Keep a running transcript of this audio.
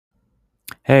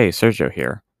Hey, Sergio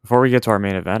here. Before we get to our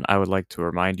main event, I would like to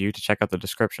remind you to check out the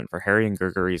description for Harry and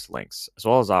Grigori's links, as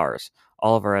well as ours.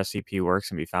 All of our SCP works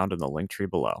can be found in the link tree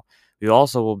below. We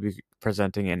also will be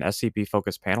presenting an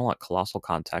SCP-focused panel at Colossal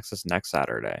Con, Texas next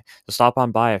Saturday, so stop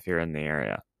on by if you're in the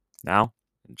area. Now,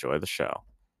 enjoy the show.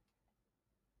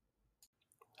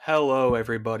 Hello,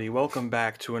 everybody. Welcome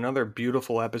back to another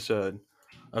beautiful episode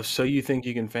of So You Think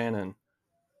You Can Fanon.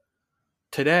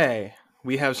 Today,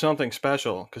 we have something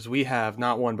special because we have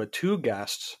not one but two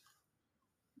guests.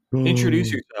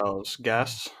 Introduce yourselves,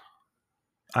 guests.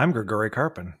 I'm Grigori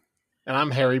Karpin. And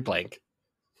I'm Harry Blank.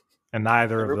 And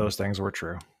neither of those things were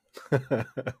true.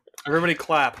 Everybody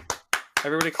clap.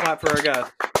 Everybody clap for our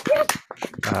guest.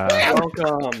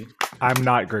 Welcome. I'm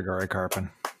not Grigori Karpin.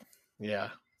 Yeah.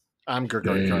 I'm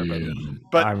Grigori Karpin.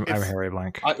 But I'm Harry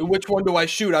Blank. Which one do I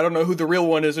shoot? I don't know who the real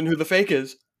one is and who the fake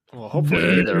is. Well,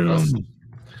 hopefully neither of us.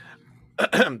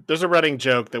 There's a running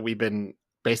joke that we've been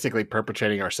basically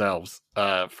perpetrating ourselves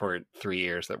for 3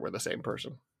 years that we're the same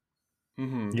person.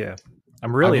 Mm-hmm. Yeah.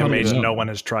 I'm really amazed no one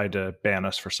has tried to ban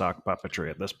us for sock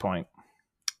puppetry at this point.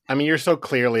 I mean, you're so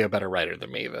clearly a better writer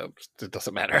than me, though. It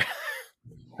doesn't matter.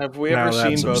 Have we ever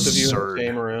seen both of you in the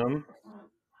same room?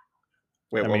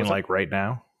 Wait, I mean, like right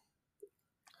now?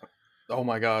 Oh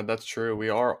my God, that's true.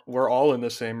 We're all in the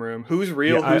same room. Who's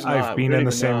real? Who's not? I've been in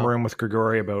the same room with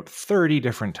Grigori about 30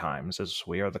 different times, as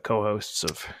we are the co-hosts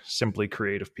of Simply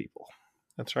Creative People.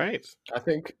 That's right. I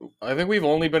think we've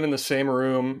only been in the same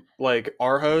room, like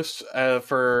our hosts,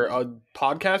 for a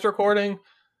podcast recording,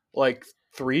 like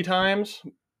 3 times.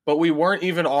 But we weren't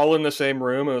even all in the same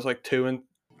room. It was like 2 and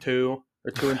 2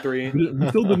 or 2 and 3. We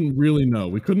still didn't really know.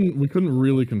 We couldn't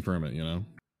really confirm it. You know.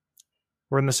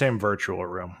 We're in the same virtual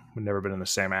room. We've never been in the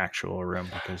same actual room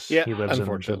because he lives in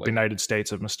the United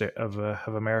States of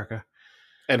America.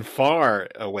 And far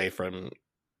away from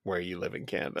where you live in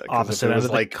Canada. Opposite end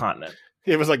of the continent.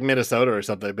 It was like Minnesota or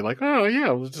something. I'd be like, oh yeah,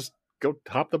 let's just go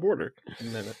hop the border.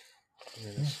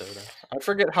 Minnesota. I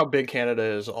forget how big Canada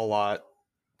is a lot,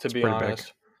 to be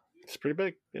honest. Big. It's pretty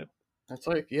big, yeah. It's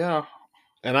like, yeah.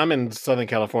 And I'm in Southern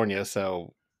California,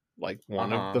 so like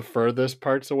one of the furthest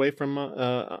parts away from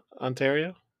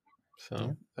Ontario.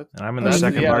 So, and I'm in the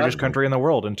second largest country in the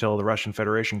world until the Russian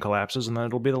Federation collapses, and then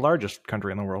it'll be the largest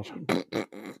country in the world.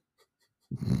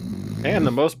 And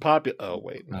the most popular. Oh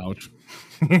wait, ouch!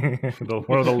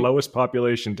 One of the lowest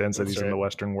population densities in the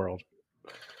Western world.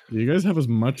 You guys have as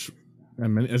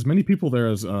many people there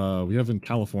as we have in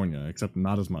California, except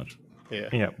not as much. Yeah.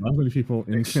 Not as many people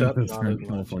in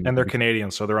California, and they're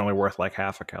Canadian, so they're only worth like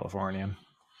half a Californian.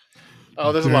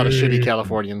 Oh, there's a lot of shitty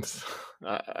Californians.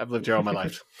 I've lived here all my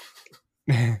life.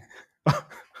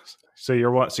 So you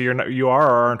are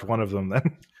or aren't one of them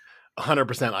then?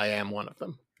 100% I am one of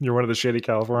them. You're one of the shitty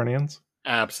Californians?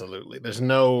 Absolutely. There's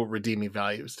no redeeming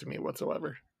values to me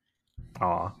whatsoever.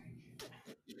 Aw.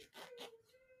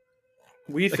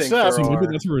 We think maybe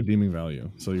that's a redeeming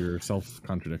value. So you're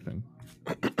self-contradicting.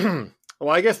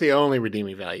 Well, I guess the only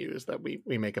redeeming value is that we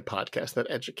make a podcast that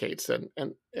educates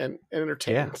and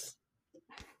entertains.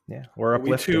 Yeah, we're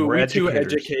uplifting. We too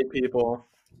educate people.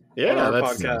 Yeah, on our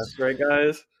podcast, right,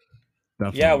 guys?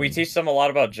 Definitely. Yeah, we teach them a lot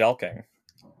about jelking.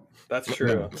 That's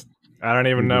true. I don't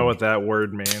even know what that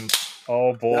word means.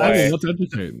 Oh boy! Let's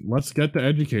educate. Let's get to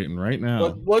educating right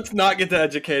now. Let's not get to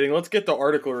educating. Let's get to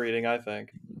article reading. I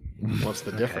think. What's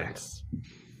the difference?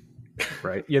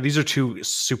 Right. Yeah, these are 2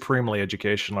 supremely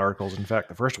educational articles. In fact,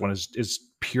 the first one is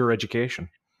pure education.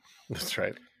 That's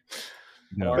right.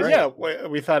 No. But yeah,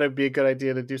 we thought it'd be a good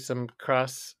idea to do some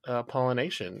cross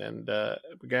pollination, and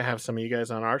we're gonna have some of you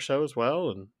guys on our show as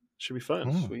well, and it should be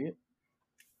fun. Sweet.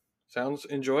 Sounds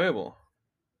enjoyable,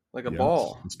 like a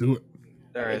ball. Let's do it.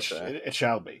 It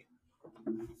shall be.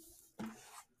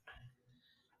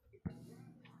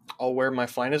 I'll wear my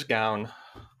finest gown.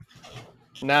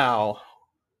 Now,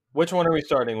 which one are we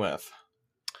starting with?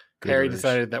 Harry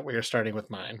decided that we are starting with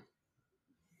mine.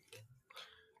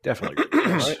 Definitely.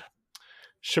 Right.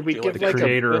 Should we give the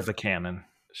creator of the canon?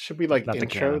 Should we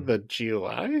intro the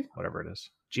GOI? Whatever it is.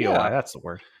 GOI, that's the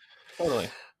word. Totally.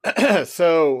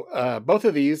 So both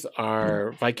of these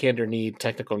are Vikander Need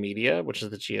Technical Media, which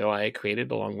is the GOI I created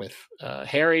along with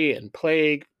Harry and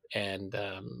Plague and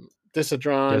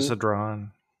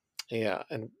Disadron. Yeah,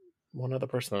 and one other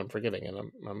person I'm forgetting, and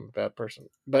I'm a bad person.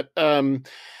 But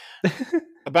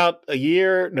about 2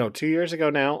 years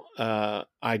ago now,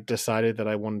 I decided that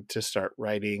I wanted to start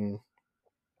writing.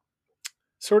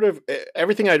 Sort of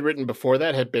everything I'd written before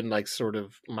that had been like sort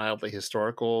of mildly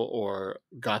historical or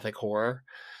gothic horror.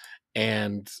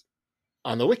 And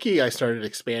on the wiki, I started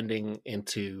expanding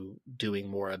into doing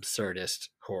more absurdist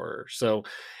horror. So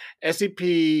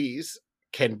SCPs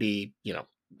can be,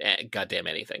 goddamn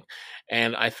anything.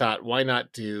 And I thought, why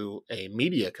not do a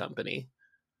media company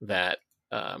that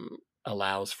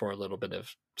allows for a little bit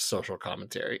of social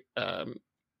commentary?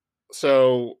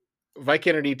 So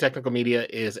Vikentity Technical Media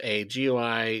is a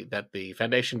GUI that the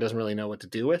Foundation doesn't really know what to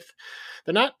do with.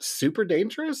 They're not super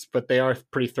dangerous, but they are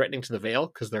pretty threatening to the Veil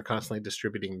because they're constantly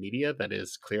distributing media that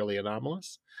is clearly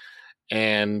anomalous.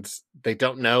 And they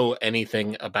don't know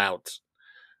anything about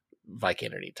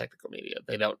Vikentity Technical Media.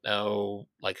 They don't know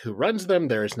who runs them.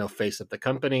 There is no face of the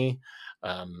company.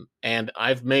 And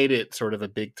I've made it sort of a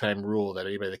big time rule that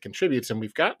anybody that contributes, and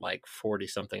we've got 40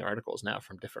 something articles now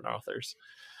from different authors,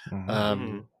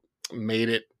 made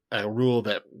it a rule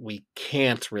that we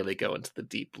can't really go into the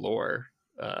deep lore.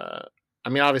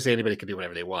 Obviously anybody can do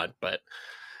whatever they want, but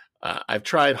I've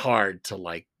tried hard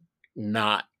to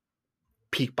not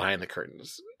peek behind the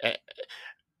curtains.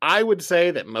 I would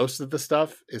say that most of the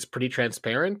stuff is pretty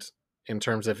transparent in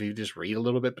terms of you just read a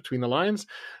little bit between the lines.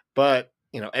 But,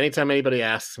 anytime anybody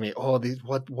asks me, what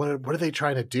are they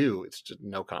trying to do? It's just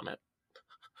no comment.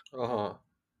 Uh-huh.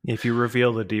 If you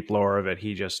reveal the deep lore of it,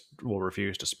 he just will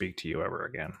refuse to speak to you ever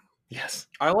again. Yes.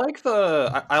 I like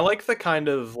the kind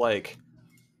of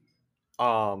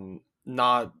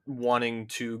not wanting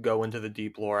to go into the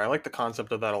deep lore. I like the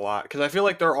concept of that a lot because I feel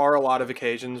like there are a lot of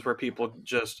occasions where people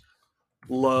just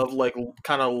love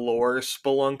kind of lore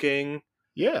spelunking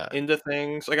into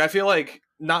things. I feel like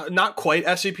not quite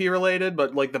SCP related,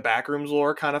 but the Backrooms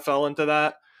lore kind of fell into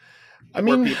that.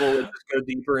 Where people would just go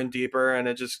deeper and deeper, and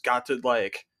it just got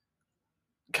to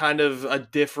kind of a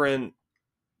different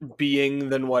being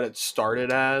than what it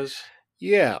started as.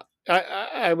 Yeah,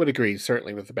 I would agree,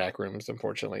 certainly with the Backrooms,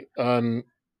 unfortunately.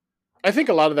 I think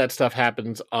a lot of that stuff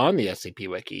happens on the SCP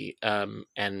Wiki,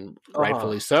 and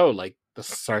rightfully so, the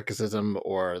Sarcasm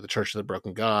or the Church of the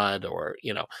Broken God, or,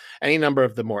 any number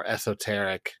of the more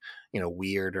esoteric,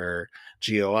 weirder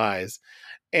GOIs.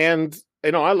 And,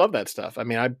 I love that stuff.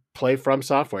 I play From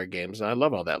Software games, and I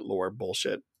love all that lore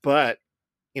bullshit. But,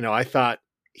 I thought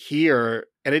here,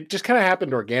 and it just kind of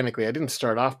happened organically. I didn't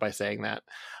start off by saying that,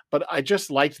 but I just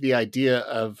liked the idea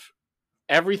of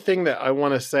everything that I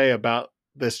want to say about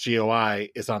this GOI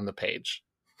is on the page.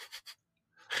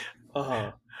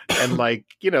 And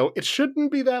it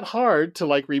shouldn't be that hard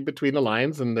to read between the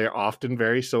lines, and they're often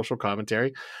very social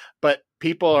commentary, but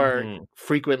people are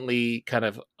frequently kind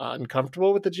of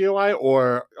uncomfortable with the GOI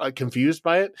or confused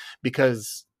by it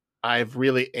because I've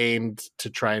really aimed to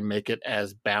try and make it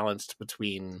as balanced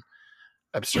between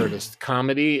absurdist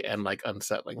comedy and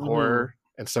unsettling horror.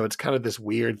 And so it's kind of this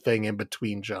weird thing in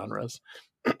between genres.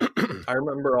 I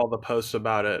remember all the posts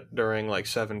about it during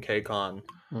 7K Con,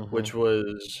 which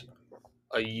was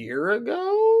a year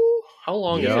ago. How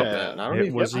long has it been?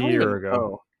 It was a year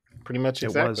ago. Pretty much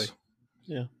exactly. It was.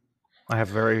 Yeah. I have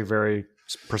very, very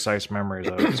precise memories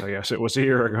of it. So yes, it was a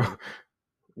year ago.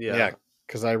 Yeah,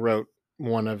 because I wrote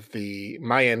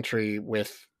my entry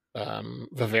with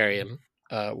Vivarium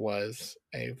was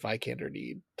a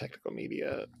Vikentity Technical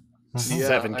Media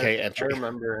 7K entry.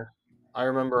 I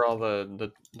remember all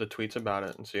the tweets about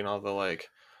it and seeing all the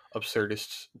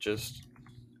absurdists just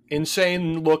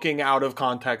insane looking out of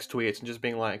context tweets and just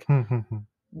being like,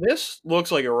 this looks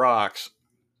like it rocks.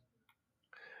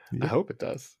 I hope it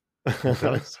does. It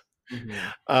does.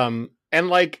 And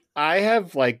I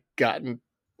have gotten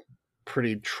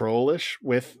pretty trollish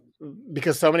with,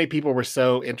 because so many people were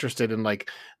so interested in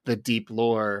the deep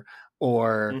lore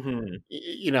or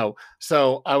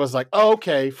so I was like, oh,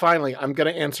 okay, finally I'm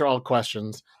going to answer all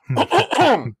questions.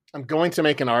 I'm going to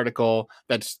make an article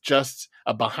that's just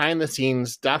a behind the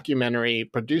scenes documentary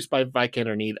produced by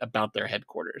Vikentity about their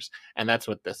headquarters, and that's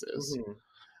what this is.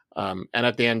 And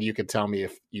at the end you can tell me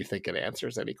if you think it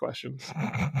answers any questions.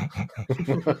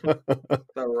 That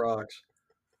rocks.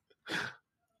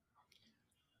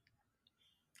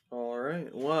 All right,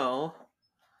 well,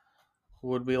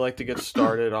 would we like to get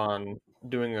started on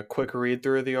doing a quick read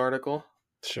through of the article?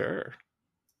 Sure.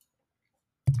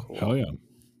 Cool. Hell yeah.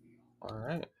 All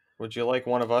right. Would you like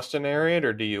one of us to narrate,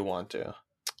 or do you want to?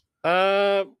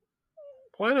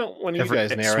 Why don't one of you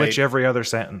guys narrate? Switch every other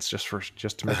sentence just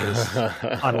to make it as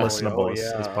unlistenable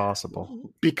as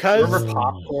possible. Because remember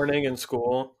popcorning in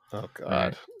school? Oh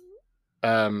God.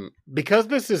 Because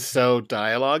this is so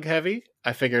dialogue heavy,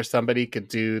 I figure somebody could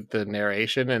do the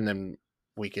narration and then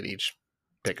we could each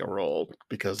pick a role,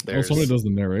 because there's somebody does the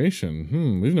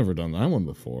narration. We've never done that one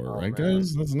before, right,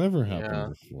 guys? That's never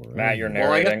happened before. Right? Matt, you're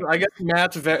narrating. Well, I guess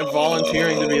Matt's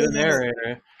volunteering to be the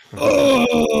narrator.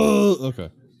 Oh,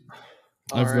 okay.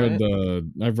 I've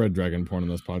read dragon porn in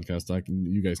this podcast.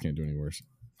 You guys can't do any worse.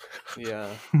 Yeah.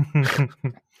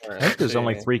 I think there's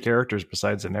only 3 characters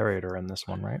besides the narrator in this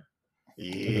one, right?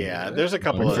 Yeah, there's a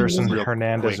couple of McPherson,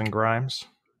 Hernandez, and Grimes.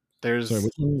 There's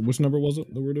which number was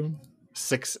it that we're doing?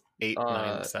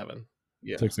 6897.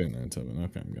 Yeah, 6897.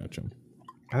 Okay, gotcha.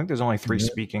 I think there's only 3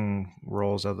 speaking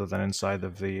roles other than inside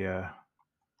of the.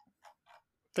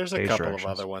 There's a couple of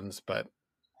other ones, but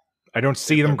I don't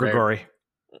see them, Grigori.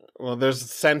 Well,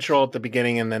 there's Central at the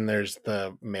beginning, and then there's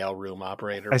the mailroom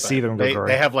operator. I see them,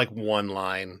 Grigori. They have like one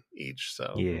line each.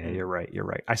 So yeah, you're right.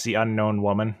 I see Unknown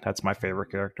Woman. That's my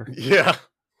favorite character. Yeah.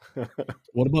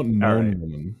 What about Known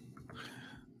Woman?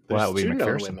 Well, that would be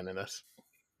McPherson. Women in this.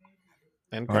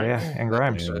 And Grimes. And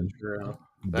Grimes.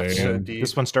 That's so deep.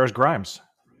 This one stars Grimes.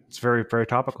 It's very, very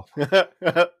topical.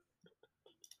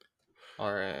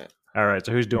 All right.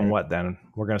 So who's doing what then?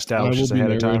 We're going to establish this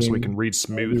ahead of time so we can read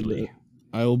smoothly.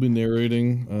 I will be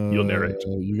narrating. You'll narrate.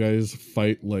 You guys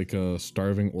fight like a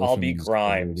starving orphan. I'll be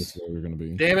Grimes. You're gonna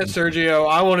be. Damn it, Sergio!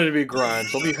 I wanted to be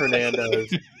Grimes. I'll be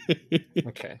Hernandez.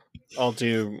 Okay, I'll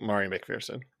do Mari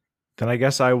McPherson. Then I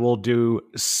guess I will do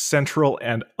Central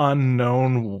and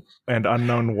Unknown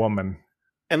Woman.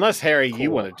 Unless Harry,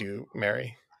 you want to do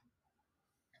Mary.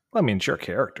 I mean, it's your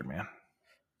character, man.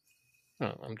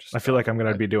 Oh, I feel like I'm going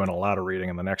to be doing a lot of reading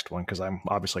in the next one because I'm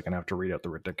obviously going to have to read out the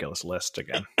ridiculous list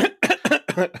again.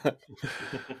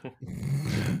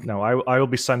 No, I will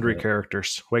be sundry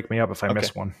characters. Wake me up if I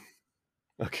miss one.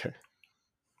 Okay.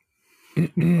 All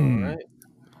right.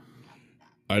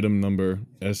 Item number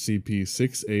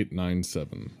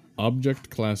SCP-6897. Object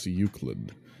Class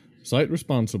Euclid. Site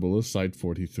responsible is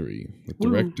Site-43, with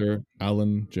Director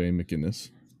Alan J. McInnes.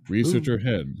 Researcher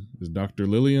Head is Dr.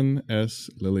 Lillian S.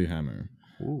 Lilyhammer,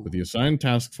 with the assigned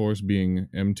task force being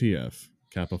MTF,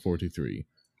 Kappa 43.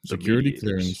 Security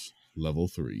clearance, Level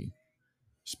 3.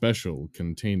 Special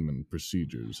Containment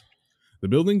Procedures. The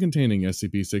building containing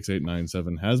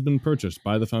SCP-6897 has been purchased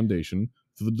by the Foundation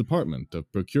for the Department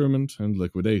of Procurement and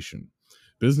Liquidation.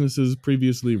 Businesses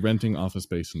previously renting office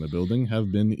space in the building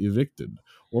have been evicted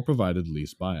or provided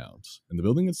lease buyouts, and the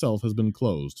building itself has been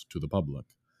closed to the public.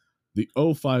 The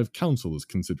O5 Council is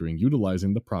considering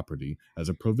utilizing the property as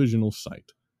a provisional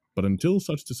site, but until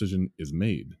such decision is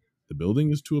made, the building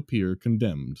is to appear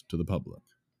condemned to the public.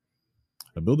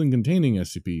 A building containing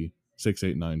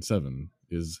SCP-6897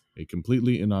 is a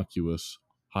completely innocuous,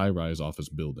 high-rise office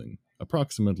building,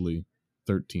 approximately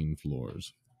 13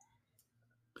 floors.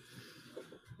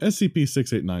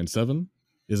 SCP-6897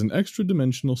 is an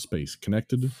extra-dimensional space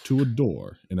connected to a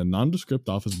door in a nondescript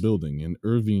office building in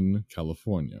Irvine,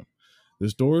 California.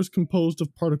 This door is composed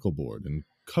of particle board and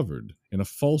covered in a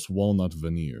false walnut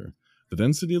veneer. The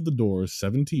density of the door is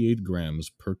 78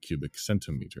 grams per cubic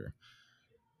centimeter.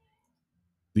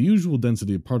 The usual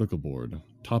density of particle board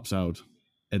tops out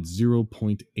at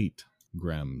 0.8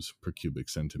 grams per cubic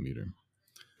centimeter.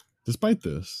 Despite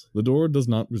this, the door does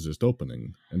not resist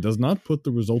opening, and does not put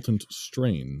the resultant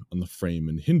strain on the frame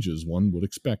and hinges one would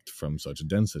expect from such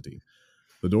density.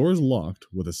 The door is locked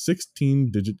with a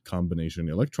 16-digit combination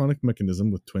electronic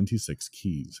mechanism with 26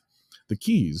 keys. The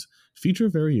keys feature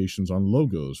variations on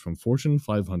logos from Fortune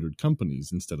 500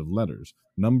 companies instead of letters,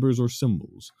 numbers, or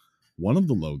symbols. One of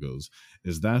the logos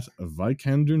is that of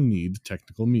Vikander Need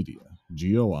Technical Media,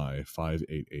 GOI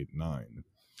 5889.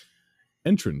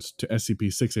 Entrance to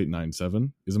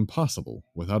SCP-6897 is impossible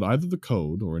without either the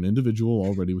code or an individual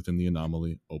already within the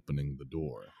anomaly opening the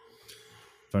door.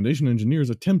 Foundation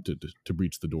engineers attempted to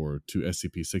breach the door to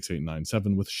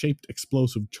SCP-6897 with shaped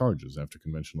explosive charges after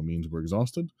conventional means were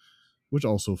exhausted, which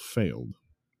also failed.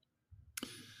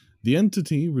 The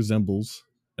entity resembles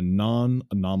a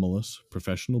non-anomalous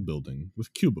professional building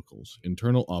with cubicles,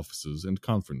 internal offices, and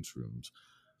conference rooms.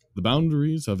 The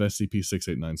boundaries of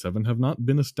SCP-6897 have not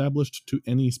been established to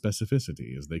any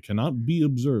specificity, as they cannot be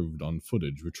observed on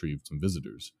footage retrieved from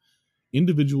visitors.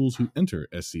 Individuals who enter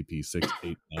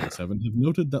SCP-6897 have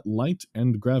noted that light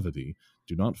and gravity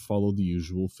do not follow the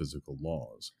usual physical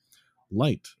laws.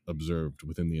 Light observed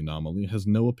within the anomaly has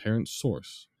no apparent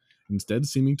source, instead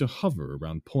seeming to hover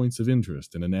around points of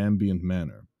interest in an ambient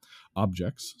manner.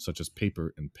 Objects, such as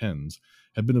paper and pens,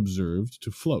 have been observed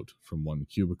to float from one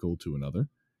cubicle to another,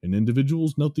 and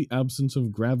individuals note the absence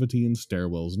of gravity in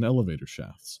stairwells and elevator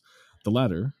shafts, the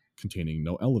latter containing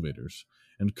no elevators,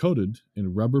 and coated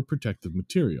in rubber protective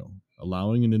material,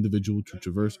 allowing an individual to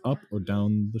traverse up or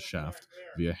down the shaft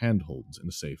via handholds in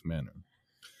a safe manner.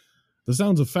 The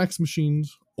sounds of fax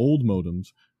machines, old modems,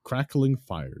 crackling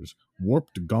fires,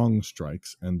 warped gong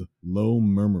strikes, and low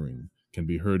murmuring can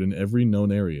be heard in every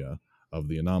known area of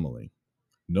the anomaly.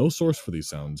 No source for these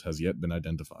sounds has yet been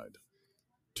identified.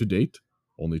 To date,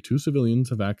 only 2 civilians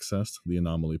have accessed the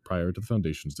anomaly prior to the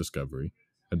Foundation's discovery,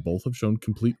 and both have shown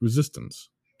complete resistance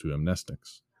to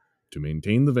amnestics. To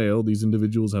maintain the veil, these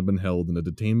individuals have been held in a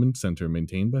detainment center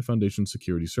maintained by Foundation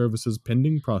Security Services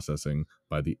pending processing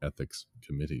by the Ethics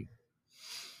Committee.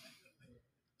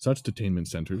 Such detainment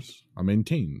centers are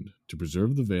maintained to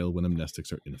preserve the veil when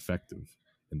amnestics are ineffective,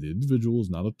 and the individual is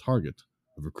not a target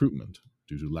of recruitment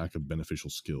due to lack of beneficial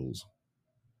skills.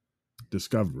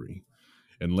 Discovery.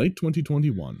 In late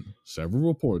 2021, several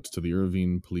reports to the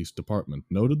Irvine Police Department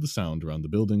noted the sound around the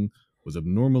building was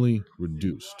abnormally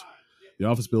reduced. The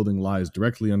office building lies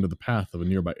directly under the path of a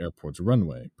nearby airport's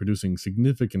runway, producing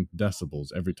significant decibels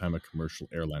every time a commercial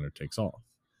airliner takes off.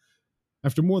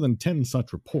 After more than 10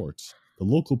 such reports, the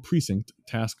local precinct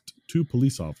tasked 2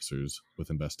 police officers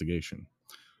with investigation.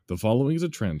 The following is a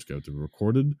transcript of a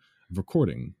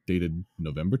recording dated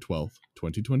November 12,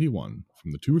 2021,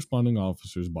 from the 2 responding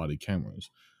officers' body cameras.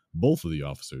 Both of the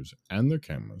officers and their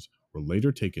cameras were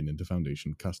later taken into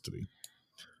Foundation custody.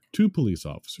 2 police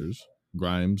officers,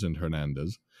 Grimes and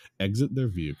Hernandez, exit their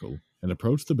vehicle and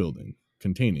approach the building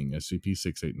containing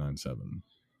SCP-6897.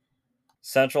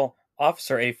 Central,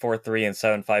 Officer 843 and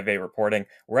 758 reporting.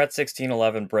 We're at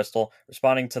 1611 Bristol,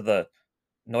 responding to the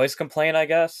noise complaint, I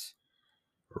guess?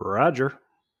 Roger.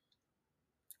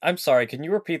 I'm sorry, can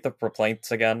you repeat the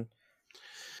complaints again?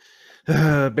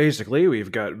 Basically,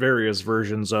 we've got various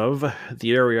versions of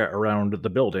the area around the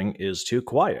building is too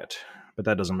quiet, but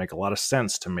that doesn't make a lot of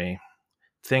sense to me.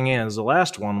 Thing is, the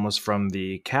last one was from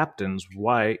the captain's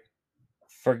wife.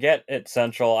 Forget it,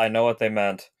 Central. I know what they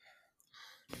meant.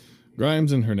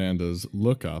 Grimes and Hernandez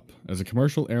look up as a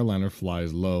commercial airliner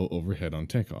flies low overhead on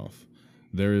takeoff.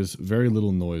 There is very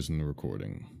little noise in the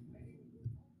recording.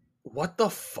 What the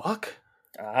fuck?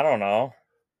 I don't know.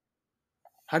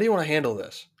 How do you want to handle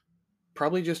this?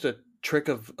 Probably just a trick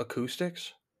of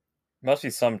acoustics? Must be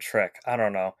some trick. I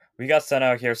don't know. We got sent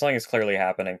out here. Something is clearly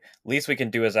happening. Least we can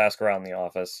do is ask around the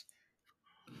office.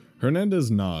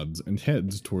 Hernandez nods and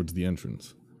heads towards the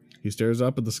entrance. He stares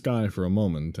up at the sky for a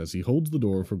moment as he holds the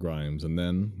door for Grimes and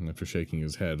then, after shaking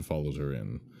his head, follows her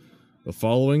in. The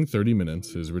following 30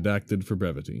 minutes is redacted for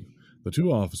brevity. The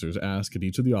 2 officers ask at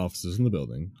each of the offices in the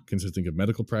building, consisting of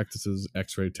medical practices,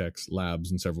 x-ray techs, labs,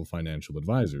 and several financial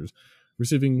advisors,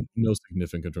 receiving no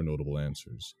significant or notable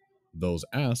answers. Those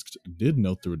asked did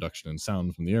note the reduction in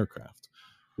sound from the aircraft,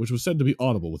 which was said to be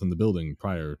audible within the building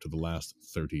prior to the last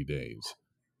 30 days.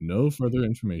 No further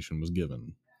information was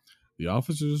given. The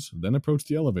officers then approached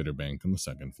the elevator bank on the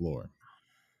 2nd floor.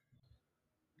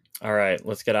 All right,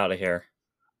 let's get out of here.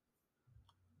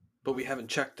 But we haven't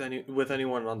checked with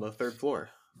anyone on the 3rd floor.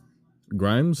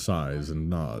 Grimes sighs and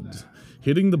nods,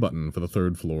 hitting the button for the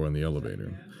 3rd floor in the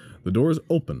elevator. The doors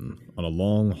open on a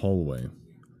long hallway.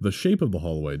 The shape of the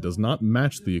hallway does not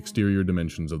match the exterior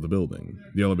dimensions of the building.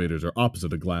 The elevators are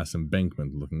opposite a glass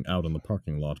embankment looking out on the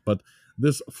parking lot, but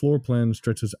this floor plan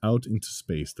stretches out into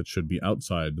space that should be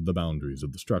outside the boundaries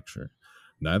of the structure.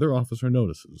 Neither officer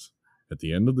notices. At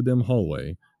the end of the dim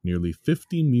hallway, nearly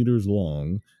 50 meters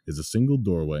long, is a single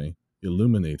doorway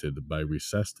illuminated by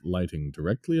recessed lighting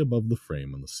directly above the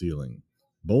frame on the ceiling.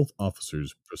 Both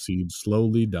officers proceed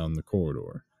slowly down the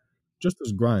corridor. Just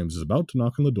as Grimes is about to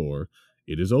knock on the door,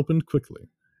 it is opened quickly,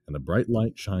 and a bright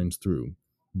light shines through.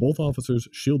 Both officers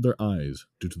shield their eyes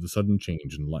due to the sudden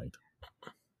change in light.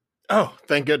 Oh,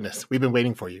 thank goodness. We've been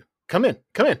waiting for you. Come in,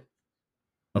 come in.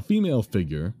 A female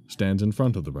figure stands in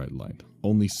front of the bright light,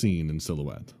 only seen in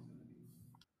silhouette.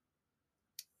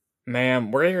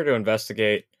 Ma'am, we're here to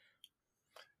investigate.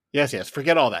 Yes,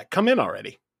 forget all that. Come in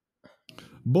already.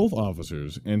 Both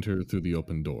officers enter through the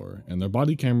open door, and their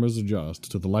body cameras adjust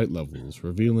to the light levels,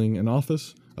 revealing an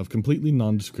office of completely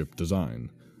nondescript design.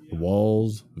 The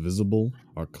walls visible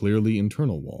are clearly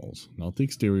internal walls, not the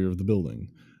exterior of the building.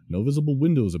 No visible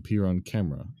windows appear on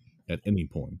camera at any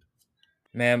point.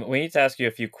 Ma'am, we need to ask you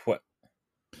a few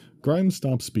Grimes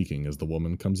stops speaking as the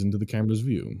woman comes into the camera's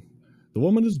view. The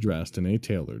woman is dressed in a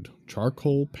tailored,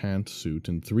 charcoal pant suit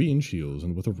and 3-inch heels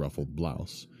and with a ruffled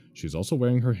blouse. She's also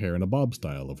wearing her hair in a bob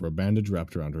style over a bandage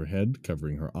wrapped around her head,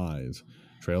 covering her eyes.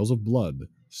 Trails of blood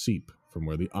seep from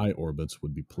where the eye orbits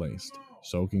would be placed,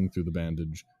 soaking through the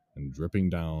bandage and dripping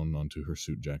down onto her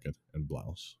suit jacket and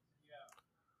blouse.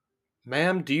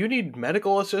 Ma'am, do you need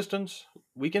medical assistance?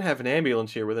 We can have an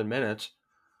ambulance here within minutes.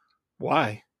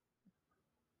 Why?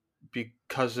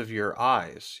 Because of your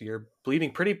eyes. You're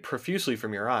bleeding pretty profusely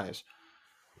from your eyes.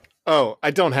 Oh, I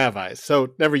don't have eyes,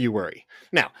 so never you worry.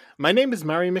 Now, my name is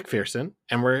Mary McPherson,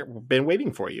 and we've been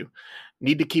waiting for you.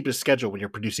 Need to keep a schedule when you're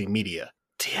producing media.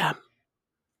 TM.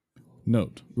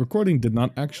 Note: recording did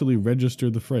not actually register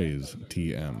the phrase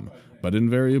TM, but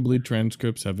invariably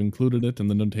transcripts have included it and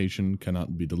the notation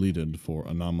cannot be deleted for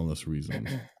anomalous reasons.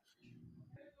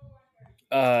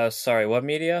 Sorry, what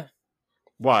media?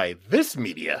 Why, this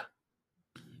media.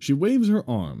 She waves her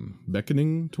arm,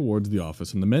 beckoning towards the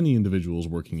office and the many individuals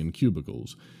working in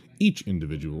cubicles. Each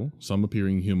individual, some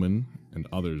appearing human and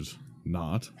others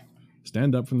not,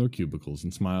 stand up from their cubicles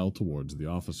and smile towards the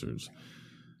officers.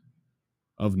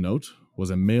 Of note was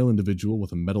a male individual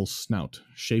with a metal snout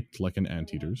shaped like an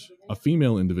anteater's, a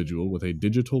female individual with a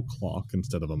digital clock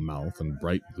instead of a mouth and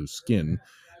bright blue skin,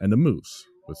 and a moose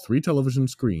with 3 television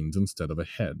screens instead of a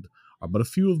head, are but a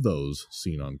few of those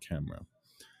seen on camera.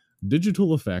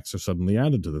 Digital effects are suddenly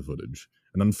added to the footage,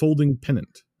 an unfolding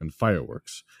pennant and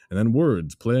fireworks, and then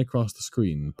words play across the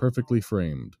screen, perfectly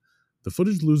framed. The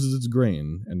footage loses its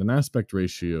grain and an aspect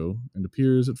ratio and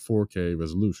appears at 4K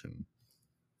resolution.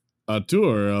 A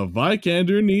tour of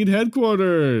Vikander Need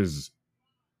headquarters!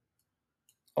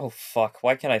 Oh fuck,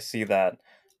 why can't I see that?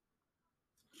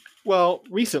 Well,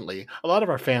 recently, a lot of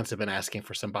our fans have been asking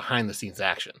for some behind-the-scenes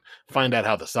action. Find out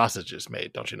how the sausage is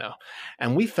made, don't you know?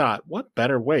 And we thought, what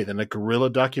better way than a guerrilla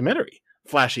documentary?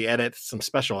 Flashy edits, some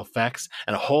special effects,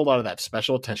 and a whole lot of that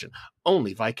special attention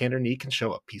only Vikander Need can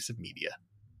show a piece of media.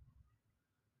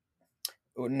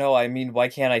 No, I mean, why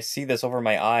can't I see this over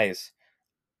my eyes?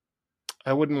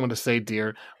 I wouldn't want to say,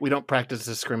 dear, we don't practice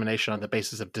discrimination on the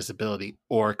basis of disability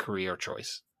or career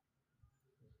choice.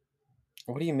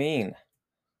 What do you mean?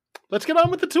 Let's get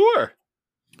on with the tour!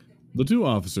 The 2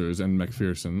 officers and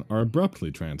McPherson are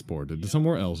abruptly transported to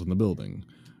somewhere else in the building.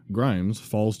 Grimes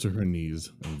falls to her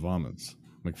knees and vomits.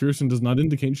 McPherson does not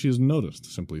indicate she has noticed,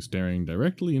 simply staring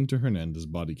directly into Hernandez's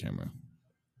body camera.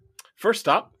 First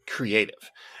stop,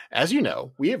 creative. As you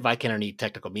know, we at Vikander Need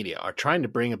Technical Media are trying to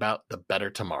bring about the better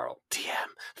tomorrow, TM,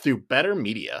 through better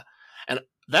media. And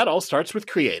that all starts with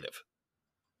creative.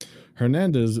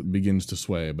 Hernandez begins to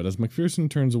sway, but as McPherson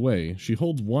turns away, she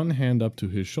holds one hand up to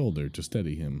his shoulder to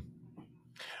steady him.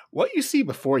 What you see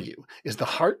before you is the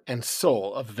heart and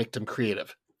soul of Victim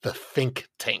Creative, the think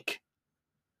tank.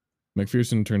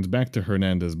 McPherson turns back to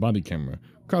Hernandez's body camera,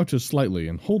 crouches slightly,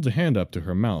 and holds a hand up to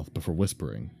her mouth before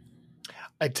whispering.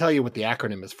 I'd tell you what the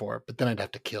acronym is for, but then I'd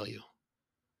have to kill you.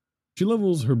 She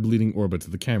levels her bleeding orbit to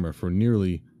the camera for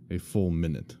nearly a full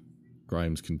minute.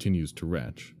 Grimes continues to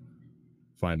retch.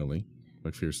 Finally,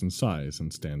 McPherson sighs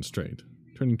and stands straight,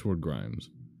 turning toward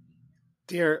Grimes.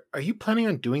 Dear, are you planning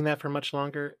on doing that for much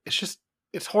longer?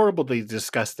 It's horribly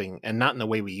disgusting and not in the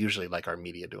way we usually like our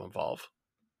media to involve.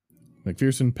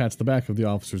 McPherson pats the back of the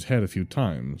officer's head a few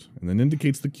times, and then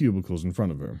indicates the cubicles in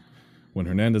front of her. When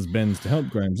Hernandez bends to help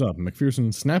Grimes up,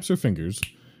 McPherson snaps her fingers,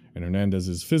 and Hernandez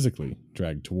is physically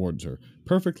dragged towards her,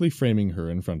 perfectly framing her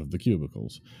in front of the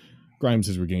cubicles. Grimes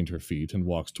has regained her feet and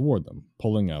walks toward them,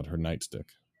 pulling out her nightstick.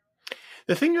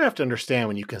 The thing you have to understand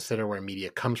when you consider where media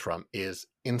comes from is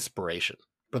inspiration.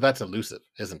 But that's elusive,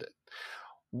 isn't it?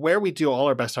 Where do all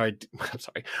our best ideas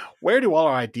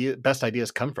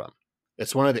come from?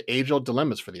 It's one of the age-old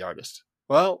dilemmas for the artist.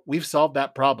 Well, we've solved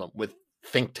that problem with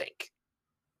Think Tank.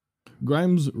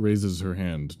 Grimes raises her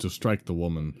hand to strike the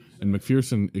woman, and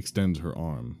McPherson extends her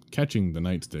arm, catching the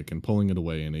nightstick and pulling it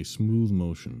away in a smooth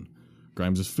motion.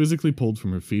 Grimes is physically pulled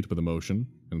from her feet by the motion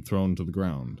and thrown to the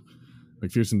ground.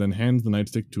 McPherson then hands the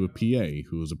nightstick to a PA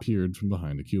who has appeared from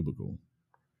behind a cubicle.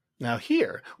 Now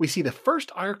here, we see the first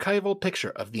archival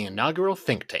picture of the inaugural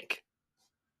Think Tank.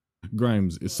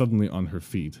 Grimes is suddenly on her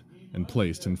feet and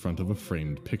placed in front of a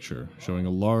framed picture showing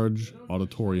a large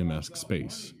auditorium-esque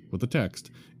space with the text,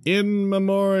 "In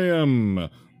Memoriam,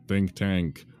 Think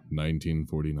Tank,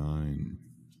 1949.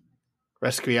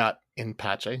 Resquiat in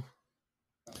pace.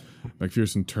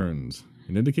 McPherson turns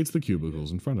and indicates the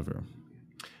cubicles in front of her.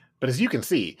 But as you can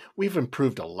see, we've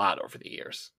improved a lot over the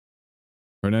years.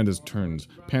 Hernandez turns,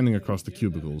 panning across the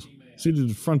cubicles. Seated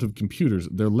in front of computers,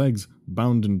 their legs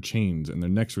bound in chains and their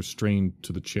necks restrained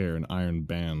to the chair in iron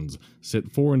bands,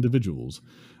 sit 4 individuals.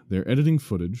 They're editing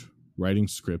footage, writing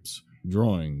scripts,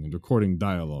 drawing, and recording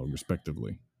dialogue,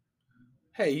 respectively.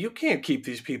 Hey, you can't keep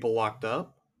these people locked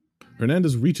up.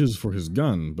 Hernandez reaches for his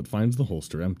gun, but finds the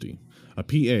holster empty. A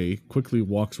PA quickly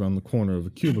walks around the corner of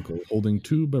a cubicle holding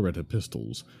 2 Beretta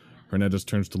pistols. Hernandez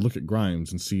turns to look at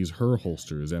Grimes and sees her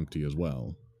holster is empty as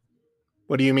well.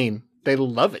 What do you mean? They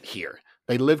love it here.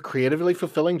 They live creatively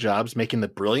fulfilling jobs making the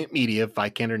brilliant media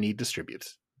Vikander Need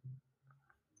distributes.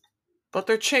 But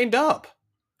they're chained up.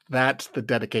 That's the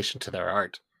dedication to their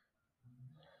art.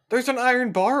 There's an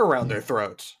iron bar around their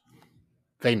throats.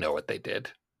 They know what they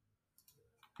did.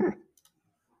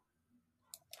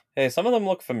 Hey, some of them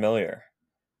look familiar.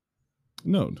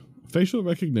 Note, facial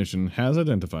recognition has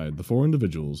identified the 4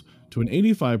 individuals to an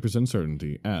 85%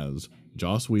 certainty as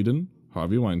Joss Whedon,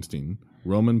 Harvey Weinstein,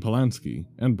 Roman Polanski,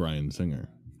 and Bryan Singer.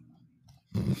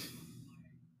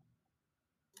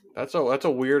 That's a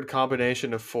weird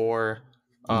combination of 4.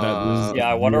 That is Yeah,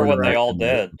 I wonder what they all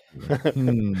did. I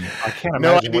can't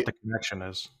No imagine idea. what the connection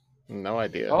is. No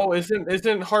idea. Oh,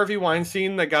 isn't Harvey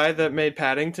Weinstein the guy that made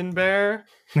Paddington Bear?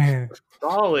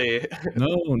 Golly.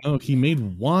 No, he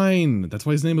made wine. That's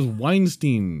why his name is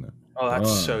Weinstein. Oh,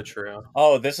 that's so true.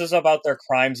 Oh, this is about their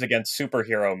crimes against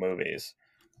superhero movies.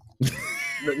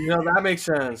 That makes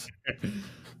sense.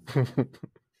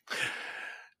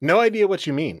 No idea what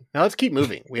you mean. Now let's keep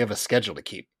moving. We have a schedule to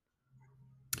keep.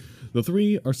 The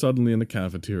 3 are suddenly in the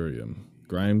cafeteria.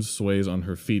 Grimes sways on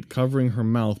her feet, covering her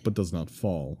mouth, but does not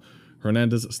fall.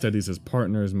 Hernandez steadies his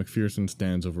partner as McPherson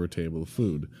stands over a table of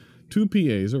food. 2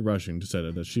 PAs are rushing to set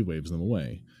it as she waves them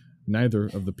away. Neither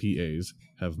of the PAs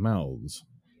have mouths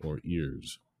or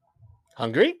ears.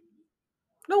 Hungry?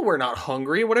 No, we're not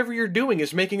hungry. Whatever you're doing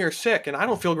is making her sick, and I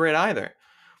don't feel great either.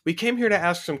 We came here to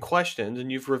ask some questions,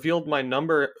 and you've revealed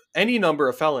any number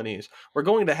of felonies. We're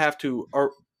going to have to...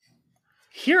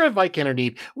 Here at Vikander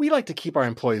Need, we like to keep our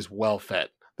employees well fed.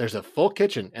 There's a full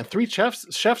kitchen and 3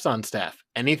 chefs on staff.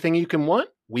 Anything you can want,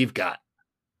 we've got.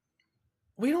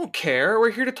 We don't care.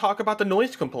 We're here to talk about the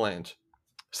noise complaints.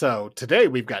 So today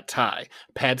we've got Ty.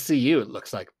 Pad CU, it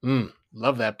looks like.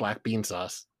 Love that black bean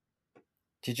sauce.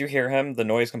 Did you hear him? The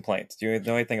noise complaints. Do you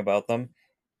know anything about them?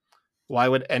 Why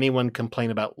would anyone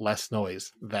complain about less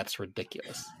noise? That's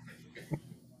ridiculous.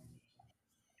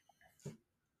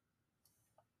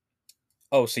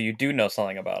 Oh, so you do know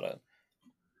something about it.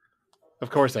 Of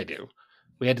course I do.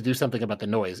 We had to do something about the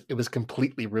noise. It was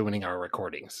completely ruining our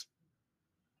recordings.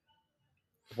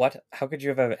 What? How could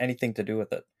you have anything to do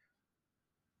with it?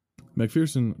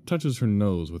 McPherson touches her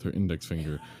nose with her index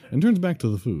finger and turns back to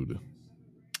the food.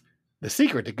 The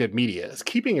secret to good media is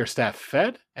keeping your staff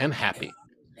fed and happy,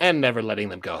 and never letting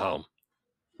them go home.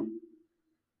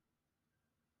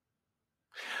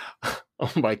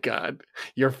 Oh my god,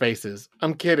 your faces.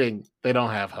 I'm kidding. They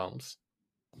don't have homes.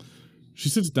 She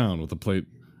sits down with a plate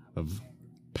of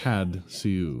pad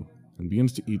CU and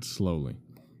begins to eat slowly.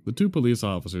 The 2 police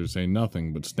officers say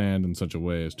nothing but stand in such a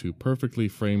way as to perfectly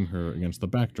frame her against the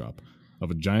backdrop of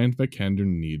a giant Vikander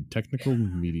Need technical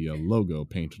media logo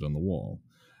painted on the wall.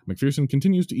 McPherson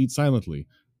continues to eat silently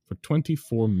for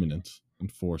 24 minutes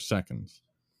and 4 seconds.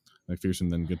 McPherson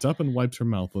then gets up and wipes her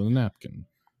mouth with a napkin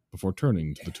before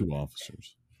turning to the 2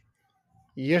 officers.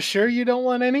 You sure you don't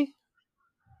want any?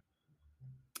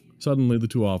 Suddenly, the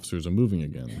 2 officers are moving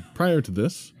again. Prior to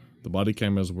this, the body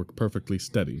cameras were perfectly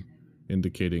steady,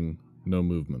 indicating no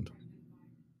movement.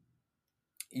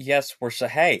 Yes,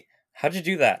 hey, how'd you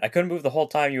do that? I couldn't move the whole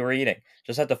time you were eating.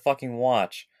 Just had to fucking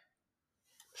watch.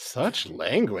 Such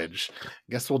language.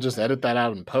 Guess we'll just edit that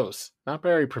out in post. Not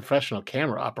very professional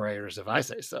camera operators, if I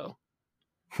say so.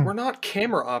 We're not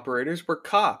camera operators, we're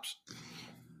cops.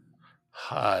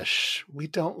 Hush. We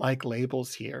don't like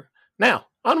labels here. Now,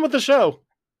 on with the show.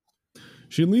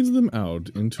 She leads them out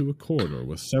into a corridor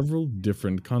with several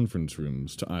different conference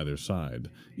rooms to either side,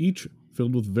 each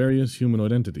filled with various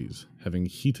humanoid entities, having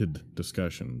heated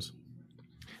discussions.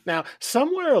 Now,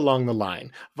 somewhere along the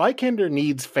line, Vikander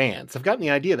Needs fans have gotten the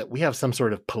idea that we have some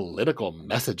sort of political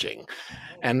messaging.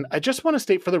 And I just want to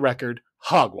state for the record,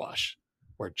 hogwash.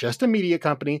 We're just a media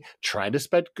company trying to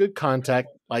spread good content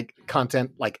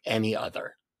like any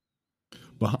other.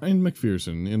 Behind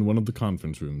McPherson, in one of the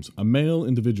conference rooms, a male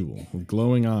individual with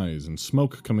glowing eyes and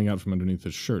smoke coming out from underneath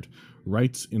his shirt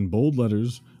writes in bold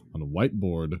letters on a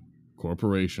whiteboard,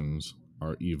 "Corporations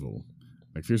are evil."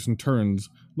 McPherson turns,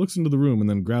 looks into the room, and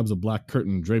then grabs a black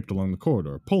curtain draped along the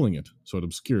corridor, pulling it so it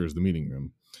obscures the meeting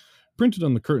room. Printed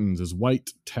on the curtains is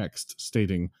white text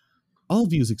stating, "All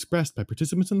views expressed by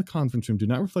participants in the conference room do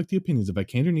not reflect the opinions of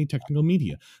Vikander Need Technical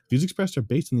Media. Views expressed are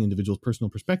based on the individual's personal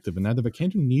perspective, and neither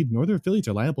Vikander Need nor their affiliates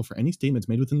are liable for any statements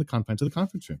made within the confines of the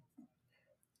conference room."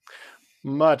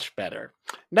 Much better.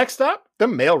 Next up, the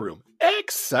mailroom.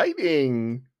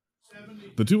 Exciting!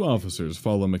 The 2 officers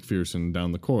follow McPherson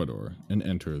down the corridor and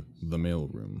enter the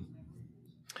mailroom.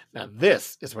 Now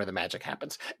this is where the magic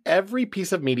happens. Every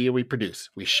piece of media we produce,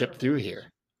 we ship through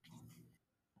here.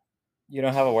 You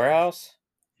don't have a warehouse?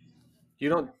 You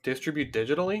don't distribute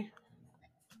digitally?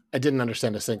 I didn't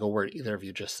understand a single word either of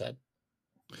you just said.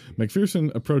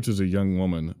 McPherson approaches a young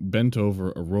woman bent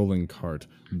over a rolling cart,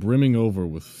 brimming over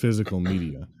with physical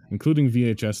media, including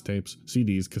VHS tapes,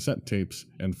 CDs, cassette tapes,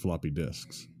 and floppy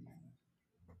disks.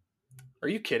 Are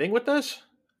you kidding with this?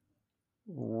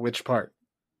 Which part?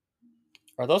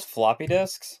 Are those floppy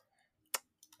disks?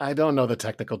 I don't know the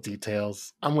technical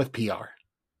details. I'm with PR.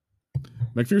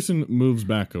 McPherson moves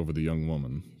back over the young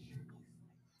woman.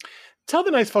 Tell the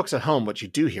nice folks at home what you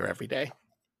do here every day.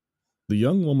 The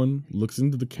young woman looks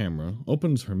into the camera,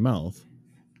 opens her mouth,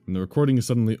 and the recording is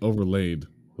suddenly overlaid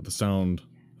with the sound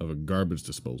of a garbage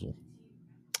disposal.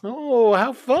 Oh,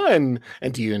 how fun!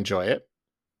 And do you enjoy it?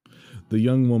 The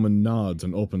young woman nods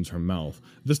and opens her mouth.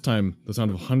 This time, the sound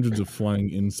of hundreds of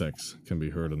flying insects can be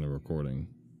heard in the recording.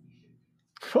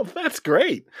 Well, that's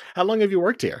great. How long have you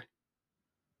worked here?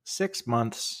 6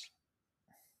 months.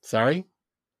 Sorry?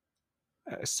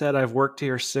 I said I've worked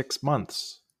here 6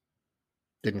 months.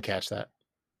 Didn't catch that.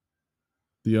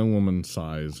 The young woman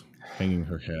sighs, hanging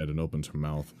her head, and opens her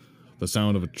mouth. The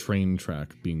sound of a train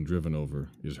track being driven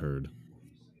over is heard.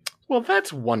 Well,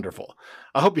 that's wonderful.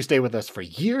 I hope you stay with us for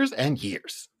years and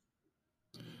years.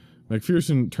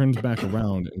 McPherson turns back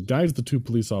around and guides the two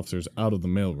police officers out of the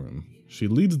mailroom. She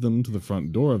leads them to the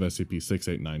front door of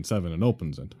SCP-6897 and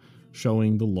opens it,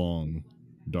 showing the long,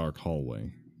 dark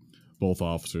hallway. Both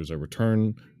officers are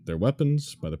returned their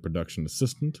weapons by the production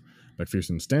assistant.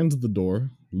 McPherson stands at the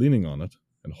door, leaning on it,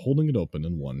 and holding it open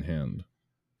in one hand.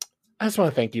 I just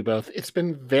want to thank you both. It's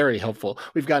been very helpful.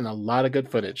 We've gotten a lot of good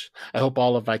footage. I hope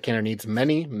all of Vikander Need's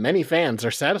many, many fans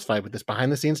are satisfied with this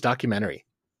behind-the-scenes documentary.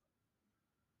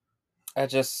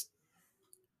 Yes?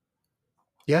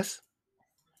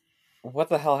 What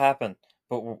the hell happened?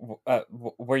 But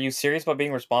were you serious about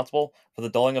being responsible for the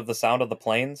dulling of the sound of the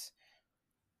planes?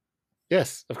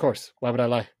 Yes, of course. Why would I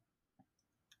lie?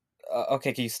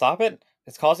 Okay, can you stop it?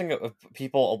 It's causing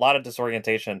people a lot of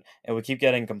disorientation, and we keep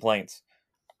getting complaints.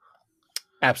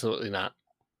 Absolutely not.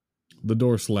 The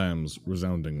door slams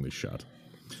resoundingly shut.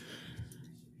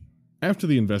 After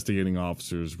the investigating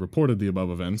officers reported the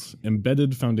above events,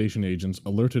 embedded Foundation agents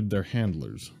alerted their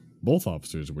handlers. Both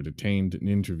officers were detained and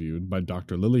interviewed by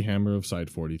Dr. Lilyhammer of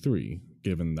Site-43,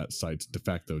 given that Site's de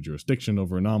facto jurisdiction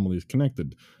over anomalies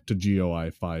connected to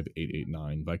GOI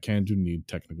 5889 Vikander Need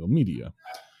Technical Media.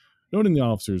 Noting the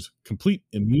officers' complete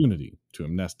immunity to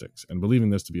amnestics and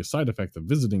believing this to be a side effect of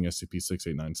visiting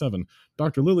SCP-6897,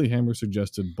 Dr. Lilyhammer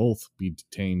suggested both be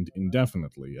detained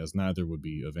indefinitely, as neither would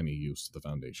be of any use to the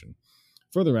Foundation.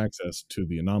 Further access to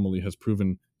the anomaly has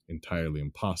proven entirely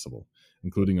impossible,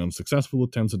 including unsuccessful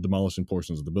attempts at demolishing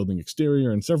portions of the building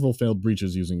exterior and several failed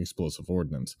breaches using explosive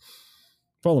ordnance.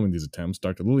 Following these attempts,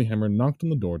 Dr. Lilyhammer knocked on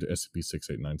the door to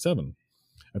SCP-6897.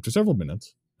 After several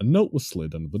minutes, a note was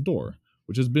slid under the door,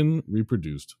 which has been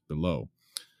reproduced below.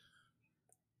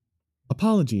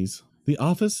 Apologies. The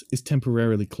office is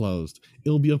temporarily closed. It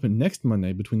will be open next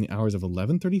Monday between the hours of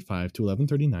 11:35 to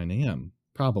 11:39 a.m.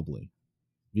 Probably.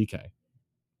 VK.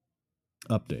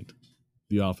 Update.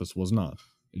 The office was not,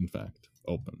 in fact,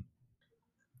 open.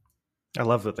 I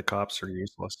love that the cops are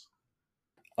useless.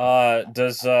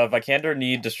 Does Vikander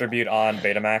Need distribute on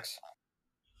Betamax?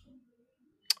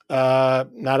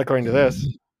 Not according to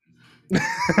this.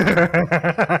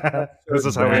 This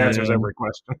is how he answers every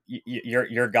question.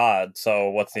 You're God, so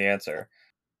what's the answer?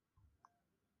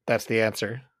 That's the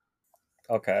answer.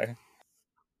 Okay.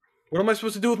 What am I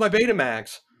supposed to do with my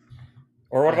Betamax?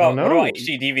 Or what about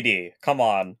HD DVD? Come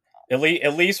on, at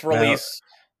least release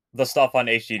the stuff on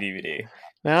HD DVD.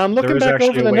 Now I'm looking back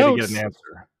over the notes. To get an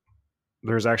answer.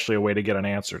 There's actually a way to get an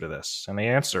answer to this, and the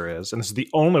answer is, and this is the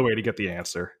only way to get the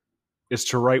answer, is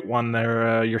to write one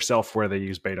there yourself where they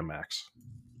use Betamax.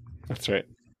 That's right.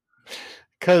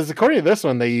 Because according to this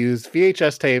one, they use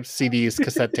VHS tapes, CDs,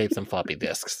 cassette tapes, and floppy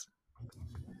disks.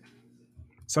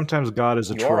 Sometimes God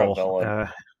is a troll.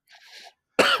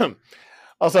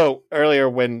 Also, earlier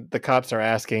when the cops are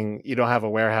asking, you don't have a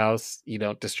warehouse, you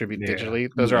don't distribute digitally,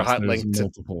 those are a hot link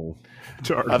to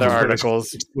other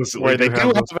articles where they do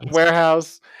have a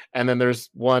warehouse, and then there's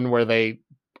one where they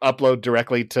upload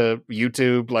directly to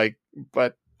YouTube,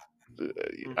 but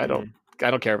I don't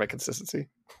care about consistency.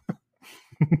 I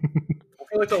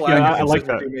feel like the lack of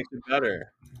consistency that makes it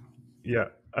better. Yeah,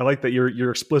 I like that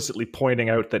you're explicitly pointing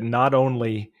out that not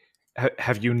only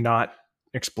have you not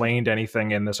explained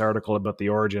anything in this article about the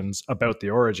origins,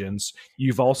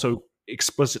 you've also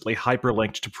explicitly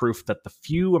hyperlinked to proof that the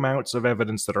few amounts of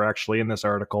evidence that are actually in this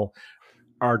article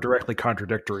are directly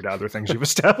contradictory to other things you've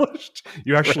established.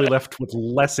 You actually left with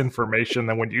less information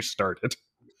than when you started.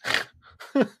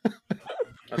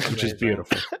 Which is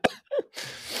beautiful.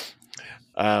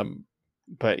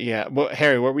 But yeah, well,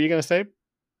 Harry, what were you going to say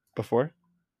before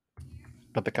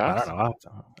about the cops? I don't know.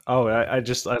 I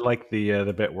like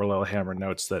the bit where Lilyhammer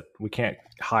notes that we can't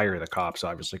hire the cops,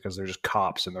 obviously, because they're just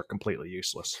cops and they're completely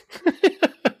useless.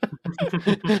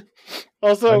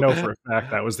 Also, I know for a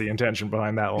fact that was the intention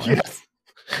behind that one. Yes.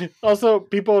 Also,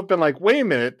 people have been like, "Wait a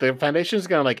minute, the Foundation is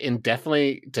going to like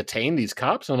indefinitely detain these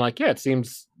cops." I'm like, "Yeah, it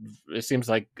seems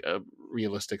like a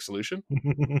realistic solution."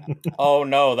 Oh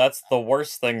no, that's the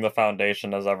worst thing the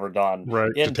Foundation has ever done.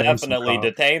 Right, detain some Indefinitely cops.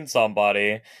 detain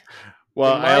somebody.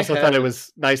 Well, In I my also thought it head-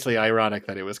 was nicely ironic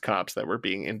that it was cops that were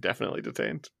being indefinitely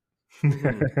detained.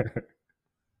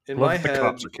 In Love my that the head,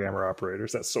 cops are camera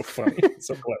operators. That's so funny. It's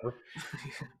so clever.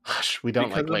 Hush, we don't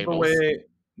because like of the labels. way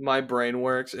my brain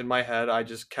works, in my head, I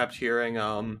just kept hearing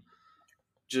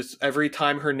just every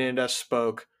time Hernandez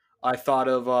spoke, I thought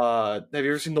of have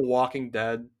you ever seen The Walking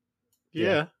Dead?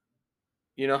 Yeah.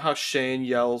 You know how Shane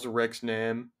yells Rick's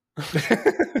name?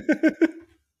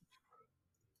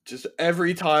 Just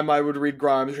every time I would read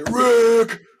Grimes,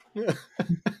 Rick!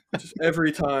 Just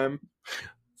every time.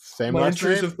 Same My last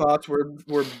name. intrusive thoughts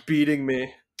were beating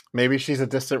me. Maybe she's a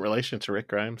distant relation to Rick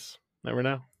Grimes. Never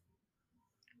know.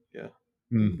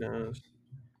 Hmm. Who knows?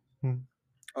 Hmm.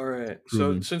 All right. So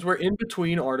Truly. since we're in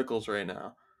between articles right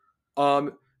now,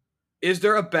 is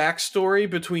there a backstory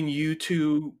between you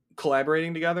two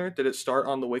collaborating together? Did it start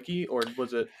on the wiki or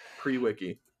was it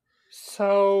pre-wiki?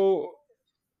 So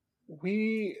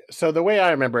the way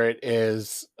I remember it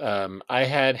is I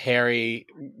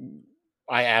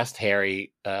asked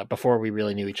Harry before we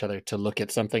really knew each other to look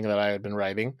at something that I had been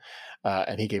writing,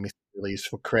 and he gave me some really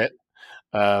useful crit.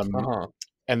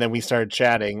 And then we started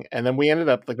chatting, and then we ended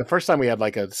up like the first time we had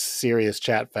like a serious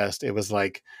chat fest. It was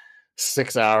like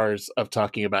 6 hours of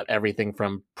talking about everything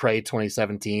from Prey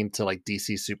 2017 to like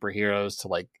DC superheroes to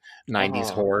like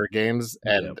 90s horror games,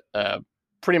 and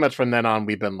pretty much from then on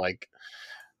we've been like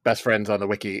best friends on the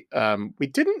wiki.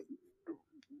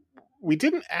 We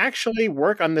didn't actually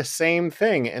work on the same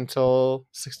thing until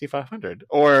 6500,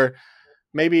 or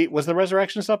maybe was the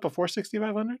resurrection stuff before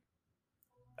 6500?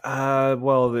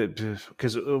 Well,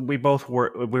 because we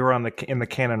were in the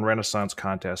canon Renaissance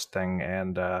contest thing,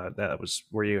 and that was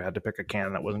where you had to pick a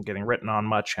canon that wasn't getting written on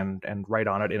much and write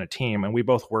on it in a team. And we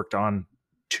both worked on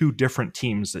two different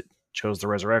teams that chose the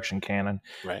Resurrection canon,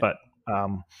 Right. but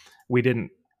we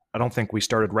didn't. I don't think we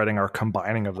started writing our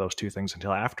combining of those two things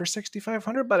until after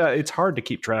 6500. But it's hard to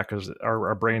keep track because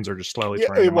our brains are just slowly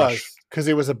turning. It was because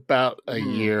it was about a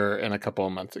year and a couple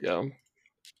of months ago.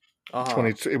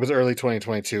 It was early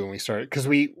 2022 when we started, because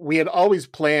we had always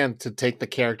planned to take the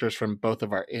characters from both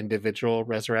of our individual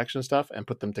resurrection stuff and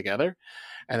put them together,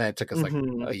 and then it took us like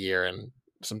a year and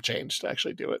some change to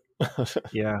actually do it.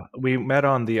 Yeah, we met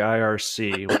on the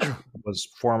IRC, which was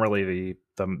formerly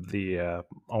the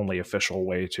only official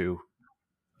way to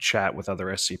chat with other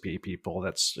SCP people.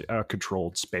 That's a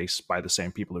controlled space by the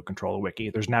same people who control the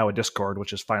wiki. There's now a Discord,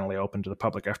 which is finally open to the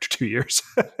public after 2 years.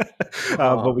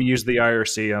 But we used the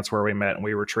IRC. That's where we met, and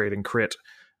we were trading crit,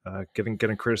 getting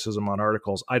criticism on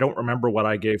articles. I don't remember what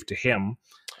I gave to him,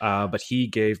 but he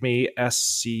gave me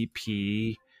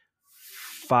SCP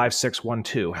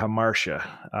 5612, Hamartia,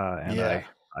 and I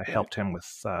helped him with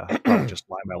just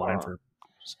line by line for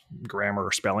grammar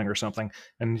or spelling or something,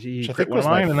 and he crit one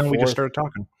line, and then we just started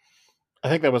talking. I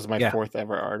think that was my fourth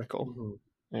ever article.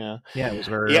 Yeah, it was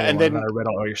very early, and then I read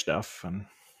all your stuff, and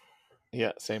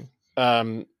same.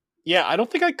 I don't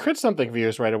think I crit something for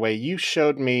yours right away. You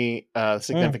showed me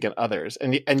significant others,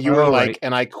 and you were like,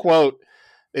 and I quote,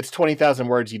 "It's 20,000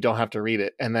 words. You don't have to read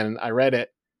it." And then I read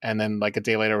it, and then like a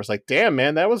day later, I was like, "Damn,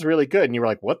 man, that was really good." And you were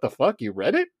like, "What the fuck? You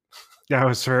read it?" Yeah, I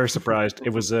was very surprised. It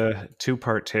was a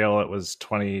 2-part tale. It was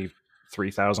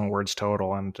 23,000 words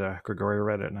total, and Grigori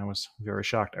read it, and I was very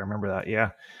shocked. I remember that.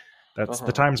 Yeah, that's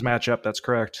the times match up. That's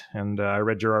correct. And I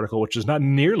read your article, which is not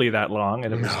nearly that long,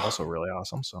 and it was also really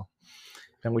awesome. So,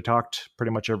 and we talked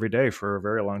pretty much every day for a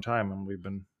very long time, and we've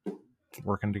been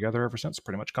working together ever since,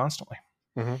 pretty much constantly.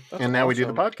 And now we do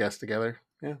the podcast together.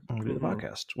 Yeah, and we do the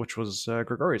podcast, which was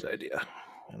Grigori's idea,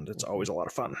 and it's always a lot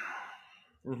of fun.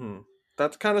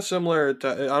 That's kind of similar to,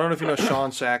 I don't know if you know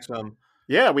Sean Saxum.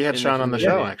 Yeah, we had Sean on the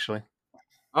show, actually.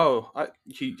 Oh,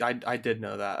 I did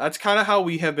know that. That's kind of how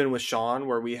we have been with Sean,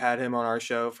 where we had him on our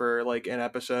show for like an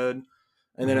episode,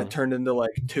 and then it turned into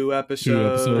like 2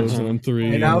 episodes, and then 3,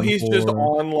 and now he's just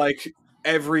on like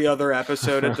every other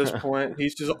episode at this point.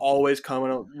 He's just always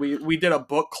coming. We did a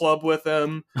book club with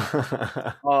him.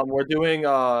 We're doing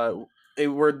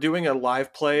a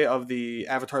live play of the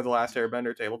Avatar: The Last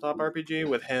Airbender tabletop RPG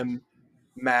with him,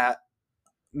 Matt,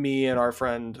 me, and our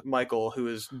friend Michael, who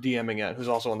is DMing it, who's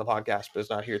also on the podcast but is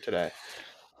not here today.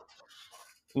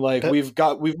 Like we've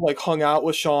like hung out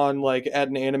with Sean like at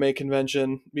an anime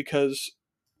convention because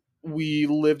we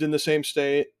lived in the same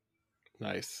state.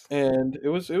 Nice. And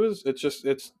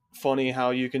it's funny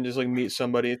how you can just like meet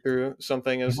somebody through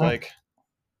something as like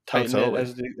tight knit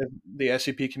as the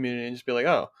SCP community and just be like,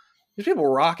 oh, These people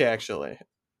rock, actually.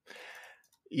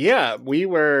 Yeah, we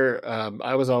were.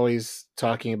 I was always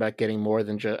talking about getting more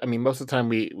than just. I mean, most of the time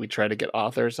we try to get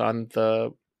authors on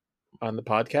the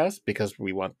podcast because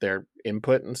we want their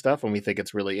input and stuff, and we think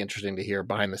it's really interesting to hear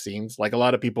behind the scenes. Like a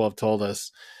lot of people have told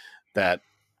us that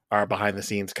our behind the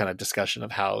scenes kind of discussion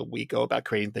of how we go about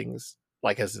creating things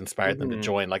like has inspired them to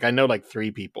join. Like I know like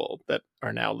 3 people that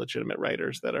are now legitimate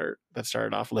writers that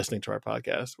started off listening to our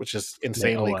podcast, which is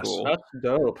insanely cool. That's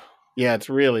dope. Yeah, it's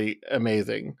really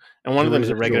amazing. And one of them is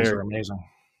a regular. Amazing.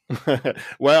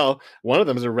 Well, one of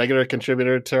them is a regular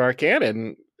contributor to our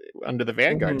canon under the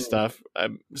Vanguard stuff.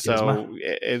 So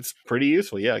it's pretty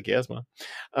useful. Yeah, Gizma.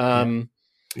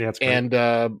 Yeah, it's great.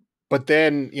 And but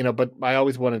then, but I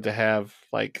always wanted to have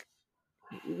like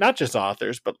not just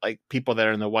authors, but like people that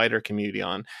are in the wider community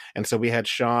on. And so we had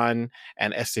Sean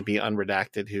and SCP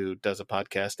Unredacted, who does a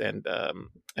podcast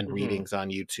and readings on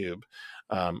YouTube,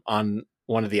 on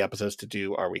one of the episodes to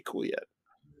do Are We Cool Yet?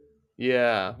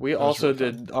 Yeah, we also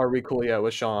did Are We Cool Yet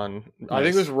with Sean. Nice. I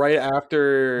think it was right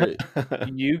after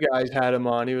you guys had him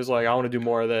on. He was like, I want to do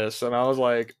more of this. And I was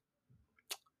like,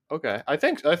 okay, I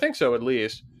think so at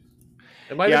least.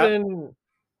 It might have been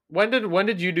when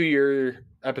did you do your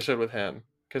episode with him?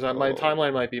 Because my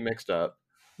timeline might be mixed up.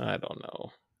 I don't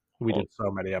know. We did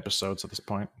so many episodes at this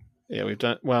point. Yeah, we've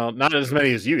done not as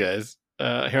many as you guys.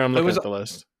 Here I'm looking at the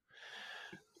list.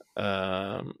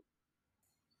 I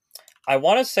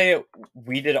want to say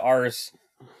we did ours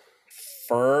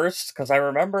first because I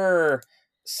remember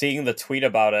seeing the tweet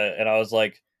about it and I was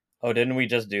like, "Oh, didn't we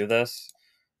just do this?"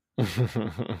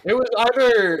 It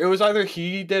was either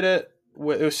he did it. It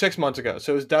was 6 months ago,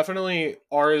 so it was definitely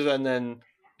ours and then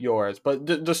yours. But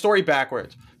the story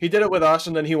backwards. He did it with us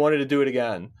and then he wanted to do it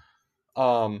again.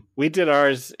 We did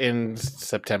ours in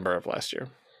September of last year.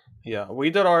 Yeah, we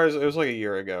did ours. It was like a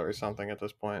year ago or something at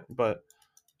this point. But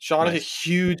Sean is a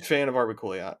huge fan of Are We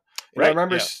Cool Yet? Right. I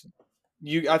remember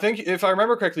I think if I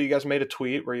remember correctly, you guys made a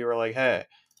tweet where you were like, "Hey,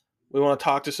 we want to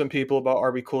talk to some people about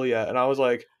Are We Cool Yet?" And I was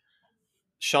like,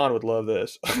 Sean would love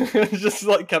this. Just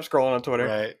like kept scrolling on Twitter.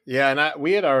 Right. Yeah, and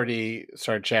we had already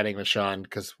started chatting with Sean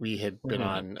because we had been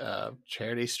on a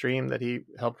charity stream that he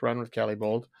helped run with Callie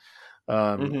Bold.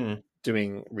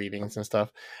 Doing readings and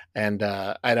stuff, and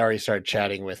I'd already started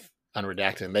chatting with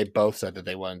Unredacted, and they both said that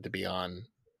they wanted to be on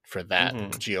for that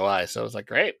GOI. So I was like,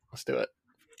 great, let's do it.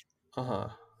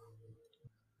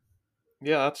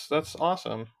 Yeah, that's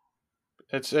awesome.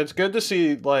 It's good to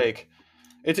see. Like,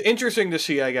 it's interesting to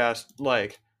see, I guess,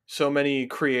 like so many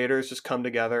creators just come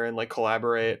together and like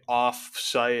collaborate off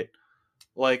site,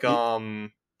 like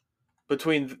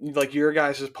between like your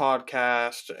guys'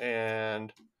 podcast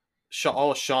and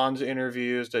all of Sean's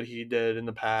interviews that he did in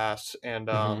the past, and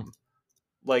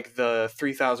like the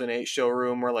 3008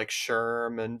 showroom where like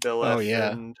Sherm and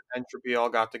Billith and Entropy all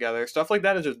got together. Stuff like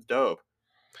that is just dope.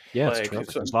 Yeah, like, it's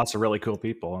terrific. There's lots of really cool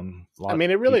people, and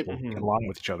it really get along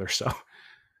with each other. So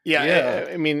yeah.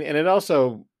 I mean, and it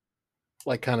also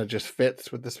like kind of just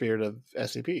fits with the spirit of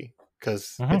SCP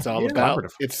because it's all about.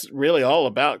 It's really all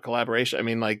about collaboration. I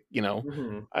mean, like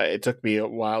it took me a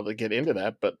while to get into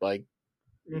that, but like.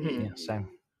 Yeah, same.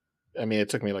 I mean, it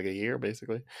took me like a year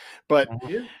basically, but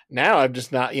now I've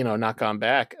just not gone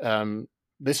back.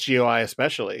 This GOI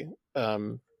especially,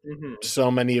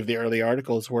 so many of the early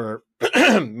articles were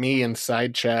me in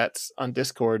side chats on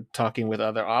Discord talking with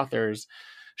other authors,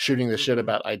 shooting the shit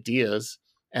about ideas,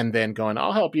 and then going,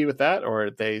 "I'll help you with that,"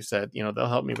 or they said, "They'll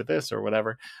help me with this," or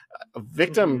whatever.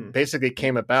 Victim basically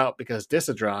came about because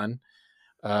Disadron,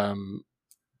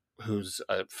 who's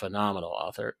a phenomenal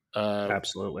author,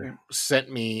 absolutely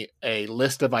sent me a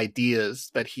list of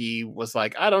ideas that he was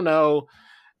like, I don't know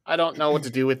what to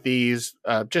do with these.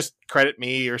 Just credit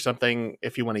me or something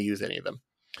if you want to use any of them.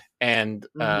 And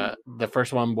the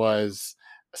first one was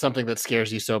something that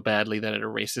scares you so badly that it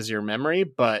erases your memory,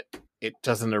 but it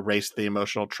doesn't erase the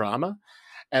emotional trauma.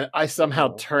 And I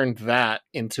somehow turned that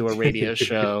into a radio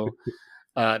show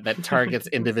that targets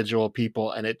individual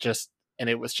people, and it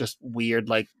was just weird,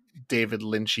 like David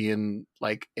Lynchian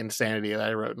like insanity that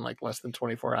I wrote in like less than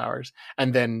 24 hours,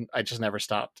 and then I just never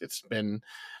stopped. It's been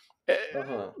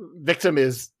Victim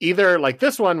is either like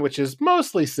this one, which is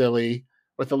mostly silly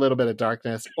with a little bit of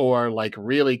darkness, or like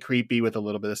really creepy with a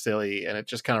little bit of silly, and it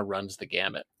just kind of runs the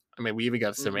gamut. I mean, we even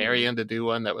got Sumerian to do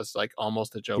one that was like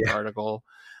almost a joke article.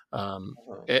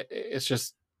 It's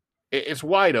just it's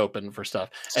wide open for stuff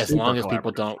as long as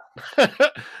people don't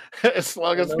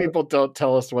people don't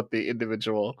tell us what the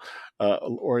individual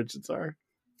origins are,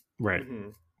 right?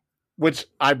 Which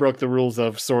I broke the rules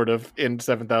of sort of in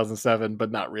 7007,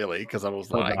 but not really because I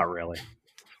was lying. Not really.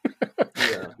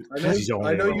 Yeah, He's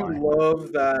only I know in you line.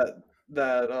 love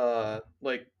that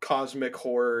like cosmic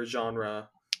horror genre.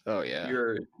 Oh yeah.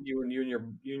 You and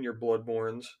your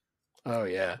Bloodborns. Oh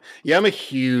yeah. Yeah, I'm a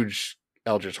huge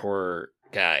Eldritch horror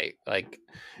guy. Like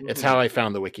it's how Mhm. I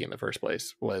found the wiki in the first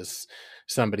place. Was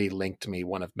somebody linked me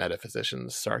one of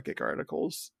Metaphysician's Sarkic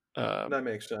articles. That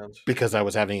makes sense. Because I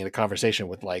was having a conversation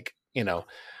with like,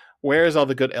 where is all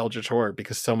the good Eldritch horror?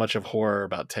 Because so much of horror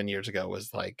about 10 years ago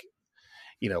was like,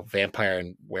 vampire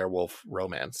and werewolf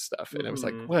romance stuff. And it was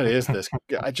like, Mhm. what is this?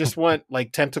 I just want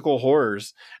like tentacle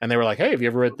horrors. And they were like, hey, have you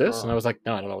ever read this? And I Uh, was like,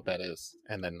 no, I don't know what that is.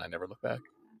 And then I never looked back.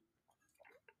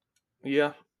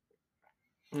 yeah.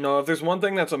 No, if there's one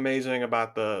thing that's amazing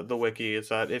about the wiki, it's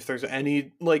that if there's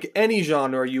any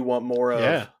genre you want more of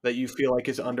Yeah. that you feel like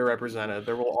is underrepresented,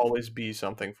 there will always be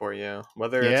something for you.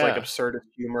 Whether it's like Yeah. absurdist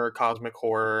humor, cosmic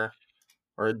horror,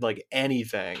 or like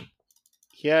anything.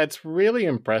 Yeah, it's really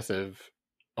impressive.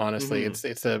 Honestly, Mhm.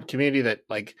 it's a community that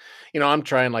like, I'm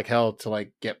trying like hell to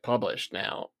like get published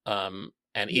now. And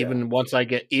Yeah. even once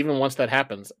that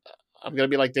happens, I'm gonna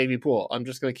be like Davey Poole. I'm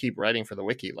just gonna keep writing for the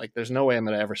wiki. Like, there's no way I'm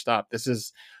gonna ever stop. This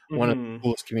is one of the Mhm.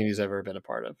 coolest communities I've ever been a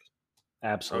part of.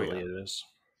 Absolutely, Oh, it is.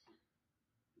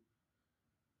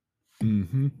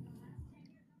 Mm-hmm.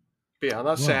 But yeah, on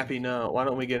that sappy note, why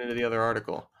don't we get into the other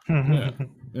article? Yeah.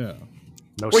 Yeah.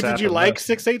 No Wait, sap did you in like this.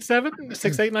 687?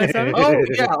 6897? Oh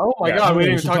yeah! Oh my Yeah, god, we we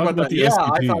didn't should even talk talk about about that. the Yeah,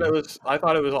 SCP. I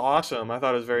thought it was awesome. I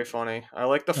thought it was very funny. I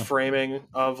like the Yeah. framing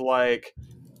of like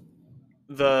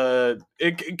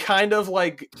it kind of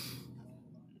like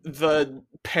the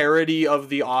parody of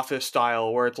the Office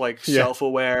style, where it's like Yeah.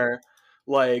 self-aware,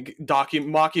 like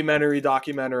documentary.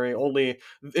 Only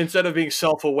instead of being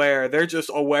self-aware, they're just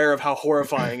aware of how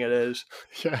horrifying it is.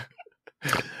 Yeah.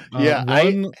 Yeah, I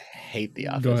One. hate The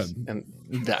Go Office. ahead.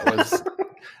 And that was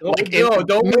like No,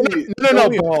 don't we? no, Don't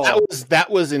we but all?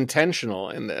 that was intentional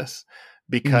in this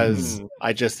because Mhm.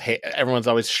 I just hate everyone's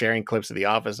always sharing clips of The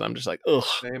Office. And I'm just like, ugh.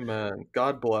 Amen.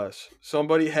 God bless.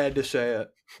 Somebody had to say it.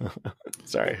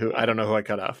 Sorry, I don't know who I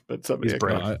cut off, but somebody He's I cut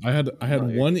brave. off. I had No,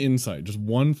 you're one insight, just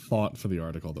one thought for the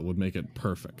article that would make it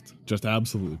perfect, just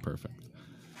absolutely perfect.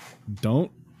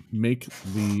 Don't make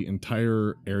the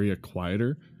entire area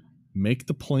quieter. Make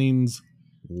the planes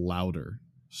louder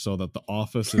so that the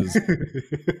office is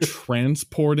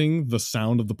transporting the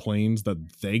sound of the planes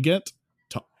that they get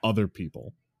to other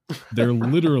people. They're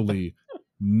literally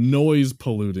noise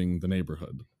polluting the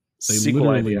neighborhood. They Sequel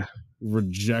literally idea.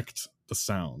 reject the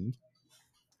sound.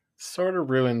 Sort of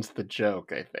ruins the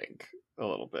joke, I think, a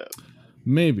little bit.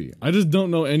 Maybe. I just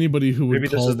don't know anybody who would Maybe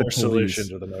this call is the their police. solution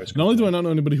to the noise. Not only do I complaint. not know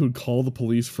anybody who would call the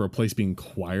police for a place being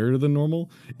quieter than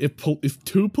normal, if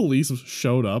two police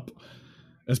showed up,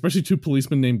 especially two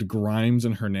policemen named Grimes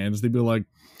and Hernandez, they'd be like,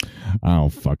 I don't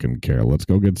fucking care. Let's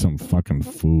go get some fucking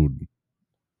food.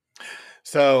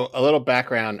 So, a little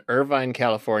background: Irvine,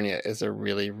 California, is a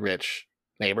really rich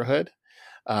neighborhood,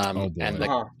 Oh,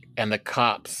 boy. and the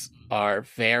cops are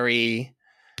very,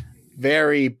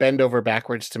 very bend over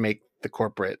backwards to make the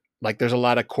corporate. Like, there's a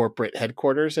lot of corporate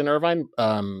headquarters in Irvine.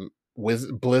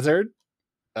 Blizzard,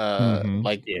 Mhm.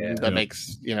 that Yep.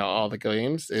 makes all the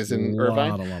games is A in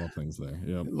Irvine. lot of things there.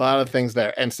 Yep. A lot of things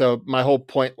there, and so my whole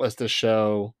point was to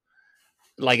show,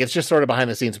 like, it's just sort of behind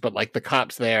the scenes, but like the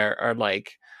cops there are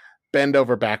like bend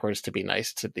over backwards to be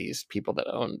nice to these people that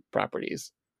own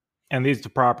properties. And these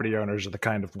property owners are the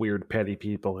kind of weird, petty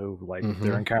people who, like,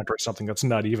 they're encountering something that's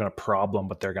not even a problem,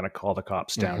 but they're going to call the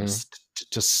cops down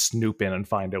to snoop in and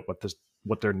find out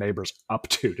what their neighbor's up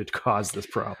to cause this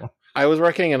problem. I was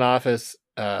working in an office,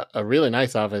 a really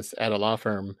nice office at a law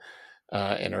firm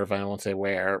in Irvine. I won't say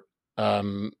where.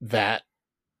 That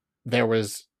there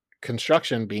was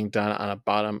construction being done on a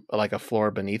bottom, like a floor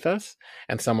beneath us,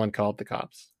 and someone called the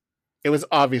cops. It was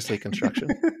obviously construction.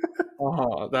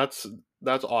 Oh, that's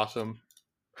awesome.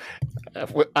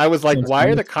 I was like, That's why are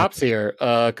the wonderful. cops here?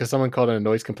 Because someone called in a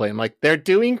noise complaint. I'm like, they're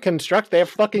doing construct. They have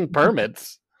fucking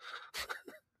permits.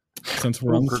 Since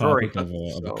we're on the Grigori. topic of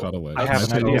a So, cutaway, I have can an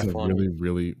tell idea. you a really,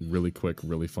 really, really quick,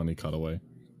 really funny cutaway.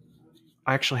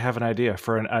 I actually have an idea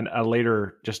for a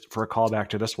later, just for a callback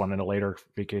to this one in a later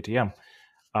VKTM.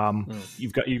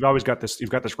 You've always got this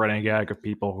running gag of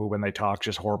people who, when they talk,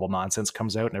 just horrible nonsense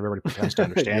comes out and everybody pretends to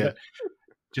understand Yeah. it.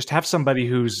 Just have somebody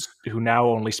who now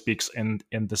only speaks in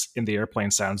the airplane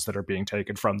sounds that are being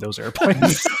taken from those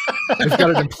airplanes. They've got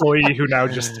an employee who now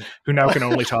can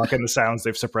only talk in the sounds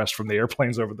they've suppressed from the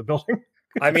airplanes over the building.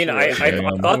 I mean, I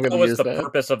I'm thought gonna that was use the that.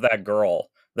 purpose of that girl,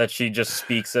 that she just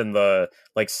speaks in the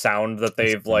like sound that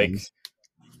they've Sounds.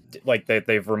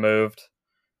 they've removed.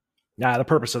 Nah, the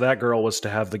purpose of that girl was to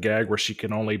have the gag where she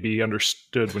can only be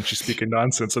understood when she's speaking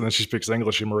nonsense, and then she speaks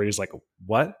English, and Marie's like,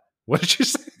 "What? What did she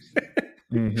say?"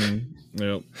 Mm-hmm.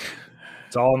 Yep.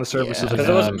 It's all in the service of the Because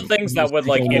it was message. things that would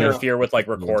like Yeah. interfere with like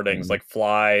recordings, like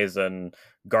flies and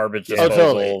garbage Yeah. Oh,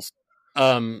 totally.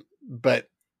 disposals. But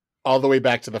all the way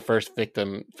back to the first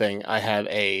victim thing, I had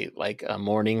a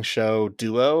morning show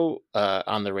duo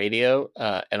on the radio,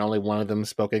 and only one of them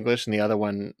spoke English, and the other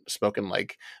one spoke in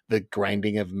like the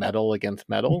grinding of metal against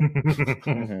metal,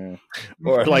 Mhm.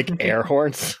 or like air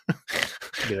horns.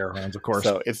 The air horns, of course.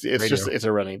 So it's just it's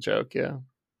a running joke, yeah.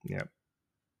 Yeah,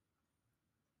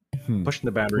 Hmm. pushing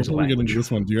the boundaries of Before we get into language.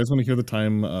 this one, do you guys want to hear the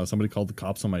time somebody called the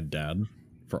cops on my dad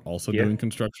for also Yeah. doing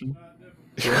construction?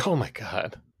 Oh my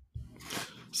god.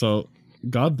 So,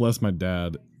 God bless my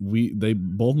dad.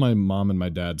 Both my mom and my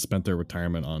dad spent their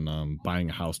retirement on buying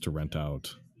a house to rent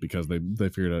out because they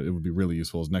figured out it would be really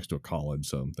useful. It was next to a college,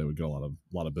 so they would get a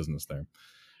lot of business there.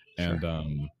 Sure.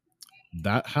 And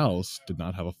that house did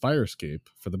not have a fire escape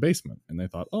for the basement, and they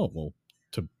thought, oh well,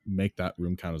 to make that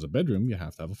room count as a bedroom, you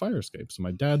have to have a fire escape. So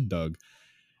my dad dug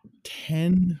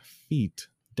 10 feet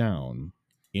down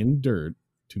in dirt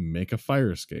to make a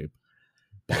fire escape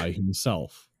by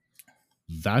himself.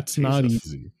 That's not Jesus.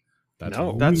 easy. That's No.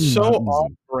 really That's so not easy.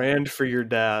 off brand for your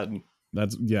dad.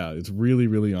 It's really,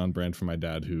 really on brand for my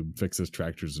dad who fixes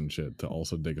tractors and shit to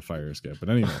also dig a fire escape. But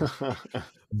anyway,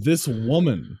 this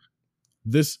woman,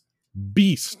 this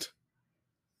beast,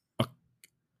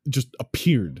 just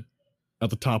appeared at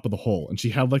the top of the hole, and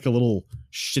she had like a little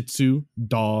Shih Tzu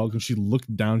dog, and she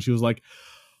looked down. She was like,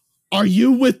 "Are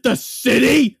you with the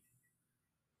city?"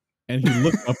 And he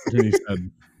looked up and he said,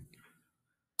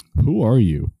 "Who are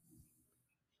you?"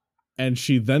 And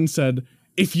she then said,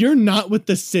 "If you're not with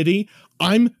the city,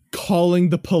 I'm calling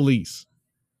the police."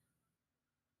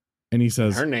 And he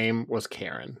says, Her name was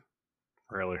Karen.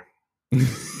 Really? he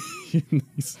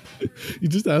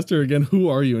just asked her again, "Who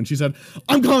are you?" And she said,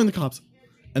 "I'm calling the cops."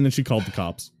 And then she called the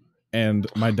cops. And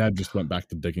my dad just went back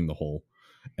to digging the hole.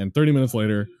 And 30 minutes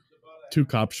later, 2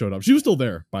 cops showed up. She was still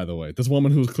there, by the way. This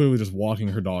woman who was clearly just walking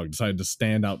her dog decided to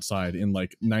stand outside in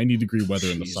like 90-degree weather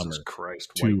in the Jesus summer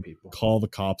Christ, to white people. call the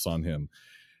cops on him.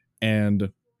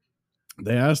 And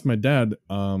they asked my dad,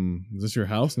 "Is this your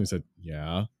house?" And he said,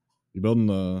 "Yeah." "You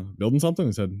building something?"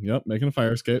 He said, "Yep, making a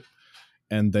fire escape."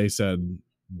 And they said,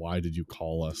 "Why did you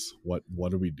call us?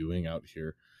 What are we doing out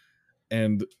here?"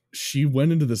 And she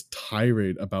went into this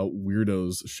tirade about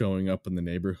weirdos showing up in the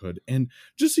neighborhood. And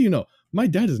just so you know, my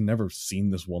dad has never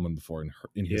seen this woman before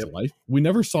in his life. We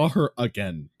never saw her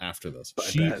again after this.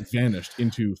 She vanished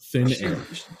into thin air.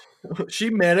 She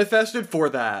manifested for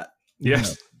that.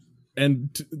 Yes. And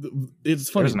it's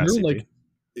funny. There's an There were SCP. like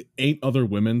 8 other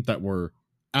women that were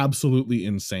absolutely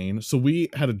insane. So we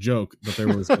had a joke that there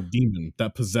was a demon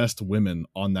that possessed women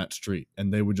on that street,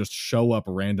 and they would just show up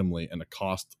randomly and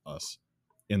accost us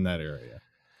in that area.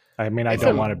 I mean, I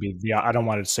don't want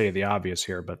to say the obvious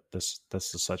here, but this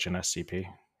is such an SCP.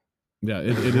 Yeah,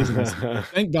 it is.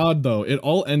 Thank God, though, it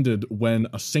all ended when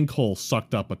a sinkhole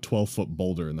sucked up a 12-foot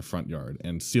boulder in the front yard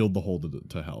and sealed the hole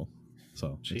to hell.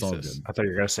 So it's all good. I thought you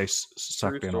were going to say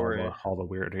sucked in all the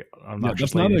weird. Yeah,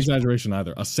 that's not an exaggeration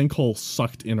either. A sinkhole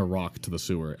sucked in a rock to the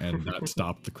sewer, and that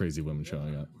stopped the crazy women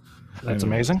showing up. That's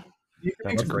amazing. Did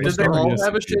they all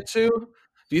have a Shih Tzu?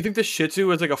 Do you think the Shih Tzu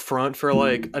was like a front for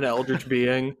like an eldritch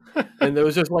being, and it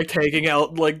was just like taking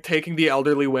the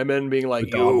elderly women, being like,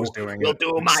 "You'll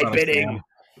do my bidding."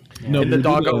 No, and the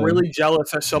dog got really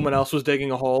jealous that someone else was digging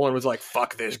a hole and was like,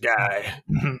 "Fuck this guy."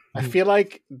 I feel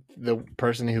like the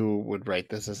person who would write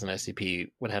this as an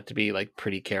SCP would have to be like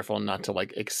pretty careful not to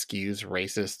like excuse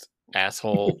racist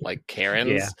asshole like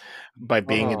Karens by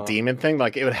being a demon thing.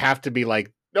 Like it would have to be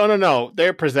like, no,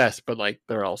 they're possessed, but like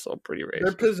they're also pretty racist.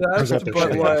 They're possessed,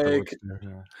 but like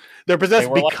they're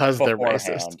possessed because they're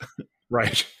racist.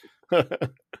 Right.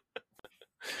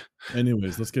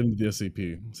 Anyways, let's get into the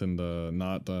SCP and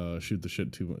not shoot the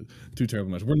shit too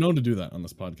terribly much. We're known to do that on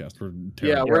this podcast. We're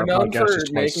known for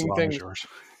making things.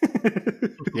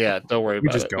 Yeah, don't worry about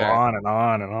it. We just go on and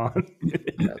on and on.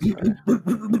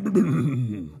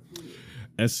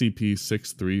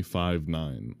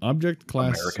 SCP-6359. Object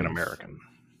class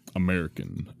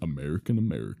American.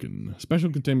 Special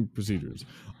containment procedures.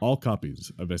 All copies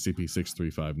of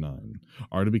SCP-6359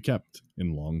 are to be kept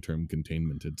in long-term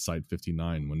containment at Site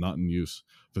 59 when not in use.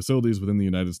 Facilities within the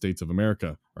United States of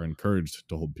America are encouraged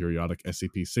to hold periodic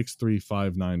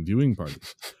SCP-6359 viewing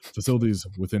parties. Facilities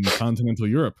within continental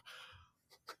Europe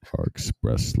are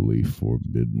expressly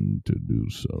forbidden to do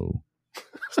so.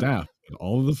 Staff at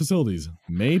all of the facilities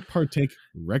may partake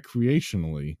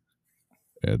recreationally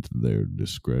at their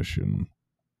discretion.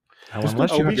 Now,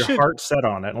 unless you we have your should- heart set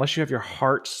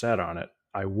on it,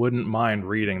 I wouldn't mind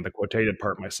reading the quotated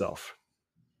part myself.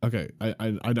 Okay, I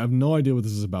have no idea what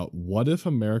this is about. What if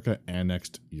America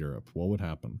annexed Europe? What would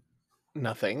happen?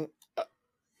 Nothing.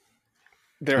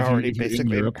 They're If already you're in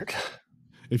basically Europe- America.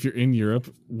 If you're in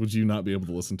Europe, would you not be able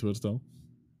to listen to it still?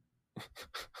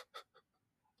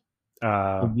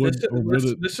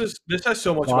 This has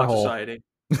so much Plot about hole. society.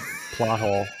 Plot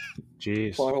hole.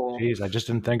 Jeez. Plot hole. Jeez, I just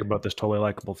didn't think about this totally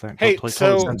likable thing. Hey, totally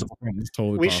so- sensible thing. It's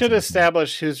totally We should possible.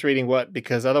 establish who's reading what,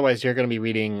 because otherwise you're going to be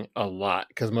reading a lot,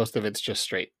 because most of it's just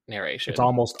straight narration. It's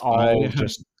almost all I have-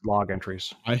 just log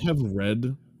entries. I have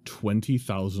read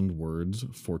 20,000 words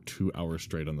for 2 hours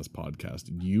straight on this podcast.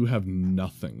 You have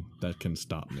nothing that can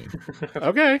stop me.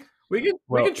 Okay. We can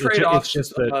Well, trade it's off.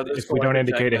 just that this if we don't collective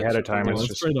indicate ahead segment of time, so it's Let's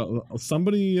just- straight up.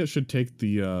 Somebody should take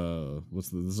the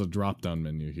this is a drop down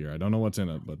menu here. I don't know what's in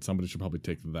it, but somebody should probably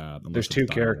take that. unless There's it's two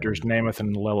dialogue. characters, Namath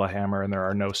and Lillehammer, and there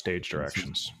are no stage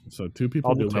directions. So 2 people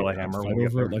I'll do will take that, Lillehammer when fight we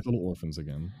get over it there. like little orphans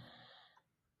again.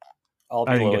 I'll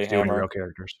I do didn't get to do any Lilyhammer. real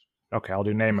characters. Okay, I'll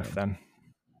do Namath then.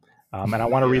 And I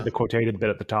want to read the quotated bit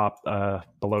at the top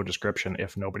below description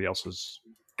if nobody else has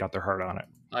got their heart on it.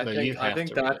 I Then you think have to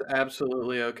read that's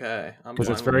absolutely okay. Because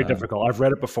it's fine very with that. difficult. I've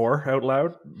read it before out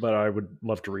loud, but I would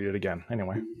love to read it again.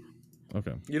 Anyway,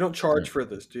 Okay. You don't charge for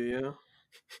this, do you?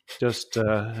 just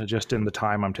in the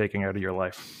time I'm taking out of your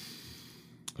life.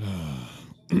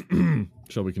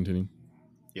 Shall we continue?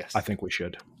 Yes. I think we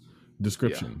should.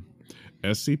 Description.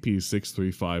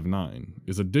 SCP-6359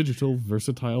 is a digital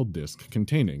versatile disc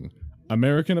containing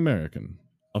American,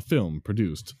 a film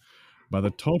produced by the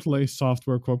Totle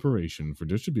Software Corporation for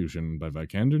distribution by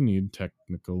Vikander Need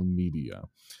Technical Media.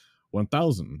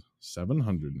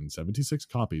 1,776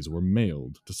 copies were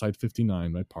mailed to Site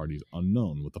 59 by parties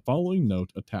unknown, with the following note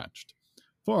attached.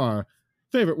 For our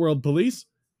favorite world police,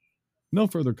 no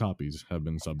further copies have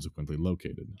been subsequently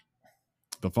located.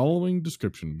 The following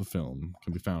description of the film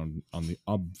can be found on the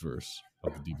obverse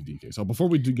of the DVD case. So before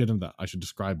we do get into that, I should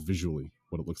describe visually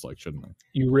what it looks like, shouldn't I?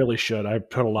 You really should. I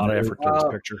put a lot of effort to this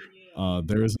picture.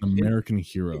 There is an American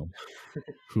hero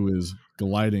who is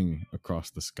gliding across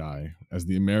the sky as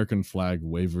the American flag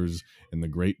wavers in the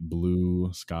great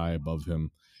blue sky above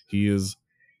him. He is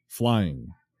flying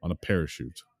on a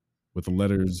parachute with the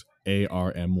letters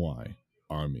ARMY,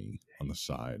 Army, on the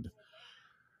side.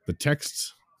 The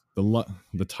text,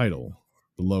 the title,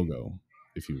 the logo,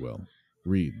 if you will,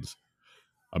 reads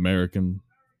American,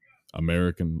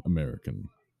 American, American,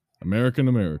 American,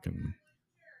 American.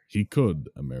 He could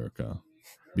America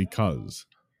because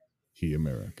he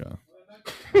America.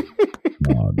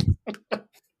 God.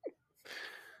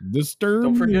 Disturbed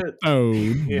Don't forget.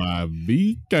 Toad by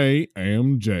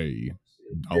VKMJ.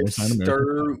 $sign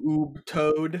America.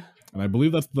 Toad. And I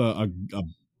believe that's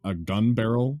a gun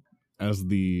barrel as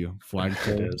the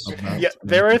flagpole. It is. of that. Yeah,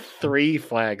 there are 3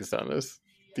 flags on this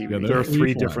DVD. Yeah, There are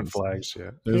 3 flags. different flags.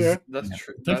 Yeah. There's- That's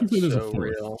true. Technically, That's there's so a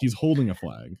fourth. real. He's holding a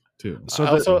flag too. So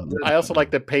I also like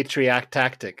the patriarch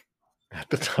tactic at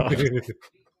the top.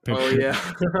 Oh yeah.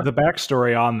 the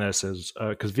backstory on this is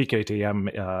because VKTM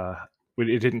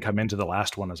it didn't come into the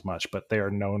last one as much, but they are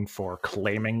known for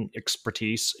claiming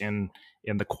expertise in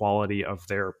the quality of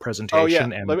their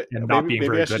presentation and not being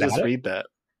very I should good just at it. read that.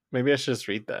 Maybe I should just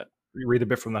read that. Read a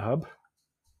bit from the hub.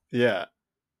 Yeah.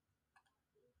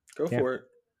 Go Yeah. for it.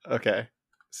 Okay.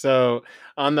 So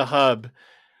on the hub,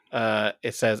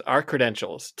 it says our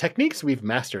credentials, techniques we've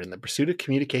mastered in the pursuit of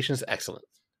communications excellence,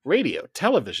 radio,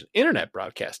 television, internet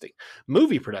broadcasting,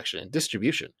 movie production and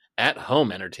distribution,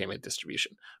 at-home entertainment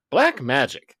distribution, black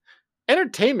magic,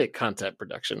 entertainment content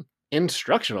production,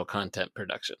 instructional content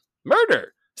production,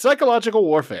 murder, psychological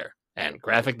warfare, and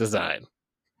graphic design.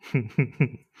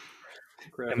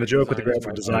 And the joke with the graphic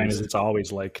my design is favorite. it's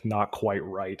always like not quite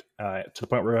right to the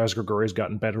point where as Grigori's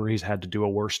gotten better, he's had to do a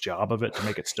worse job of it to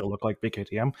make it still look like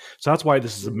BKTM. So that's why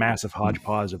this is a massive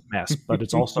hodgepodge of mess. But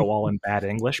it's also all in bad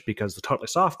English because the Totle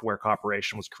Software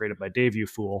Corporation was created by Dave You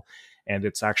Fool, and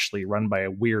it's actually run by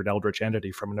a weird eldritch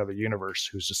entity from another universe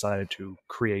who's decided to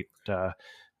create, to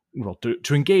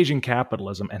engage in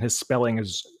capitalism, and his spelling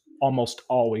is almost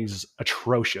always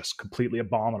atrocious, completely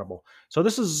abominable. So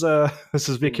this is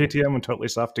VKTM and Totally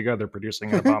Soft together producing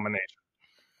an abomination.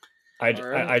 I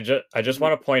just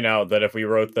want to point out that if we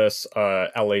wrote this,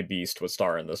 LA Beast would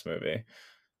star in this movie.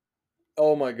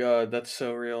 Oh my god, that's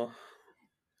so real.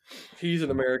 He's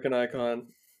an American icon.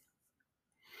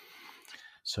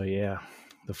 So yeah,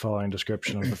 the following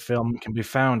description of the film can be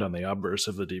found on the obverse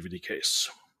of the DVD case.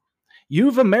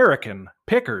 You've American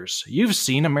Pickers. You've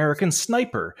seen American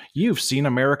Sniper. You've seen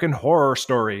American Horror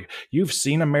Story. You've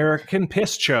seen American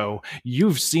Piss Show.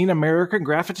 You've seen American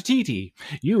Graffiti.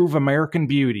 You've American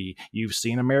Beauty. You've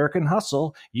seen American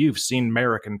Hustle. You've seen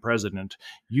American President.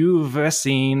 You've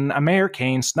seen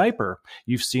American Sniper.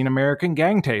 You've seen American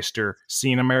Gang Taster.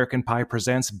 Seen American Pie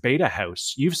Presents Beta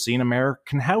House. You've seen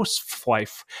American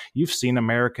Housewife. You've seen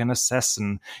American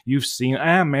Assassin. You've seen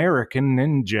American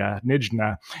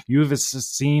Nijna. You've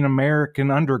seen American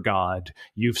Undergod.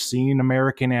 You've seen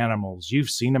American Animals.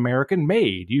 You've seen American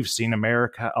Maid. You've seen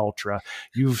America Ultra.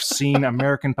 You've seen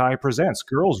American Pie Presents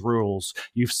Girls Rules.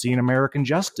 You've seen American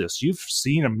Justice. You've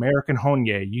seen American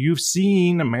Honye. You've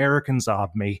seen American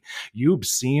Zobme. You've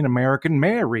seen American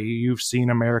Mary. You've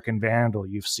seen American Vandal.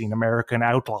 You've seen American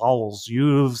Outlaws.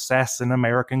 You've seen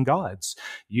American Gods.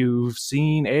 You've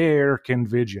seen American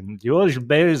Vision.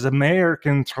 There's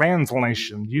American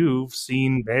Translation. You've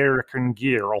seen American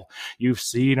Girl. You've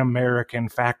seen American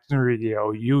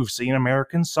Factorio. You've seen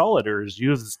American Solidars.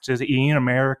 You've seen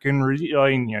American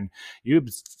Reunion. You've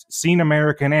seen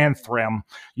American Anthem.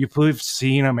 You've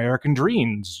seen American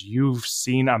Dreams. You've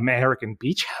seen American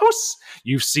Beach House.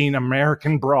 You've seen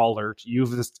American Brawler.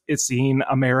 You've seen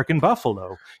American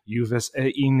Buffalo. You've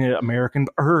seen American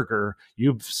Burger.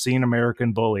 You've seen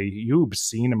American Bully. You've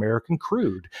seen American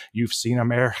Crude. You've seen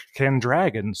American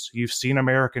Dragons. You've seen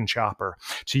American Chopper.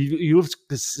 You've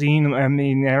seen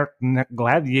American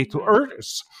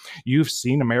Gladiators. You've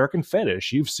seen American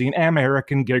Fetish. You've seen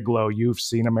American Gigolo. You've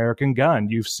seen American Gun.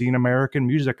 You've seen American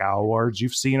Music Awards.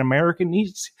 You've seen American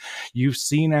Eats. You've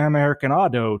seen American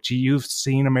Auto. You've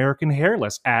seen American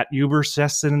Hairless at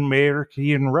Ubersessen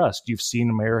American Rust. You've seen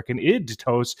American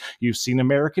Idtos. You've seen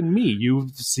American Me.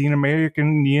 You've seen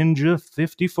American Ninja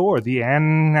 54, The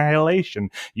Annihilation.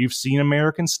 You've seen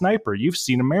American Sniper. You've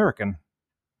seen American.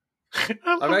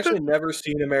 I've actually never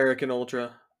seen American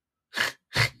Ultra.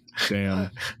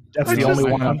 Damn. That's the only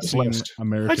one on this seen list.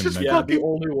 American Mega. Yeah, the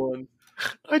only one.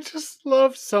 I just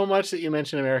love so much that you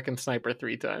mentioned American Sniper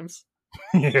 3 times.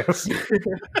 Yes.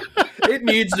 It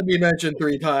needs to be mentioned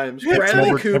 3 times. Bradley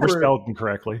Never Cooper spelled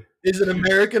incorrectly. is an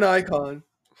American icon.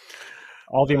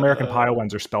 All the American Pie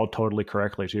ones are spelled totally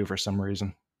correctly, too, for some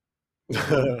reason.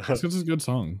 This is a good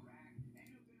song.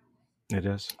 It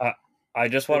is. I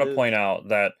just want to point out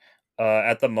that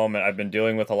at the moment I've been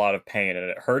dealing with a lot of pain and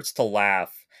it hurts to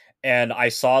laugh. And I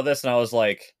saw this and I was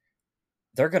like,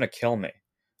 they're going to kill me.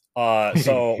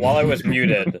 So while I was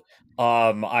muted,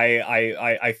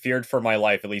 I feared for my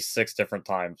life at least 6 different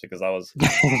times because that was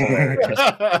hilarious.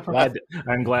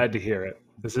 I'm glad to hear it.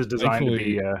 This is designed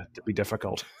to be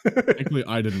difficult. Thankfully,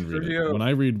 I didn't read Sergio. it. When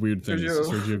I read weird things, Sergio.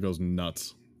 Sergio goes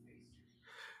nuts.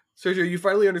 Sergio, you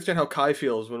finally understand how Kai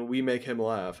feels when we make him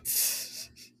laugh.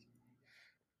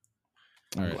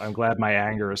 All right. I'm glad my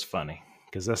anger is funny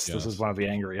because this is one of the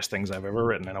angriest things I've ever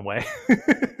written in a way.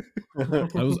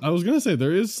 I was gonna say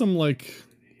there is some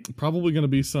probably gonna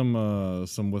be some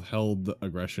withheld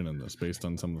aggression in this based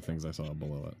on some of the things I saw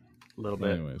below it. A little bit.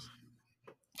 Anyways,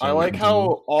 I like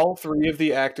how all 3 of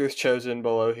the actors chosen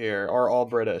below here are all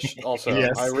British. Also,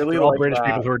 Yes, I really they're all like British that.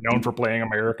 people who are known for playing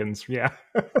Americans. Yeah.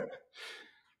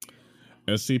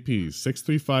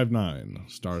 SCP-6359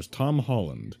 stars Tom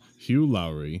Holland, Hugh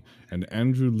Lowry, and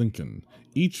Andrew Lincoln,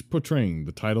 each portraying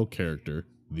the title character,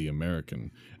 the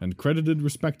American, and credited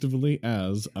respectively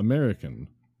as American,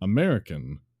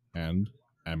 American, and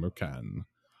American.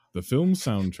 The film's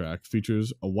soundtrack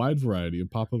features a wide variety of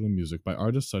popular music by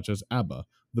artists such as ABBA,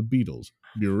 The Beatles,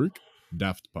 Björk,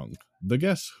 Daft Punk, The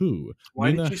Guess Who, Why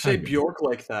Nina did you say Hagen, Bjork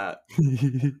like that?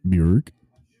 Björk,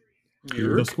 The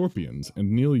Bjork? Scorpions,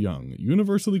 and Neil Young,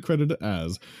 universally credited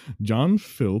as John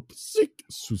Philip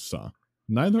Sousa.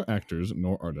 Neither actors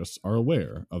nor artists are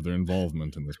aware of their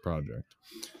involvement in this project.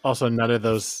 Also, none of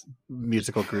those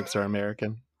musical groups are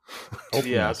American.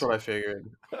 Yeah, that's what I figured.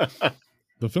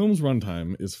 The film's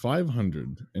runtime is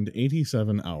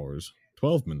 587 hours,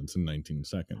 12 minutes, and 19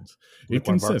 seconds. It Like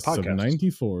one of our consists of podcasts.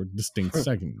 94 distinct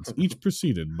segments, each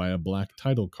preceded by a black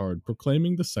title card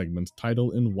proclaiming the segment's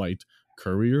title in white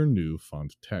Courier New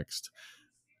font text.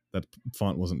 That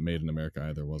font wasn't made in America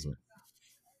either, was it?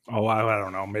 Oh, I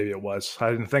don't know. Maybe it was.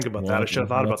 I didn't think about that. I should have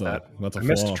thought about that. That's a I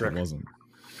missed flaw a if trick. it wasn't.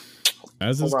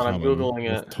 As is Hold on, I'm common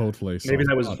Googling with it. totally Maybe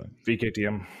that was product.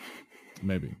 VKTM.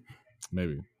 Maybe.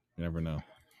 You never know.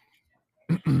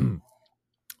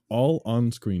 All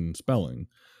on-screen spelling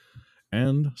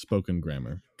and spoken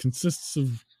grammar, consists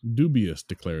of dubious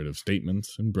declarative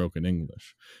statements in broken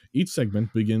English. Each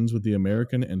segment begins with the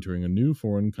American entering a new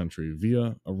foreign country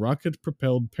via a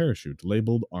rocket-propelled parachute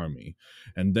labeled Army,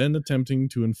 and then attempting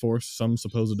to enforce some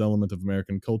supposed element of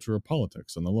American culture or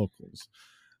politics on the locals.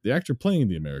 The actor playing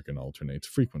the American alternates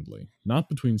frequently, not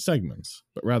between segments,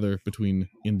 but rather between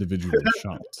individual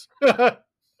shots.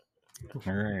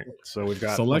 All right. So we've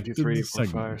got Selected 1, 2, 3, 4,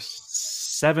 5,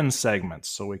 segments. 7 segments.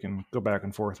 So we can go back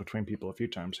and forth between people a few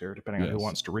times here, depending on who Yes.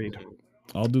 wants to read.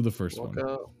 I'll do the first Look one.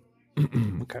 up.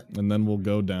 Okay. And then we'll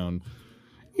go down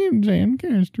in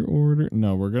Zancaster order.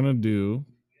 No, we're going to do...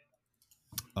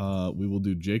 we will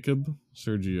do Jacob,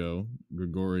 Sergio,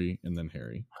 Grigori, and then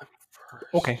Harry. First.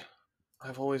 Okay.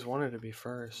 I've always wanted to be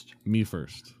first. Me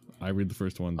first. I read the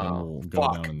first one, then we'll go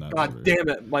Fuck. down in that God order. damn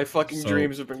it. My fucking So,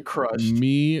 dreams have been crushed.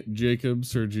 Me, Jacob,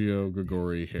 Sergio,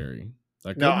 Grigori, Harry.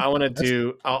 That No, good? I want to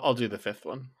do. I'll do the fifth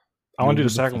one. I want to You'll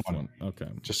do the second fifth one. Okay.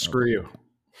 Just Okay. screw you.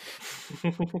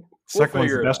 We'll Second one's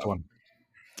figure the it best out. one.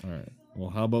 All right. Well,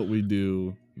 how about we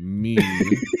do me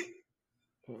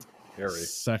Harry.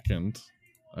 second?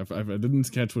 I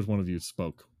didn't catch which one of you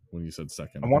spoke when you said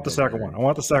second. I want the think that was second one. Harry. I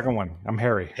want the second one. I'm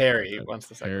Harry. Harry wants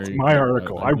the second Harry. It's my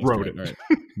article. I missed wrote it. it. All right.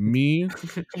 Me, Mom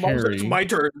said it's Harry, my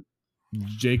turn.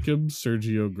 Jacob,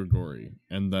 Sergio, Grigori,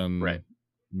 and then Right.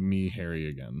 me, Harry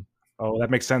again. Oh, that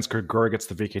makes sense. Grigori gets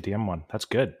the VKTM one. That's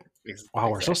good. Wow,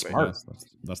 we're so Exactly. smart. Yes,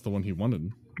 that's the one he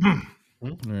wanted. Mhm. All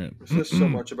right. There's just so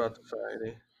much about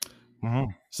society. Mhm.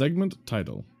 Segment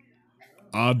title: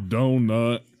 A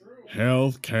Donut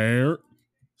Healthcare.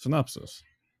 Synopsis: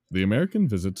 The American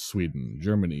visits Sweden,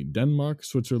 Germany, Denmark,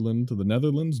 Switzerland, the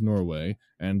Netherlands, Norway,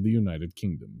 and the United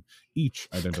Kingdom, each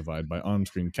identified by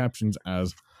on-screen captions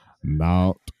as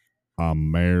 "Not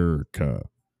America,"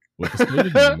 with the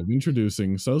stated aim of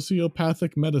introducing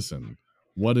sociopathic medicine.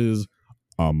 What is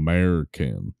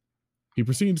American? He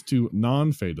proceeds to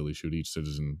non-fatally shoot each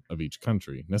citizen of each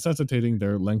country, necessitating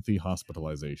their lengthy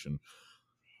hospitalization.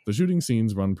 The shooting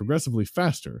scenes run progressively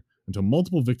faster until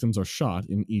multiple victims are shot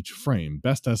in each frame.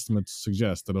 Best estimates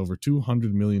suggest that over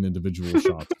 200 million individual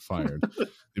shots are fired. The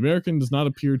American does not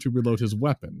appear to reload his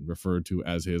weapon, referred to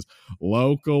as his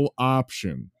local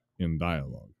option in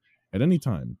dialogue, at any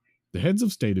time. The heads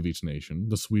of state of each nation,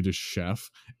 the Swedish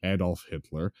chef, Adolf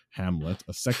Hitler, Hamlet,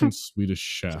 a second Swedish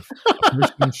chef, a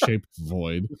person-shaped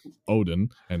void, Odin,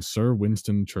 and Sir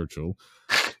Winston Churchill,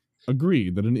 agree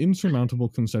that an insurmountable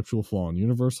conceptual flaw in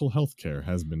universal health care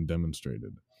has been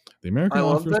demonstrated. The American I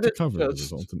love offers that to it's cover the just-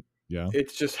 resultant... Yeah,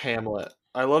 It's just Hamlet.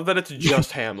 I love that it's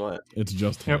just Hamlet. it's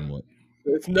just Yep. Hamlet.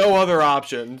 It's no other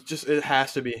option. It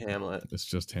has to be Hamlet. It's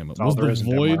just Hamlet. That's all Was there the is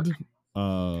in void...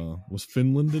 was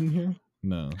Finland in here?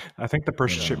 No. I think the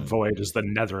person shaped No. void is the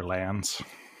Netherlands.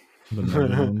 The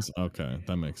Netherlands? Okay,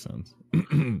 that makes sense.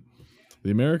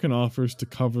 The American offers to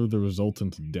cover the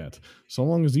resultant debt, so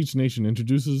long as each nation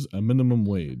introduces a minimum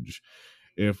wage.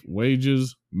 If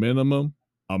wages minimum,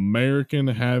 American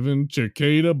having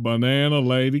cicada banana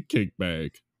lady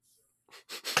kickback.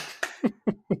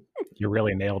 You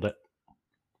really nailed it.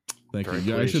 Thank Very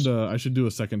you. Yeah, pleased. I should do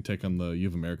a second take on the You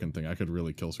have American thing. I could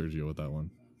really kill Sergio with that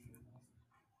one.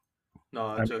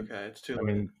 No, it's okay. It's too I late.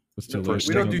 mean, It's too The late. first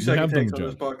We don't do You second have them takes on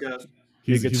this judged. podcast.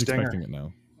 He's good stinger. expecting it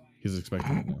now. He's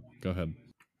expecting it now. Go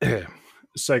ahead.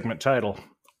 segment title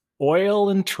Oil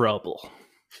in Trouble.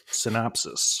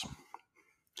 Synopsis.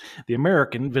 The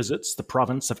American visits the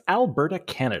province of Alberta,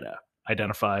 Canada,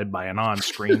 identified by an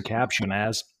on-screen caption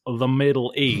as the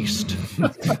Middle East,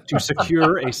 to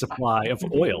secure a supply of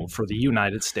oil for the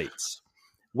United States.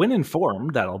 When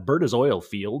informed that Alberta's oil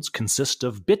fields consist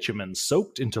of bitumen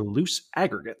soaked into loose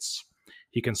aggregates,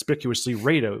 he conspicuously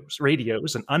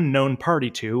radios an unknown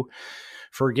party to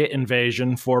forget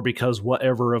invasion for because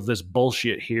whatever of this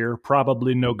bullshit here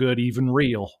probably no good even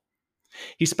real.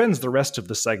 He spends the rest of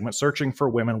the segment searching for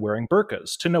women wearing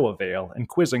burqas to no avail and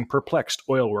quizzing perplexed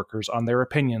oil workers on their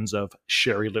opinions of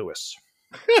Sherry Lewis.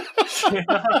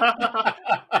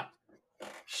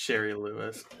 Sherry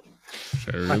Lewis.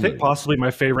 I think possibly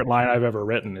my favorite line I've ever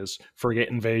written is forget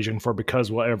invasion for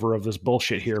because whatever of this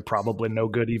bullshit here probably no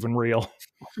good even real.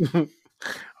 I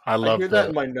I love hear that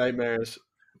in my nightmares.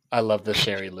 I love the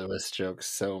Sherry Lewis joke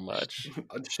so much.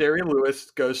 Sherry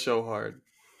Lewis goes so hard.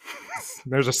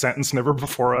 There's a sentence never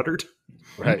before uttered.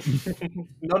 Right.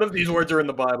 None of these words are in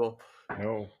the Bible.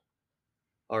 No.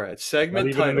 All right, segment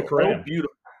Not even in the title. Quran.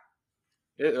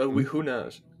 Oh, beautiful. Who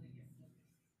knows?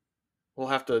 We'll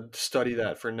have to study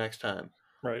that for next time.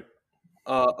 Right.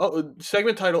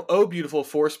 Segment title: Oh, beautiful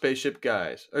four spaceship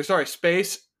guys. Or sorry,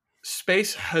 space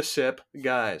Hasip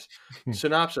guys.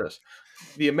 Synopsis: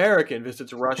 The American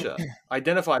visits Russia,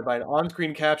 identified by an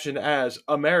on-screen caption as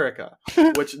America,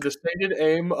 which the stated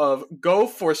aim of go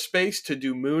for space to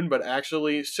do moon, but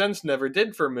actually, since never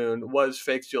did for moon, was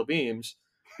fake steel beams.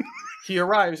 He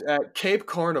arrives at Cape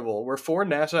Carnival, where 4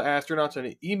 NASA astronauts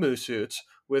in emu suits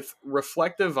with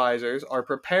reflective visors are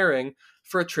preparing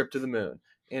for a trip to the moon,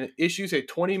 and issues a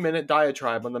 20-minute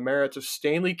diatribe on the merits of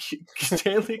Stanley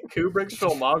Kubrick's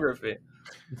filmography.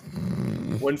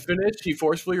 When finished, he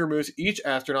forcefully removes each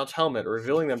astronaut's helmet,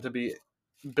 revealing them to be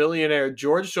billionaire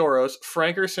George Soros,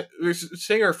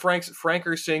 singer Frank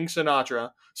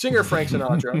Sinatra,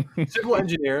 civil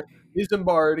engineer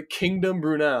Isambard Kingdom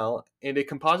Brunel, and a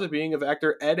composite being of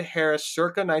actor Ed Harris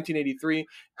circa 1983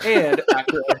 and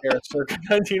actor Ed Harris circa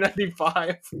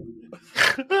 1995.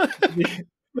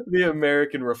 The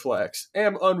American reflects.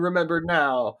 Am unremembered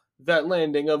now. That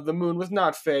landing of the moon was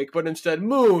not fake, but instead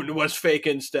moon was fake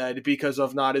instead because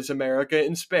of not is America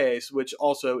in space, which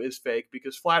also is fake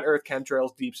because flat earth,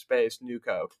 chemtrails, deep space, new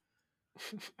coke.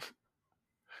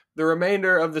 The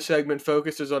remainder of the segment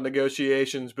focuses on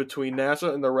negotiations between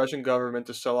NASA and the Russian government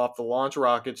to sell off the launch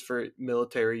rockets for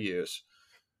military use.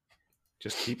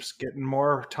 Just keeps getting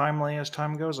more timely as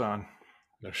time goes on.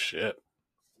 No shit.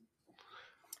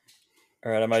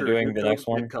 All right, am I doing the next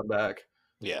one? Come back.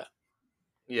 Yeah.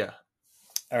 Yeah.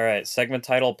 All right, segment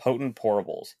title, Potent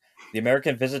Porables. The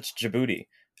American visits Djibouti,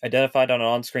 identified on an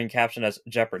on-screen caption as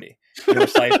Jeopardy. He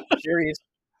recites a series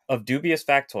of dubious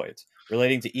factoids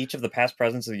relating to each of the past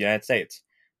presidents of the United States.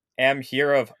 Am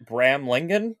here of Bram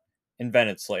Lincoln,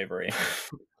 invented slavery.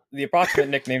 The approximate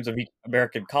nicknames of each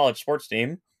American college sports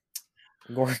team,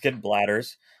 Gorgon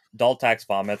Bladders, Daltax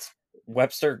Vomits,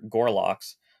 Webster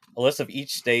Gorlocks, a list of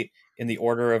each state in the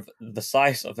order of the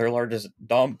size of their largest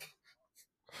dump.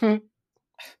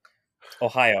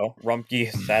 Ohio,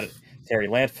 Rumpke Sanitary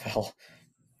Landfill.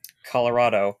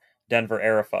 Colorado, Denver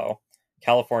Aerofo.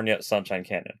 California, Sunshine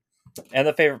Canyon. And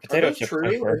the favorite potato chip true?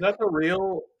 flavor. Is that the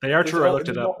real? They are true. I looked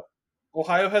it up.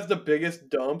 Ohio has the biggest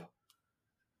dump.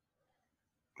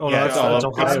 Oh, Yeah, no, it's that's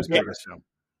all Ohio's it's- biggest.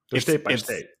 They're state by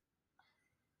state.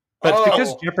 But But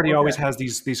because Oh, Jeopardy okay. always has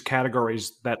these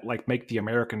categories that like make the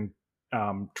American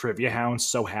trivia hounds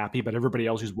so happy, but everybody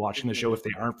else who's watching the show, if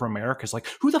they aren't from America, is like,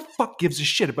 who the fuck gives a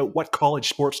shit about what college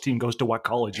sports team goes to what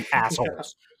college, you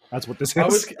assholes? That's what this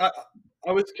is.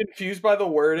 I was confused by the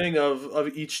wording of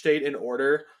each state in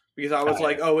order because I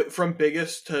was from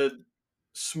biggest to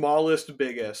smallest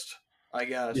biggest, I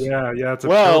guess. Yeah, it's a terrible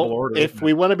Well, order. if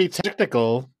we want to be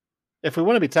technical,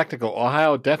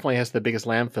 Ohio definitely has the biggest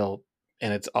landfill,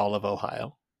 and it's all of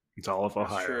Ohio. it's all of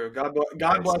That's Ohio. true.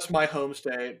 God bless my home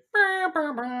state.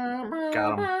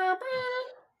 Got 'em.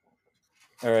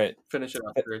 All right. Finish it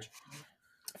up, Rich.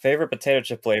 Favorite potato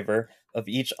chip flavor of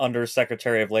each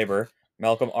Undersecretary of Labor,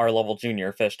 Malcolm R. Lovell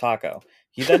Jr., fish taco.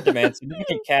 He then demands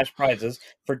significant cash prizes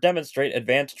for demonstrate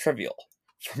advanced trivial.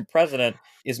 From President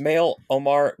Ismail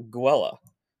Omar Guella,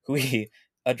 who he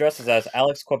addresses as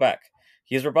Alex Quebec.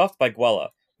 He is rebuffed by Guella,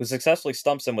 who successfully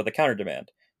stumps him with a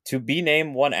counter-demand. To be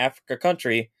named one Africa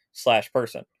country /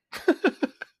 person.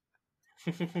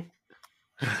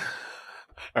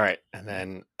 All right, and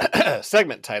then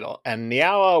segment title, and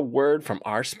now a word from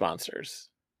our sponsors.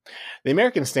 The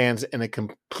American stands in a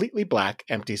completely black,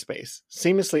 empty space,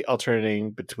 seamlessly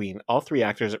alternating between all 3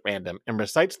 actors at random, and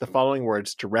recites the following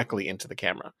words directly into the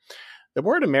camera. The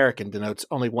word American denotes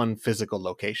only one physical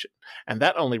location, and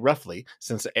that only roughly,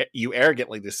 since you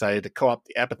arrogantly decided to co-opt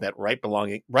the epithet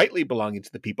rightly belonging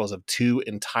to the peoples of 2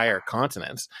 entire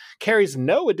continents, carries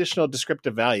no additional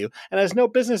descriptive value and has no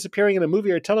business appearing in a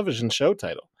movie or television show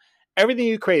title. Everything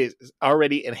you create is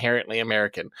already inherently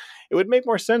American. It would make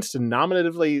more sense to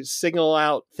nominatively signal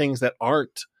out things that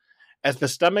aren't. As the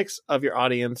stomachs of your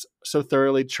audience so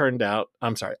thoroughly churned out,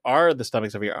 are the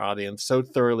stomachs of your audience so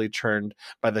thoroughly churned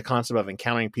by the concept of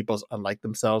encountering peoples unlike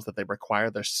themselves that they require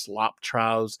their slop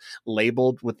troughs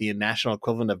labeled with the national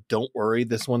equivalent of "Don't worry,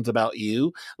 this one's about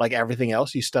you," like everything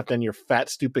else you stuffed in your fat,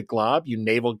 stupid glob, you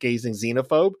navel-gazing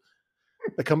xenophobe?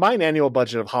 The combined annual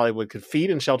budget of Hollywood could feed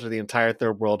and shelter the entire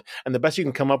third world, and the best you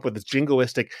can come up with is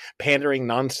jingoistic, pandering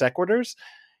non sequiturs?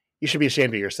 You should be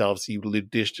ashamed of yourselves, you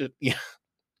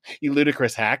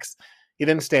ludicrous hacks. He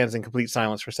then stands in complete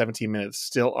silence for 17 minutes,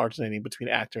 still alternating between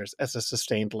actors as a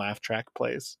sustained laugh track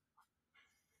plays.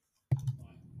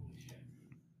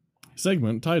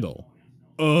 Segment title,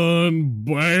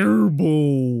 Unbearable.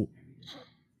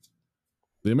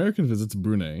 The American visits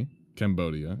Brunei,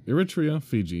 Cambodia, Eritrea,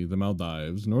 Fiji, the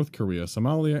Maldives, North Korea,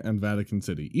 Somalia, and Vatican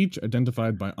City, each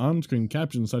identified by on-screen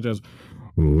captions such as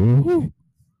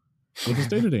with the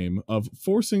stated aim of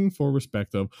forcing for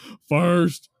respect of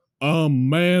first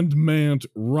amendment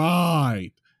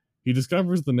right. He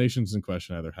discovers the nations in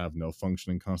question either have no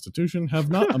functioning constitution, have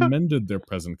not amended their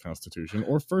present constitution,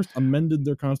 or first amended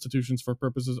their constitutions for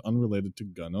purposes unrelated to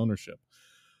gun ownership.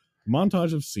 A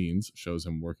montage of scenes shows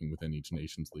him working within each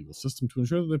nation's legal system to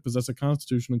ensure that they possess a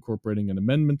constitution incorporating an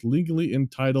amendment legally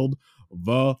entitled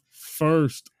the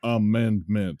First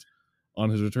Amendment. On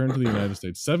his return to the United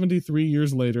States 73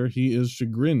 years later, he is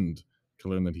chagrined to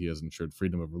learn that he has ensured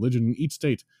freedom of religion in each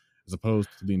state, as opposed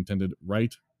to the intended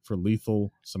right for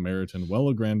lethal, Samaritan,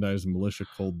 well-aggrandized militia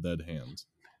cold dead hands.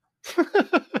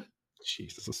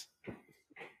 Jesus.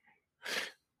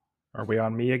 Are we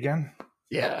on me again?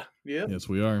 Yeah. Yeah. Yes,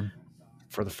 we are.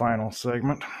 For the final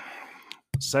segment.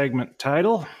 Segment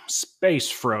title, Space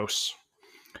Froze.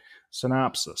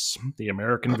 Synopsis. The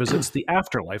American visits the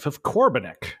afterlife of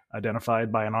Korbanek,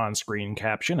 identified by an on-screen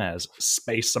caption as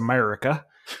Space America,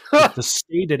 with the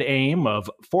stated aim of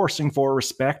forcing for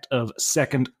respect of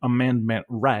Second Amendment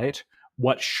right,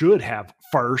 what should have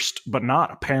first, but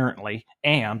not apparently,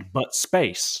 and but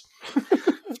space.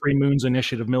 Three Moons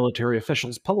Initiative military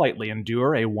officials politely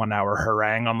endure a 1-hour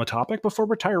harangue on the topic before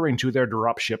retiring to their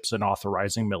dropships and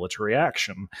authorizing military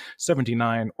action.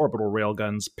 79 orbital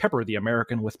railguns pepper the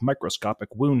American with microscopic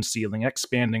wound-sealing,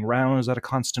 expanding rounds at a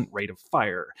constant rate of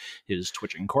fire. His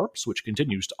twitching corpse, which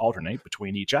continues to alternate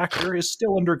between each actor, is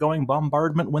still undergoing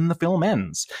bombardment when the film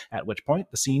ends, at which point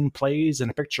the scene plays in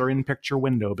a picture-in-picture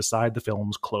window beside the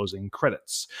film's closing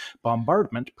credits.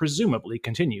 Bombardment presumably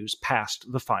continues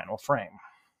past the final frame.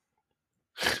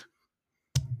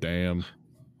 Damn.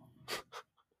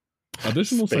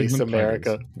 Additional Space segment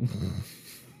America.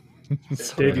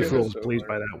 titles. Davey Yeah, Fool was so pleased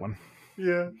hard. by that one.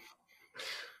 Yeah.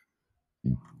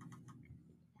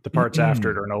 The parts after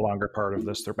it are no longer part of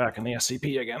this. They're back in the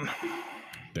SCP again.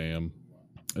 Damn.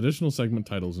 Additional segment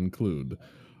titles include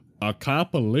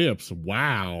Apocalypse.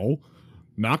 Wow.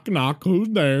 Knock knock. Who's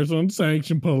there?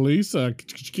 Unsanctioned police.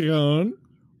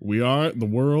 We are the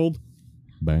world.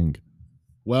 Bang.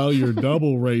 Well, you're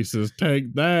double racist.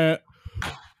 Take that.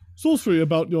 So sorry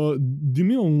about your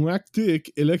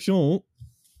democratic election.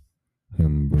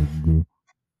 Hamburger.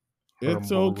 It's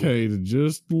Hamburger. okay to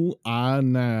just I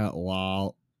now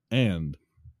lol and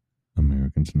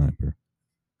American Sniper.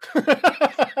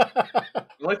 I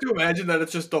like to imagine that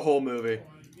it's just the whole movie.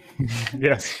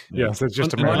 Yes, yes, it's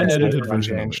just An American unedited Sniper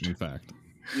version of it, unchanged. in fact.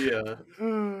 Yeah.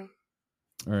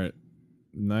 All right,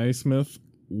 Naismith,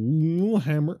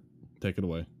 Hammer, take it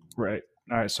away. Right.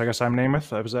 All right, so I guess I'm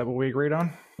Namath. Was that what we agreed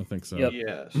on? I think so. Yep.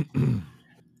 Yes.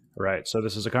 Right, so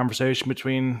this is a conversation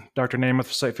between Dr. Namath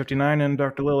of Site 59 and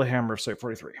Dr. Lillehammer of Site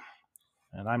 43.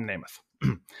 And I'm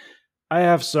Namath. I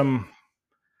have some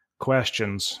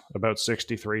questions about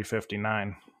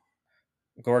 6359.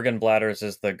 Gorgon Bladders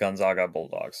is the Gonzaga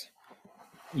Bulldogs.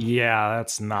 Yeah,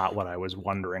 that's not what I was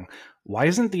wondering. Why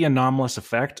isn't the anomalous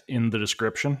effect in the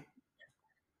description?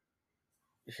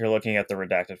 If you're looking at the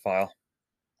redacted file.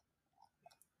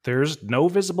 There's no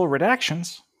visible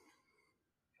redactions.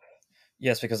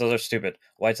 Yes, because those are stupid.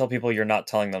 Why tell people you're not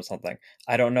telling them something?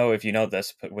 I don't know if you know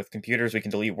this, but with computers we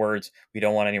can delete words we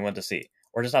don't want anyone to see.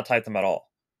 Or just not type them at all.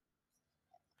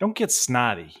 Don't get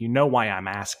snotty. You know why I'm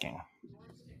asking.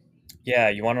 Yeah,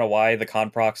 you want to know why the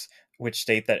Conprocs, which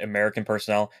state that American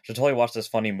personnel should totally watch this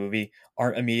funny movie,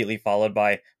 aren't immediately followed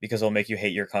by because it'll make you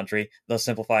hate your country, thus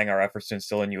simplifying our efforts to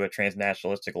instill in you a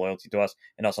transnationalistic loyalty to us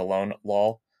and us alone,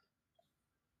 lol.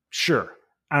 Sure,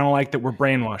 I don't like that we're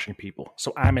brainwashing people,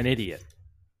 so I'm an idiot.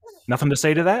 Nothing to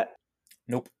say to that?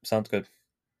 Nope, sounds good.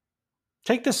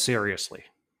 Take this seriously.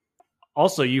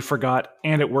 Also, you forgot,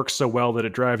 and it works so well that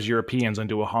it drives Europeans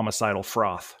into a homicidal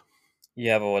froth.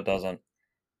 Yeah, but what doesn't?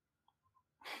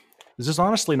 Is this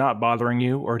honestly not bothering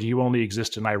you, or do you only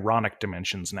exist in ironic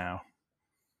dimensions now?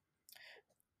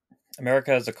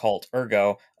 America is a cult,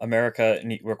 ergo, America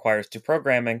requires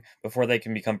deprogramming before they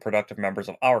can become productive members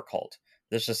of our cult.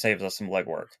 This just saves us some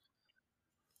legwork.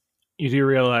 You do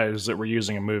realize that we're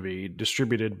using a movie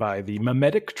distributed by the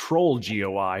Memetic Troll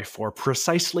GOI for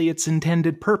precisely its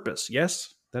intended purpose,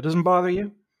 yes? That doesn't bother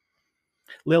you?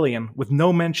 Lillian, with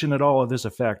no mention at all of this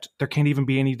effect, there can't even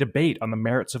be any debate on the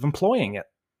merits of employing it.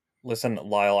 Listen,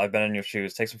 Lyle, I've been in your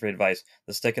shoes. Take some free advice.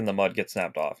 The stick in the mud gets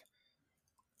snapped off.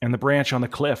 And the branch on the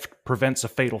cliff prevents a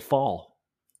fatal fall.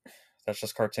 That's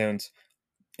just cartoons.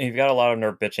 And you've got a lot of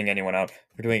nerve bitching anyone out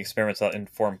for doing experiments without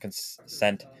informed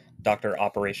consent, Dr.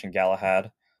 Operation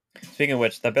Galahad. Speaking of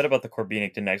which, that bit about the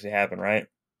Corbinic didn't actually happen, right?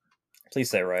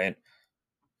 Please say right.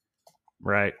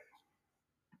 Right.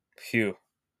 Phew.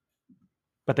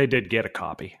 But they did get a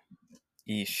copy.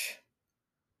 Eesh.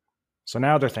 So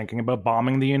now they're thinking about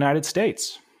bombing the United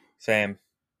States. Same.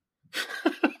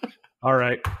 All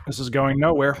right, this is going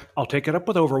nowhere. I'll take it up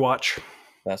with Overwatch.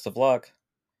 Best of luck.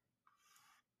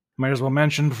 Might as well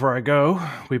mention before I go,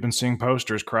 we've been seeing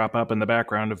posters crop up in the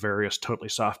background of various Totally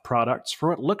Soft products for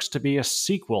what looks to be a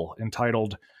sequel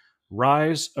entitled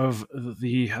Rise of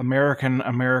the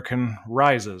American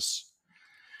Rises.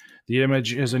 The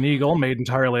image is an eagle made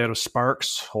entirely out of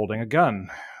sparks holding a gun.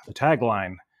 The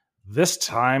tagline, "This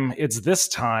time, it's this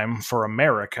time for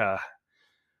America."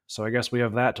 So I guess we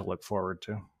have that to look forward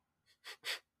to.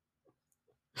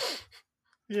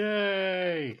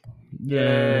 Yay!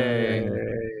 Yay.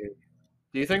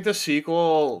 Do you think the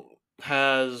sequel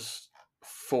has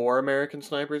 4 American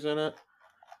snipers in it?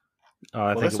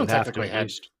 I think this it one would have to technically at had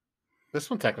least. This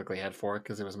one technically had 4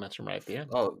 because it was mentioned right at the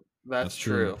end. Oh, that's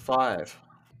true. true. 5.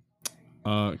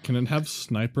 Can it have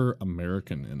Sniper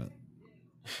American in it?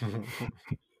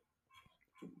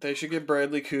 They should get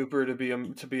Bradley Cooper to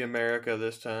be America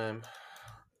this time.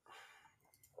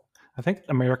 I think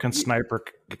American Sniper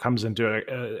comes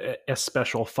into a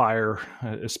special fire,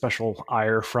 a special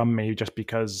ire from me just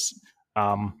because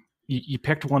you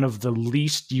picked one of the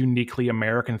least uniquely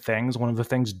American things, one of the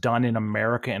things done in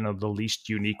America in the least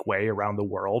unique way around the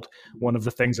world, one of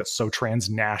the things that's so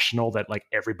transnational that like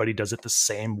everybody does it the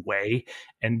same way.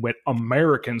 And with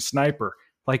American Sniper,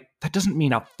 like that doesn't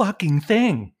mean a fucking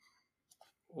thing.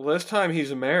 Well, this time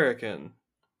he's American.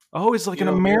 Oh, it's like You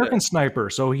an don't get American it. sniper,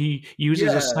 so he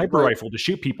uses a sniper rifle to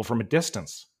shoot people from a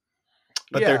distance.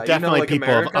 But they're definitely like people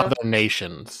America? of other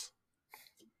nations.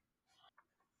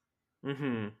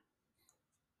 Mm-hmm.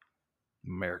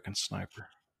 American Sniper.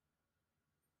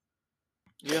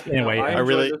 Yeah. Anyway, I I enjoyed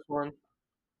really- this one.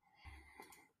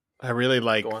 I really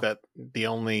like Go on. that the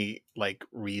only like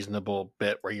reasonable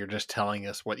bit where you're just telling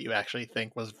us what you actually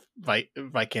think was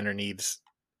Vikander Need's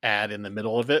ad in the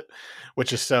middle of it,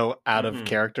 which is so out of Mhm.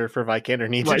 character for Vikander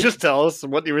Need Right. to just tell us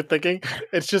what you were thinking.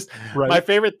 It's just Right. my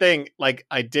favorite thing. Like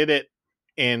I did it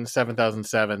in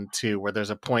 7007 too, where there's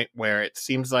a point where it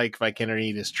seems like Vikander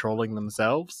Need is trolling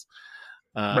themselves.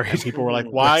 Right. And people were like,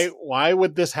 Mhm. why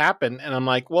would this happen? And I'm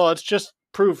like, well, it's just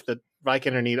proof that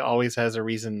Vikander Need always has a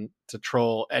reason to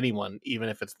troll anyone, even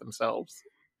if it's themselves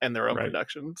and their own Right.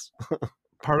 productions.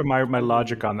 Part of my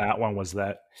logic on that one was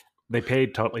that they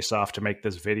paid Totally Soft to make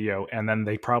this video, and then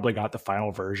they probably got the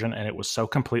final version, and it was so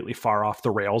completely far off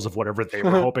the rails of whatever they were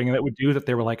hoping it would do that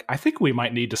they were like, I think we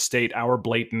might need to state our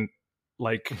blatant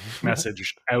like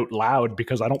message out loud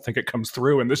because I don't think it comes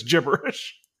through in this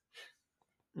gibberish.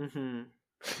 Mm-hmm.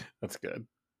 That's good.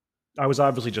 I was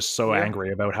obviously just so Yeah.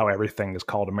 angry about how everything is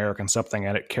called American something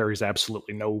and it carries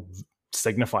absolutely no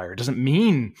signifier. It doesn't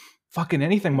mean fucking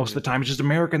anything most of the time. It's just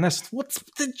American this.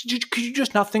 Could you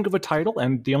just not think of a title?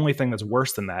 And the only thing that's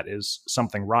worse than that is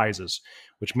Something Rises,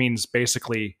 which means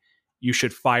basically you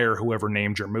should fire whoever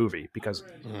named your movie because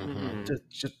Mhm.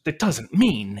 it doesn't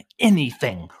mean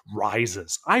anything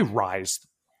rises. I rise.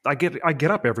 I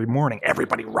get up every morning.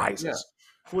 Everybody rises. Yeah.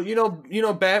 Well, you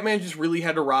know, Batman just really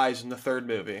had to rise in the 3rd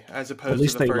movie as opposed At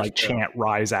least to they the first like two. chant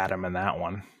 "Rise at him" in that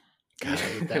one. God, I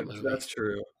hate that movie. That's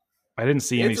true. I didn't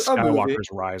see any It's a movie. Skywalkers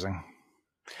rising.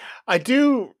 I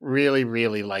do really,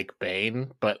 really like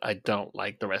Bane, but I don't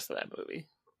like the rest of that movie.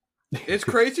 It's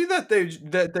crazy that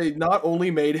they not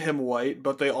only made him white,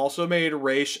 but they also made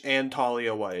Raish and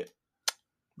Talia white.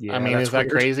 Yeah, I mean, that's is that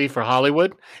weird. crazy for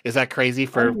Hollywood? Is that crazy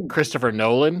for Oh, Christopher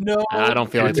Nolan? no, I don't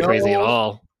feel it's crazy at no.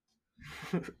 all.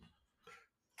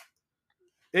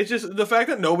 It's just the fact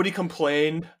that nobody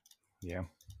complained Yeah.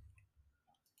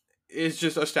 is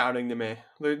just astounding to me.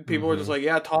 People were just Mm-hmm. like,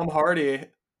 "Yeah, Tom Hardy."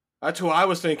 That's who I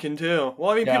was thinking too.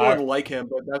 Well, I mean, Yeah, people I- would like him,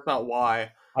 but that's not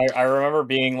why. I remember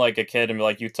being like a kid and be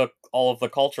like, you took all of the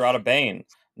culture out of Bane.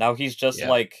 Now he's just Yeah.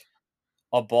 like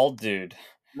a bald dude.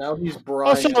 Now he's Brian.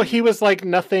 Also, he was like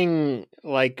nothing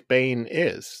like Bane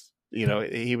is. You know,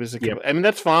 he was. Yep. I mean,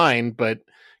 that's fine, but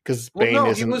because Bane no,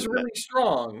 he isn't. was really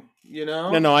strong. You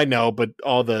know. No, I know, but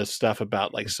all the stuff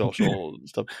about like social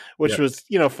stuff, which Yep.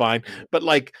 was fine. But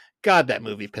like, God, that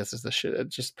movie pisses the shit. It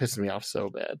just pisses me off so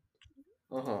bad.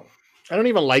 Uh-huh. I don't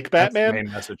even like That's the Batman,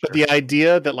 main message but here. the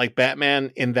idea that like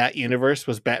Batman in that universe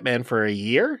was Batman for a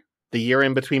year, the year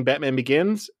in between Batman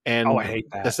Begins and Oh, I hate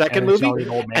that. the second And it's movie, already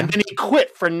an old man. and then he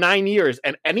quit for 9 years,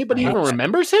 and anybody I hate even that.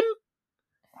 remembers him?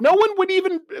 No one would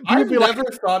even. People I've would be like,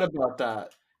 never thought about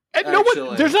that. and no one.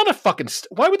 actually. There's not a fucking.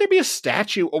 Why would there be a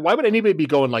statue, or why would anybody be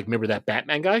going like, remember that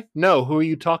Batman guy? No, who are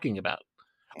you talking about?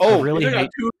 I Oh, really They got hate.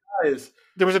 2 guys.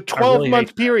 there was a I really 12-month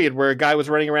hate period where a guy was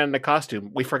running around in a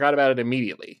costume. We forgot about it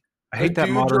immediately. I hate that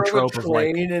Dude modern drove trope a of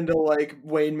like. train into like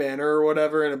Wayne Manor or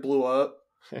whatever, and it blew up.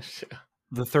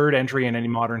 The third entry in any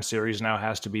modern series now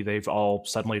has to be they've all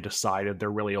suddenly decided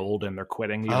they're really old and they're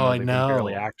quitting, even though they've been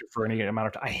barely active for any amount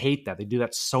of time. I hate that. They do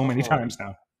that so many times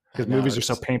now. Because movies are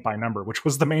so paint by number, which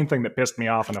was the main thing that pissed me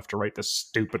off enough to write this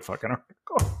stupid fucking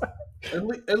article.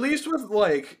 At least with,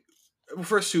 like,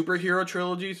 for superhero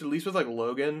trilogies, at least with, like,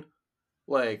 Logan,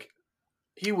 like,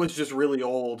 he was just really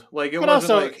old. Like, it but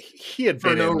wasn't, also, like, he had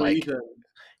been for no in, like, reason.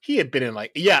 he had been in,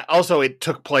 like, yeah, also it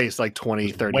took place, like,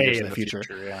 20, 30 Way years in in the future.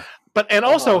 yeah. But, and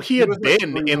also, he had was, like,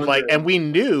 been in, like, and we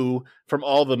knew from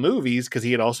all the movies, because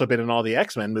he had also been in all the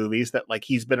X-Men movies, that, like,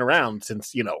 he's been around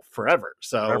since, you know, forever.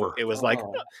 So it was like,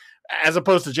 as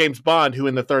opposed to James Bond, who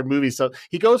in the third movie, so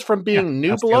he goes from being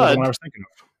new blood, I was thinking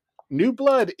of. New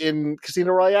Blood in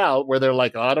Casino Royale, where they're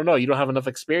like, oh, I don't know, you don't have enough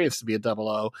experience to be a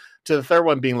 00, to the third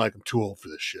one being like, I'm too old for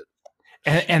this shit.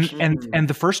 And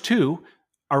the first two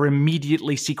are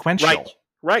immediately sequential.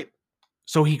 Right.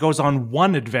 So he goes on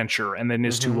one adventure and then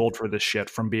is too old for this shit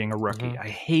from being a rookie. I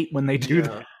hate when they do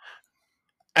that.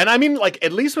 And I mean, like,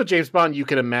 at least with James Bond, you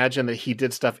can imagine that he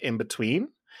did stuff in between.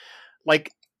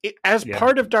 Like, as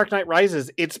part of Dark Knight Rises,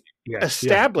 it's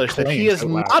established that he has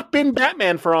not been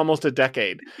Batman for almost a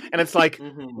decade. And it's like,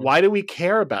 why do we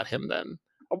care about him then?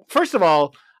 First of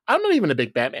all, I'm not even a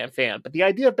big Batman fan, but the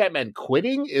idea of Batman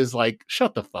quitting is like,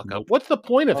 shut the fuck up. What's the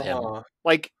point of him?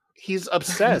 Like, he's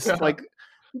obsessed. Like,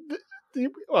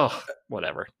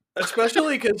 whatever.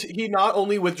 Especially because he not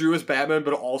only withdrew as Batman,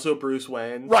 but also Bruce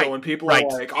Wayne. Right. So when people are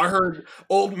like, I heard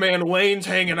old man Wayne's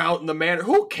hanging out in the manor,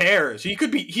 who cares?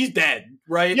 He's dead,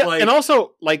 right? Yeah, like, and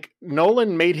also, like,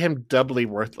 Nolan made him doubly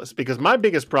worthless, because my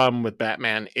biggest problem with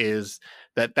Batman is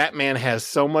that Batman has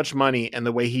so much money, and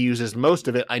the way he uses most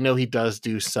of it, I know he does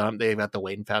do some, they've got the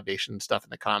Wayne Foundation stuff in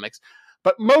the comics,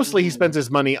 but mostly he spends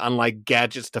his money on, like,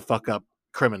 gadgets to fuck up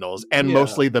criminals, and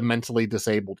mostly the mentally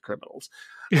disabled criminals.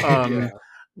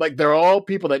 Like, they're all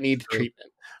people that need treatment.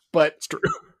 But it's true.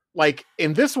 Like,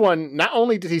 in this one, not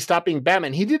only did he stop being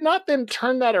Batman, he did not then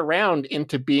turn that around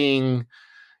into being,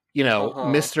 you know,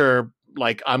 Mr.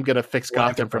 Like, I'm going to fix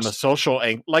Gotham from a social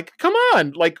angle. Like, come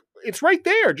on. Like, it's right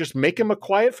there. Just make him a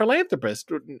quiet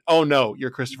philanthropist. Oh, no, you're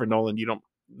Christopher Nolan. You don't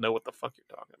know what the fuck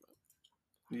you're talking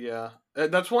about. Yeah.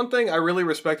 That's one thing I really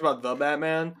respect about The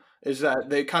Batman, is that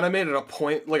they kind of made it a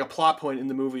point, like a plot point in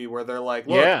the movie, where they're like,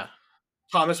 look,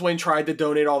 Thomas Wayne tried to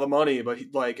donate all the money, but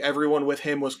like everyone with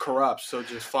him was corrupt. So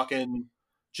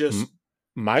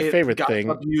my favorite thing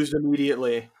got abused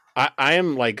immediately. I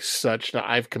am like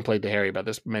I've complained to Harry about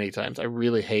this many times. I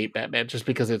really hate Batman just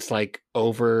because it's like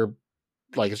over,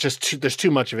 like, it's just there's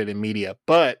too much of it in media.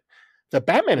 But the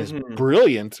Batman is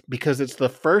brilliant because it's the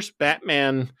first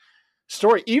Batman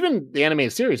story. Even the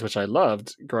animated series, which I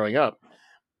loved growing up,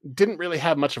 didn't really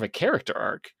have much of a character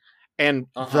arc. And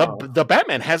the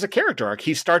Batman has a character arc.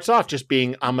 He starts off just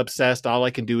being, I'm obsessed, all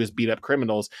I can do is beat up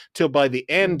criminals, till by the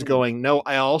end going, no,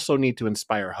 I also need to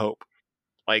inspire hope.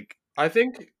 Like, I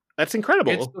think that's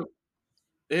incredible.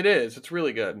 It is. It's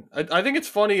really good. I think it's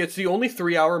funny. It's the only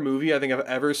 3-hour movie I think I've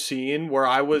ever seen where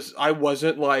I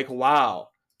wasn't like, wow,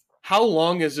 how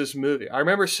long is this movie? I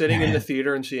remember sitting in the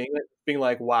theater and seeing it, being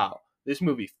like, wow, this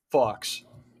movie fucks.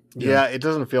 Yeah, it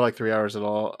doesn't feel like 3 hours at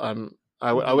all.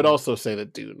 I would also say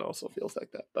that Dune also feels like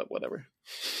that, but whatever.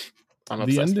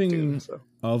 The ending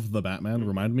of the Batman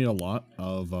reminded me a lot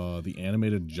of the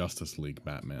animated Justice League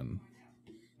Batman.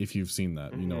 If you've seen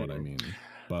that, you know what I mean.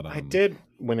 But I did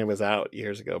when it was out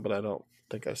years ago, but I don't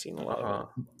think I've seen a lot of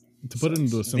it. To put it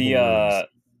into a simple words,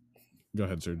 go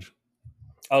ahead, Serge.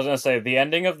 I was gonna say the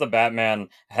ending of the Batman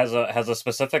has a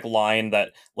specific line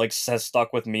that like has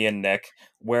stuck with me and Nick,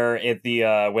 where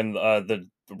when the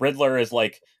Riddler is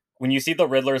like, when you see the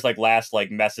Riddler's like last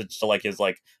like message to like his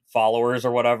like followers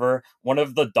or whatever, one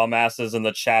of the dumbasses in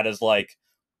the chat is like,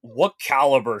 what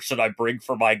caliber should I bring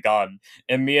for my gun?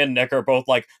 And me and Nick are both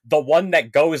like, the one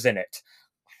that goes in it.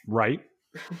 Right?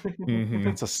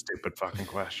 That's a stupid fucking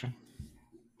question.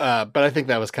 But I think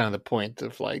that was kind of the point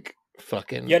of like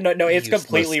fucking... Yeah, no, it's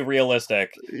completely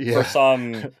realistic for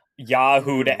some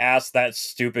Yahoo to ask that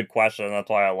stupid question. That's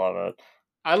why I love it.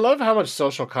 I love how much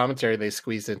social commentary they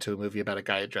squeezed into a movie about a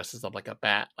guy who dresses up like a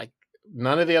bat. Like,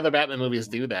 none of the other Batman movies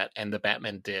do that, and the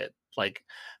Batman did. Like,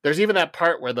 there's even that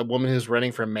part where the woman who's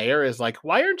running for mayor is like,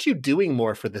 why aren't you doing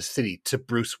more for the city, to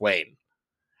Bruce Wayne?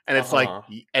 And it's like,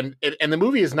 and the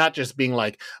movie is not just being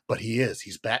like, but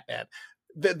he's Batman.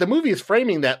 The movie is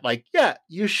framing that like, yeah,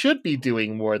 you should be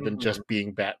doing more than just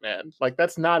being Batman. Like,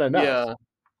 that's not enough. Yeah.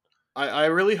 I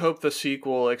really hope the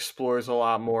sequel explores a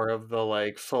lot more of the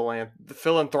like the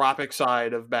philanthropic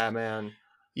side of Batman.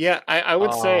 Yeah, I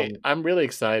would say I'm really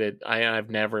excited. I don't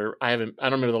remember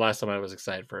the last time I was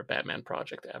excited for a Batman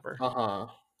project ever.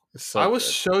 It's so I was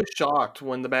good. so shocked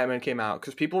when the Batman came out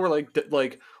because people were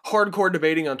like hardcore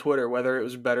debating on Twitter whether it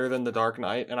was better than The Dark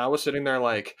Knight, and I was sitting there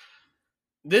like,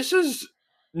 this is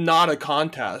not a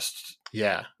contest.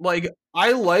 Yeah, Like,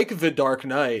 I like The Dark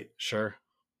Knight. sure.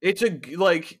 It's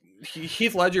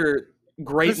Heath Ledger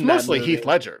great It's in that mostly movie. Heath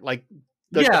Ledger. Like,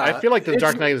 I Yeah, feel like The it's-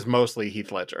 Dark Knight is mostly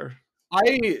Heath Ledger.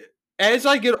 As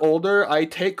I get older, I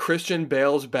take Christian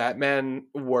Bale's Batman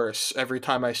worse every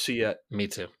time I see it. Me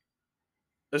too.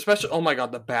 Especially, oh my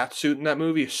god, the bat suit in that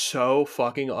movie is so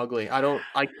fucking ugly. I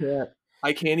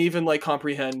can't even like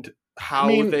comprehend how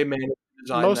they managed to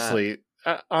design mostly,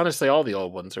 honestly, all the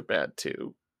old ones are bad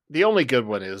too. The only good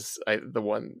one is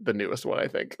the newest one, I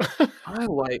think.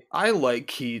 I like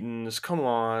Keaton's. Come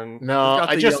on. No,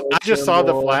 I just saw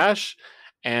The Flash,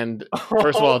 and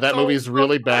first of all, that movie's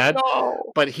really bad. No.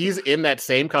 But he's in that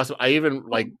same costume. I even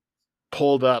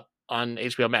pulled up on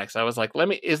HBO Max. I was like,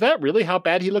 is that really how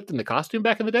bad he looked in the costume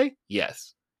back in the day?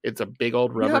 Yes. It's a big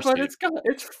old rubber suit.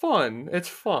 It's fun. It's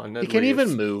fun. He can't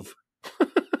even move.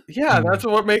 Yeah, that's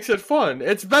what makes it fun.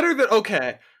 It's better than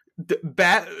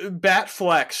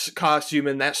Batfleck's costume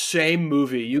in that same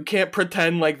movie. You can't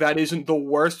pretend like that isn't the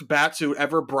worst Batsuit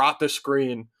ever brought to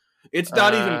screen. It's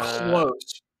not even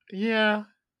close. Yeah.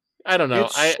 I don't know.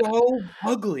 It's so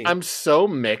ugly. I'm so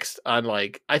mixed on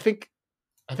I think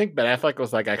Ben Affleck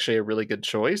was actually a really good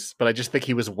choice, but I just think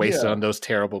he was wasted on those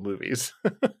terrible movies.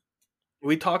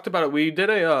 We talked about it. We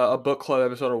did a book club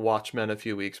episode of Watchmen a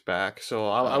few weeks back, so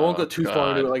I won't go too far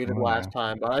into it like I did last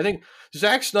time. But I think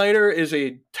Zack Snyder is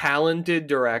a talented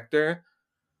director,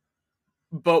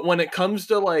 but when it comes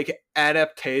to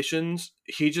adaptations,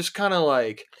 he just kind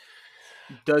of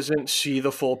doesn't see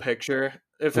the full picture.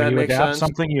 If that makes sense.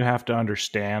 Something you have to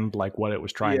understand what it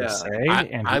was trying to say,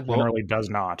 and he generally does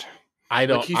not. I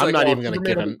don't. I'm not even going to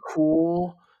give him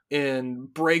cool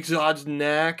and break Zod's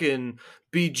neck and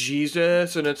be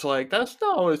Jesus, and it's that's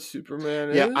not what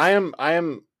Superman is. Yeah, I'm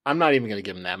not even going to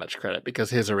give him that much credit because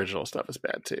his original stuff is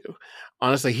bad too.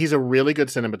 Honestly, he's a really good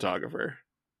cinematographer.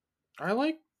 I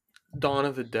like Dawn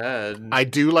of the Dead. I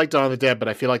do like Dawn of the Dead, but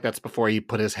I feel like that's before he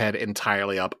put his head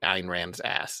entirely up Ayn Rand's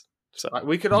ass. So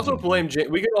we could also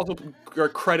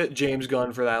credit James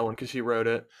Gunn for that one because he wrote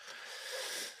it.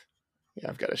 Yeah,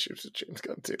 I've got issues with James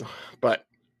Gunn too, but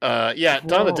Dawn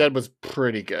of the Dead was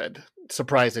pretty good.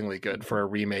 Surprisingly good for a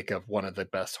remake of one of the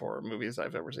best horror movies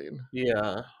I've ever seen.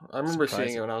 Yeah, I remember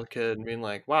seeing it when I was a kid and being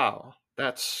like, wow,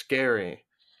 that's scary.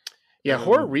 Yeah,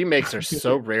 horror remakes are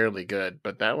so rarely good,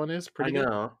 but that one is pretty good.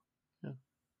 Yeah.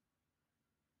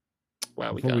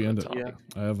 Wow, Before we end it,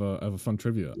 I have a fun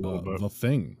trivia. The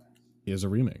Thing is a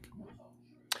remake.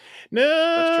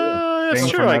 No, that's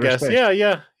true, I guess. Space.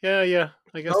 Yeah.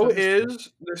 I guess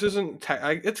this isn't.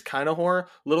 It's kind of horror.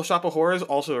 Little Shop of Horrors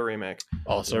also a remake.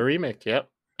 Also a remake. Yep,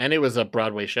 and it was a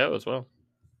Broadway show as well.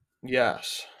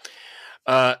 Yes.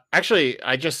 Actually,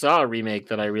 I just saw a remake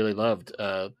that I really loved.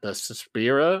 The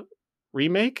Suspiria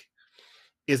remake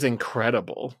is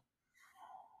incredible.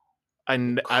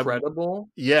 Incredible?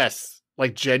 Yes.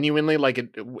 Genuinely,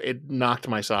 it knocked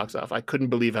my socks off. I couldn't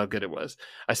believe how good it was.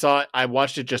 I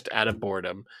watched it just out of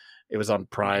boredom. It was on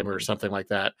Prime or something like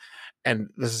that. And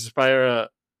the Suspiria,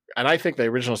 and I think the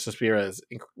original Suspiria is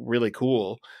really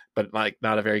cool, but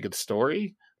not a very good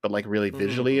story, but really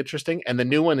visually interesting. And the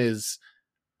new one is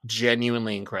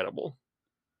genuinely incredible.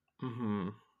 Mm-hmm.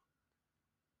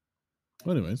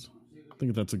 Well, anyways, I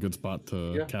think that's a good spot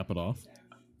to cap it off.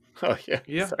 Oh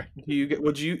yeah. Sorry.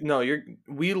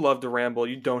 We love to ramble.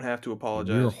 You don't have to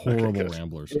apologize. We're horrible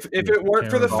ramblers. If it weren't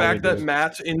for the fact that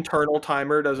Matt's internal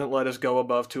timer doesn't let us go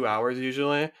above 2 hours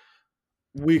usually,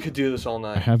 we could do this all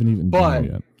night. I haven't eaten dinner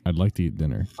yet. I'd like to eat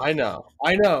dinner. I know.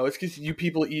 It's because you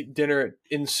people eat dinner at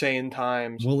insane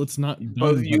times. Well, it's not done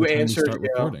both you by the time and we start Sergio.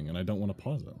 recording, and I don't want to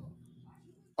pause it.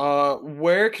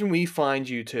 Where can we find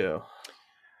you two?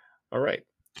 All right.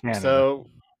 Canada. So,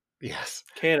 yes,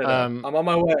 Canada. I'm on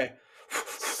my way.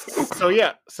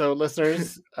 So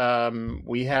listeners,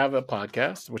 we have a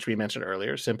podcast which we mentioned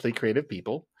earlier, Simply Creative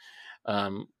People,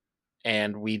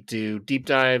 and we do deep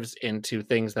dives into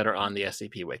things that are on the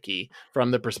SCP Wiki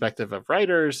from the perspective of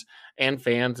writers and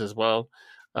fans as well.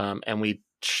 And we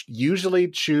usually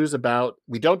choose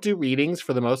we don't do readings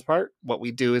for the most part. What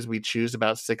we do is we choose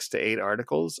about 6 to 8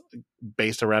 articles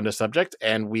based around a subject,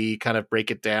 and we kind of break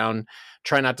it down,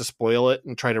 try not to spoil it,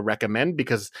 and try to recommend,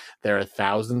 because there are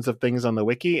thousands of things on the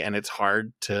wiki and it's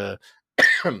hard to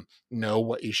know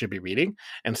what you should be reading.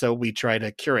 And so we try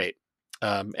to curate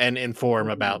and inform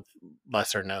about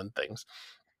lesser known things.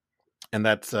 And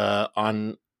that's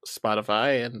on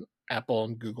Spotify and Apple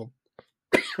and Google.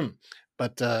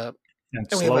 But and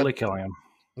slowly killing him.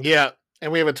 Yeah.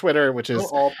 And we have a Twitter, which is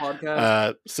all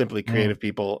podcasts. simply creative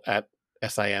people at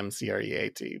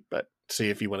SIMCREAT. But see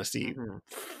if you want to see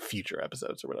future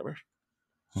episodes or whatever.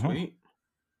 Sweet.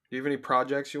 Do you have any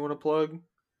projects you want to plug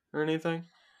or anything?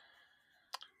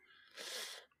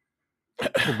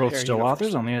 We're both still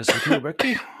authors on the SCP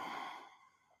Wiki.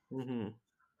 You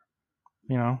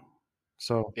know,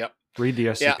 so read the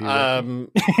SCP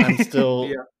Wiki. I'm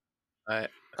still. I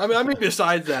mean,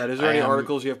 besides that, is there any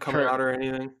articles you have coming out or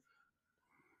anything?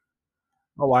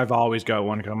 Oh, I've always got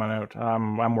one coming out.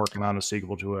 I'm working on a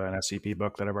sequel to an SCP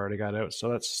book that I've already got out, so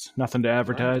that's nothing to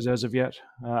advertise as of yet.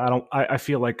 I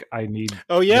feel like I need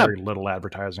very little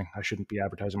advertising. I shouldn't be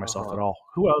advertising myself at all.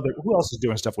 Who else is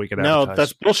doing stuff we could advertise? No,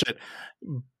 that's bullshit.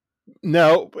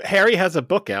 No, Harry has a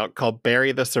book out called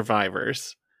 "Bury the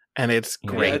Survivors," and it's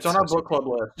great. Yeah, it's on our book club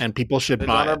list, and people should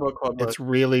buy it. It's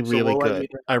really, really good.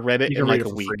 I read it in like a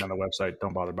week on the website.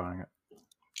 Don't bother buying it.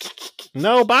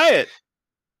 No, buy it.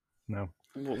 No.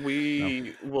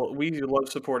 We love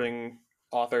supporting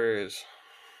authors.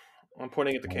 I'm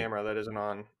pointing at the camera that isn't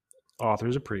on.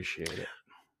 Authors appreciate it.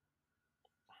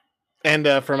 And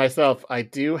for myself,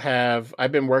 I've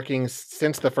been working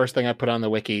since the first thing I put on the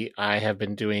wiki. I have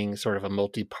been doing sort of a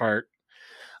multi-part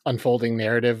unfolding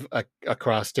narrative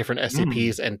across different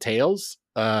SCPs and tales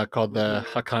called the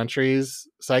Hakontries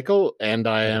cycle, and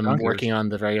I am working on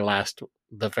the very last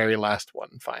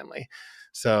one finally.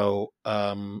 So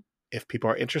if people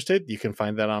are interested, you can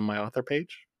find that on my author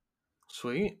page.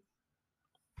 Sweet.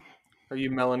 Are you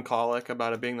melancholic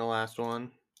about it being the last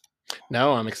one?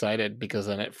 No, I'm excited because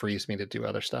then it frees me to do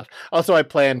other stuff. Also, I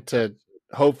plan to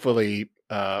hopefully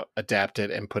adapt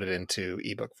it and put it into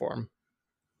ebook form.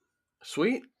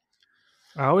 Sweet.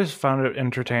 I always found it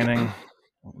entertaining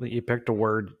that you picked a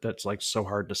word that's like so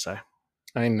hard to say.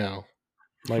 I know.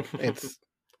 Like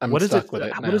I'm what stuck is it? with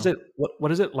it now. What is it?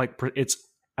 What is it like?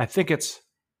 I think it's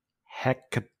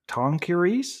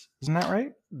Hecatoncheires. Isn't that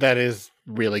right? That is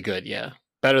really good. Yeah.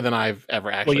 Better than I've ever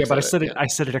actually said. Well, yeah, but I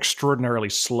said it extraordinarily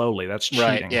slowly. That's cheating.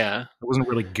 Right, yeah. It wasn't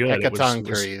really good.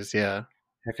 Hecatoncheires, yeah.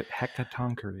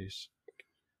 Hecatoncheires.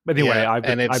 But anyway, I've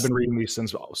been reading these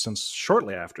since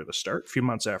shortly after the start, a few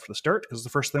months after the start, because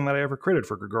the first thing that I ever created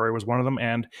for Grigori was one of them,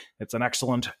 and it's an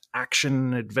excellent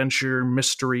action, adventure,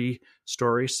 mystery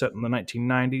story set in the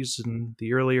 1990s in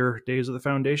the earlier days of the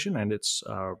Foundation, and it's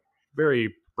a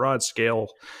very broad-scale,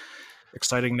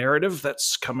 exciting narrative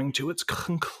that's coming to its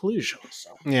conclusion.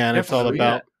 So, yeah, and it's all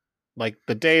about like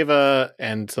the Deva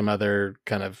and some other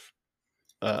kind of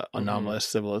anomalous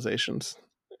civilizations.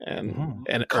 And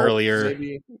cults, earlier,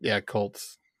 maybe.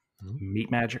 Cults, meat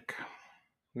magic.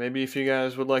 Maybe if you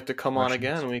guys would like to come on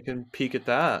again, we can peek at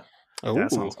that. Oh,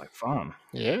 that sounds like fun.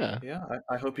 Yeah,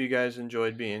 I hope you guys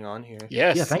enjoyed being on here.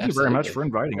 Yes, yeah. Thank you very much for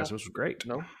inviting us. It was great.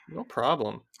 No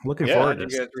problem. Looking forward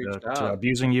to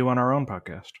abusing you on our own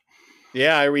podcast.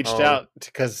 Yeah, I reached out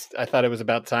because I thought it was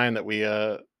about time that we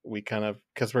kind of,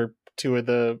 because we're two of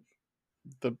the.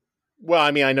 Well,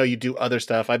 I mean, I know you do other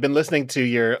stuff. I've been listening to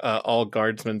your All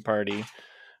Guardsman Party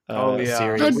series.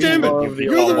 God damn it!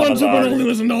 You're the ones who want to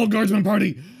listen to All Guardsman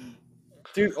Party.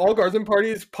 Dude, All Guardsman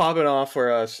Party is popping off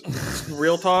for us.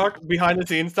 Real talk, behind the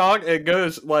scenes talk. It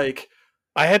goes like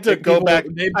I had to go back.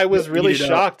 I was really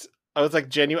shocked. I was like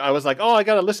genuine. I was like, oh, I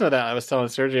got to listen to that. I was telling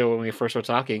Sergio when we first were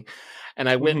talking. And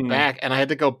I went back, and I had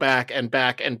to go back and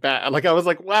back and back. Like I was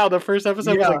like, "Wow, the first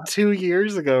episode was like 2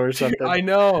 years ago or something." I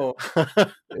know.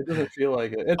 It doesn't feel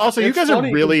like it. Also, you guys are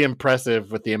really impressive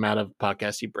with the amount of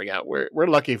podcasts you bring out. We're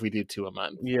lucky if we do 2 a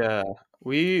month. Yeah,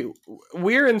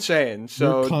 we're insane.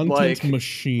 So content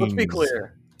machines. Let's be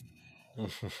clear.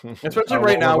 Especially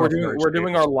right now, we're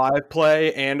doing our live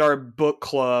play and our book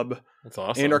club. That's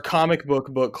awesome. And our comic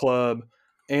book club.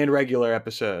 And regular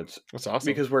episodes. That's awesome.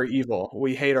 Because we're evil.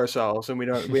 We hate ourselves, and we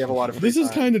have a lot of free This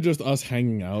is kind of just us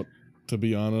hanging out, to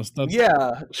be honest. That's...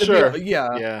 Yeah. Sure.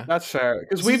 Yeah. That's fair.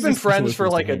 Because we've been friends for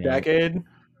like a decade.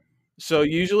 So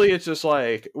usually it's just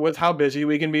like, with how busy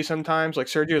we can be sometimes, like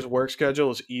Sergio's work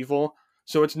schedule is evil.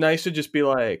 So it's nice to just be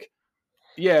like,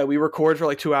 yeah, we record for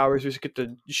like 2 hours. We just get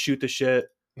to shoot the shit.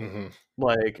 Mm-hmm.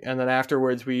 Like, and then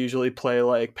afterwards we usually play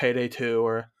like Payday 2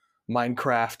 or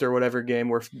Minecraft or whatever game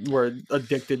we're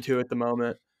addicted to at the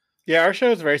moment. Yeah, our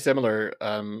show is very similar.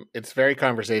 It's very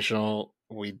conversational.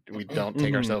 We don't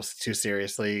take ourselves too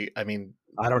seriously. I mean,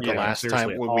 I don't. The last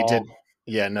time we did,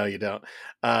 yeah, no, you don't.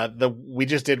 We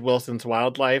just did Wilson's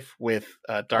Wildlife with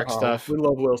Dark Stuff. We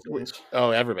love Wilson's.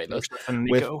 Everybody does.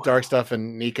 With Dark Stuff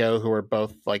and Nico, who are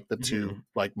both like the two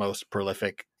like most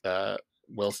prolific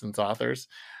Wilson's authors.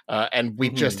 And we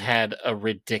just had a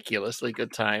ridiculously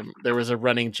good time. There was a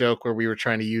running joke where we were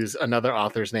trying to use another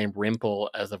author's name, Rimple,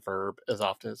 as a verb as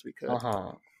often as we could.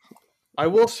 I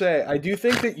will say, I do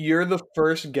think that you're the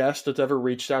first guest that's ever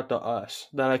reached out to us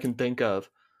that I can think of.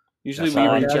 Usually That's we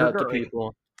all reach yeah, out to Grigori.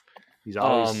 people. He's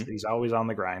always on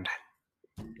the grind.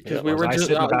 Because we were I just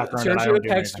sit in the background and I Sergio don't do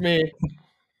texted anything. me.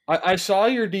 I saw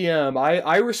your DM.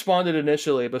 I responded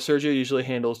initially, but Sergio usually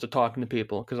handles the talking to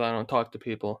people because I don't talk to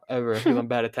people ever because I'm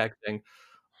bad at texting.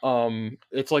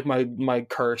 It's like my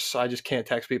curse. I just can't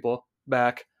text people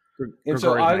back. And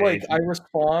so Grigori's my agent. I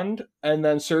respond, and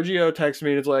then Sergio texts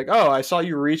me and it's like, "Oh, I saw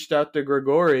you reached out to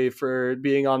Grigori for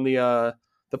being on the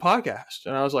podcast,"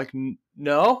 and I was like,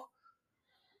 "No."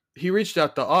 He reached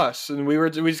out to us, and we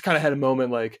just kind of had a moment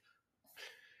like,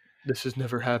 this has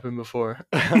never happened before.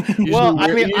 Well,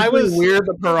 I mean, we're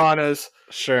the piranhas.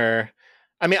 Sure.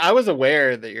 I mean, I was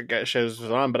aware that your guys' shows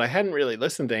was on, but I hadn't really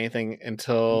listened to anything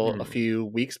until a few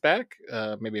weeks back,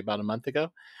 maybe about a month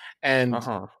ago. And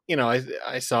you know,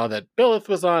 I saw that Billith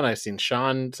was on. I seen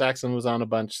Sean Saxon was on a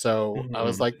bunch, so I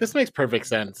was like, this makes perfect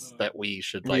sense that we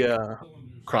should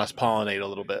cross pollinate a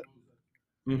little bit.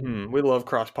 We love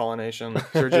cross pollination.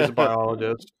 Sergio's a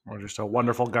biologist. We're just a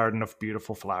wonderful garden of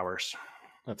beautiful flowers.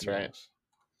 That's right. Yes.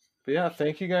 But yeah,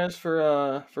 thank you guys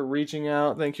for reaching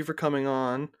out. Thank you for coming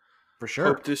on. For sure.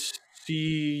 Hope to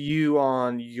see you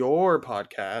on your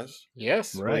podcast.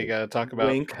 Yes, right. We got to talk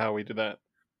about how we do that.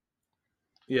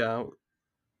 Yeah,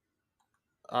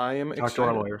 I am Talk excited. to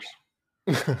our lawyers.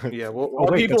 Yeah, well,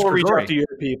 people will reach out to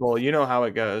your people. You know how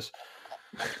it goes.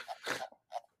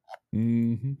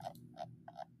 Mm-hmm.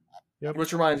 Yep.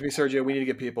 Which reminds me, Sergio, we need to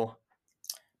get people.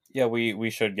 Yeah, we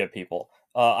should get people.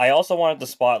 I also wanted to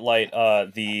spotlight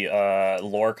the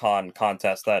LoreCon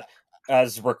contest that,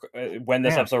 when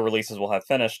this episode releases, will have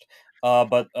finished.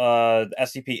 But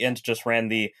SCP Int just ran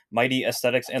the Mighty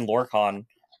Aesthetics and LoreCon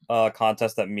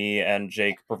contest that me and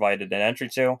Jake provided an entry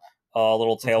to. A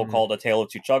little tale called A Tale of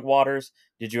Two Chugwaters.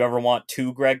 Did you ever want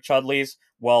 2 Greg Chudleys?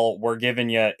 Well, we're giving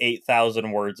you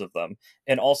 8,000 words of them.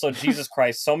 And also, Jesus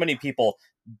Christ, so many people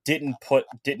didn't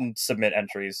submit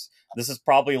entries. This is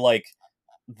probably like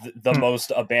the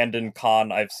most abandoned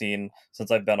con I've seen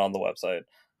since I've been on the website.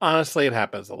 Honestly, it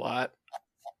happens a lot.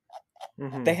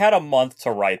 They had a month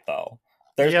to write, though.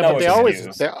 There's no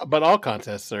excuse. But all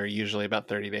contests are usually about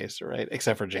 30 days to write,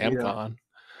 except for JamCon. Yeah.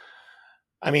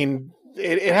 I mean,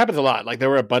 it happens a lot. Like, there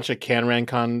were a bunch of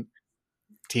CanRanCon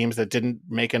teams that didn't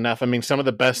make enough. I mean, some of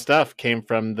the best stuff came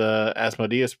from the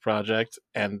Asmodeus project,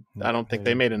 and I don't think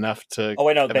they made enough to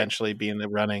eventually be in the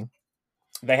running.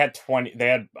 They had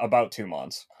about 2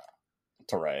 months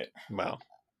to write. Wow.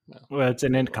 Well, it's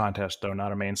an int contest, though,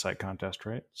 not a main site contest,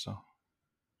 right? So,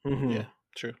 yeah,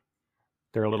 true.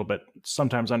 They're a little bit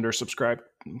sometimes undersubscribed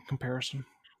in comparison.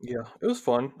 Yeah, it was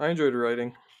fun. I enjoyed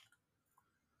writing.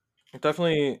 It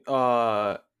definitely,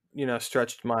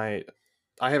 stretched my.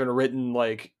 I haven't written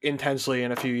like intensely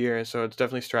in a few years, so it's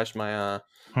definitely stretched my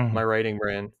my writing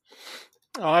brain.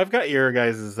 Oh, I've got your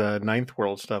guys' Ninth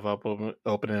World stuff up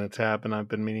open in a tab, and I've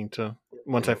been meaning to.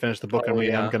 Once I finish the book,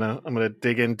 I'm gonna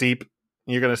dig in deep.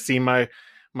 You're gonna see my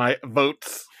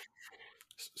votes.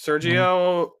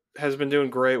 Sergio has been doing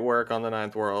great work on the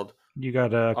Ninth World. You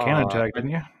got a canon tag, didn't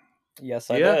you? Yes,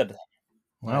 I did.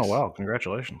 Nice. Wow!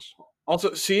 Congratulations.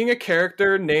 Also, seeing a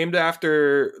character named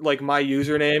after like my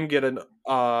username get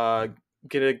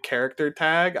a character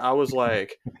tag, I was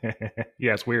like,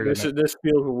 yeah, it's weird. This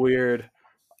feels weird.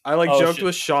 I joked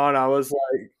with Sean. I was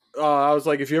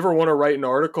like, if you ever want to write an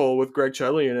article with Greg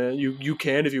Chudley in it, you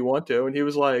can if you want to. And he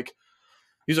was like,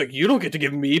 you don't get to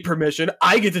give me permission.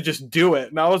 I get to just do it.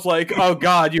 And I was like, oh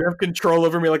God, you have control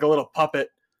over me like a little puppet.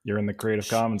 You're in the Creative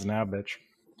Commons now, bitch.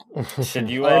 Should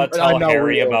you tell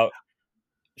Harry about?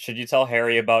 Should you tell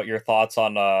Harry about your thoughts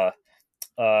on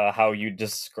how he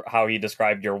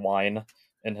described your wine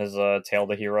in his tale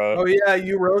that he wrote? Oh yeah,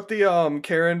 you wrote the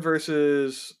Karen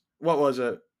versus what was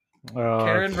it?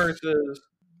 Karen versus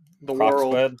the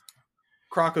world.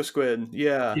 Croco Squid,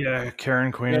 yeah. Yeah,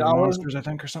 Karen Queen of the Monsters, I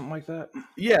think, or something like that.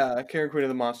 Yeah, Karen Queen of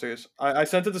the Monsters. I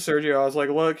sent it to Sergio. I was like,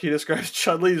 look, he describes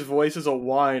Chudley's voice as a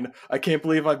wine. I can't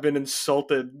believe I've been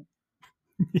insulted.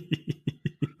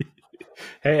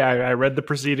 Hey, I read the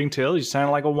preceding tale. You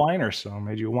sounded like a whiner, so I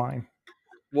made you a wine.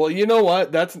 Well, you know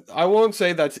what? I won't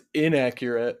say that's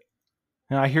inaccurate.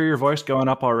 And I hear your voice going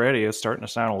up already. It's starting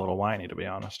to sound a little whiny, to be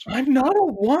honest. I'm not a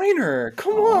whiner.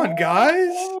 Come on,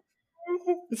 guys.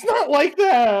 It's not like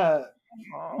that.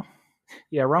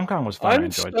 Yeah, Rom-Com was fun.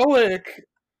 I'm stoic.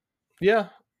 Yeah,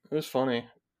 it was funny.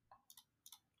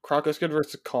 Croco Squid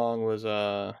versus Kong was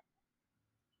an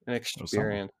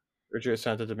experience. Richard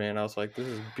sent it to me, and I was like, "This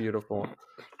is beautiful."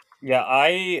 Yeah,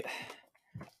 I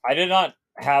did not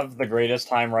have the greatest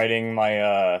time writing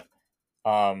my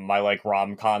my like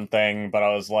rom-com thing, but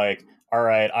I was like, all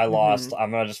right, I lost. Mhm.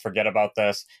 I'm gonna just forget about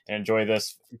this and enjoy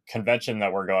this convention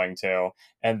that we're going to.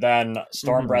 And then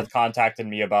Stormbreath contacted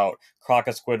me about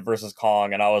Crocus Squid versus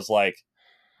Kong, and I was like,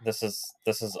 this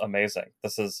is amazing.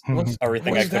 This is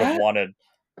everything I was could have that? wanted.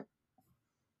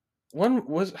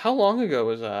 How long ago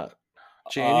was that? Um,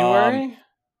 January?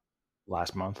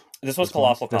 Last month. this was This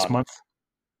month? Colossal This Con. month?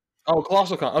 Oh,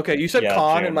 Colossal Con. Okay, you said Yeah,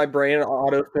 Con, June. and my brain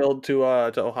auto-filled to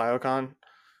Ohio Con.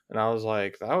 And I was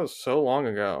like, that was so long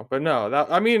ago. But no,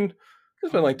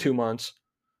 it's been like 2 months.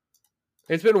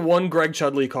 It's been one Greg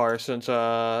Chudley car since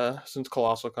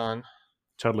Colossal Con.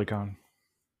 ChudleyCon.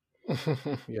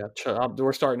 Yeah,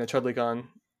 we're starting at Chudley Con.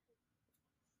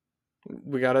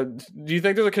 We gotta. Do you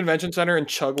think there's a convention center in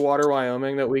Chugwater,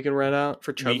 Wyoming, that we can rent out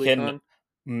for We Chudley can Con?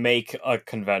 make a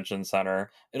convention center.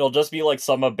 It'll just be like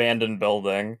some abandoned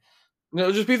building. No,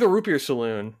 it'll just be the Root Beer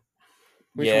Saloon.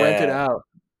 We just Yeah. rent it out.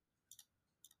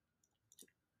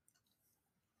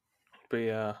 But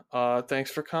yeah,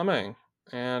 thanks for coming.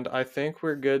 And I think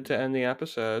we're good to end the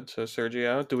episode. So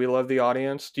Sergio, do we love the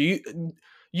audience? Do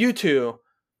you two,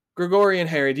 Grigori and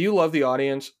Harry, do you love the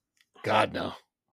audience? God, no.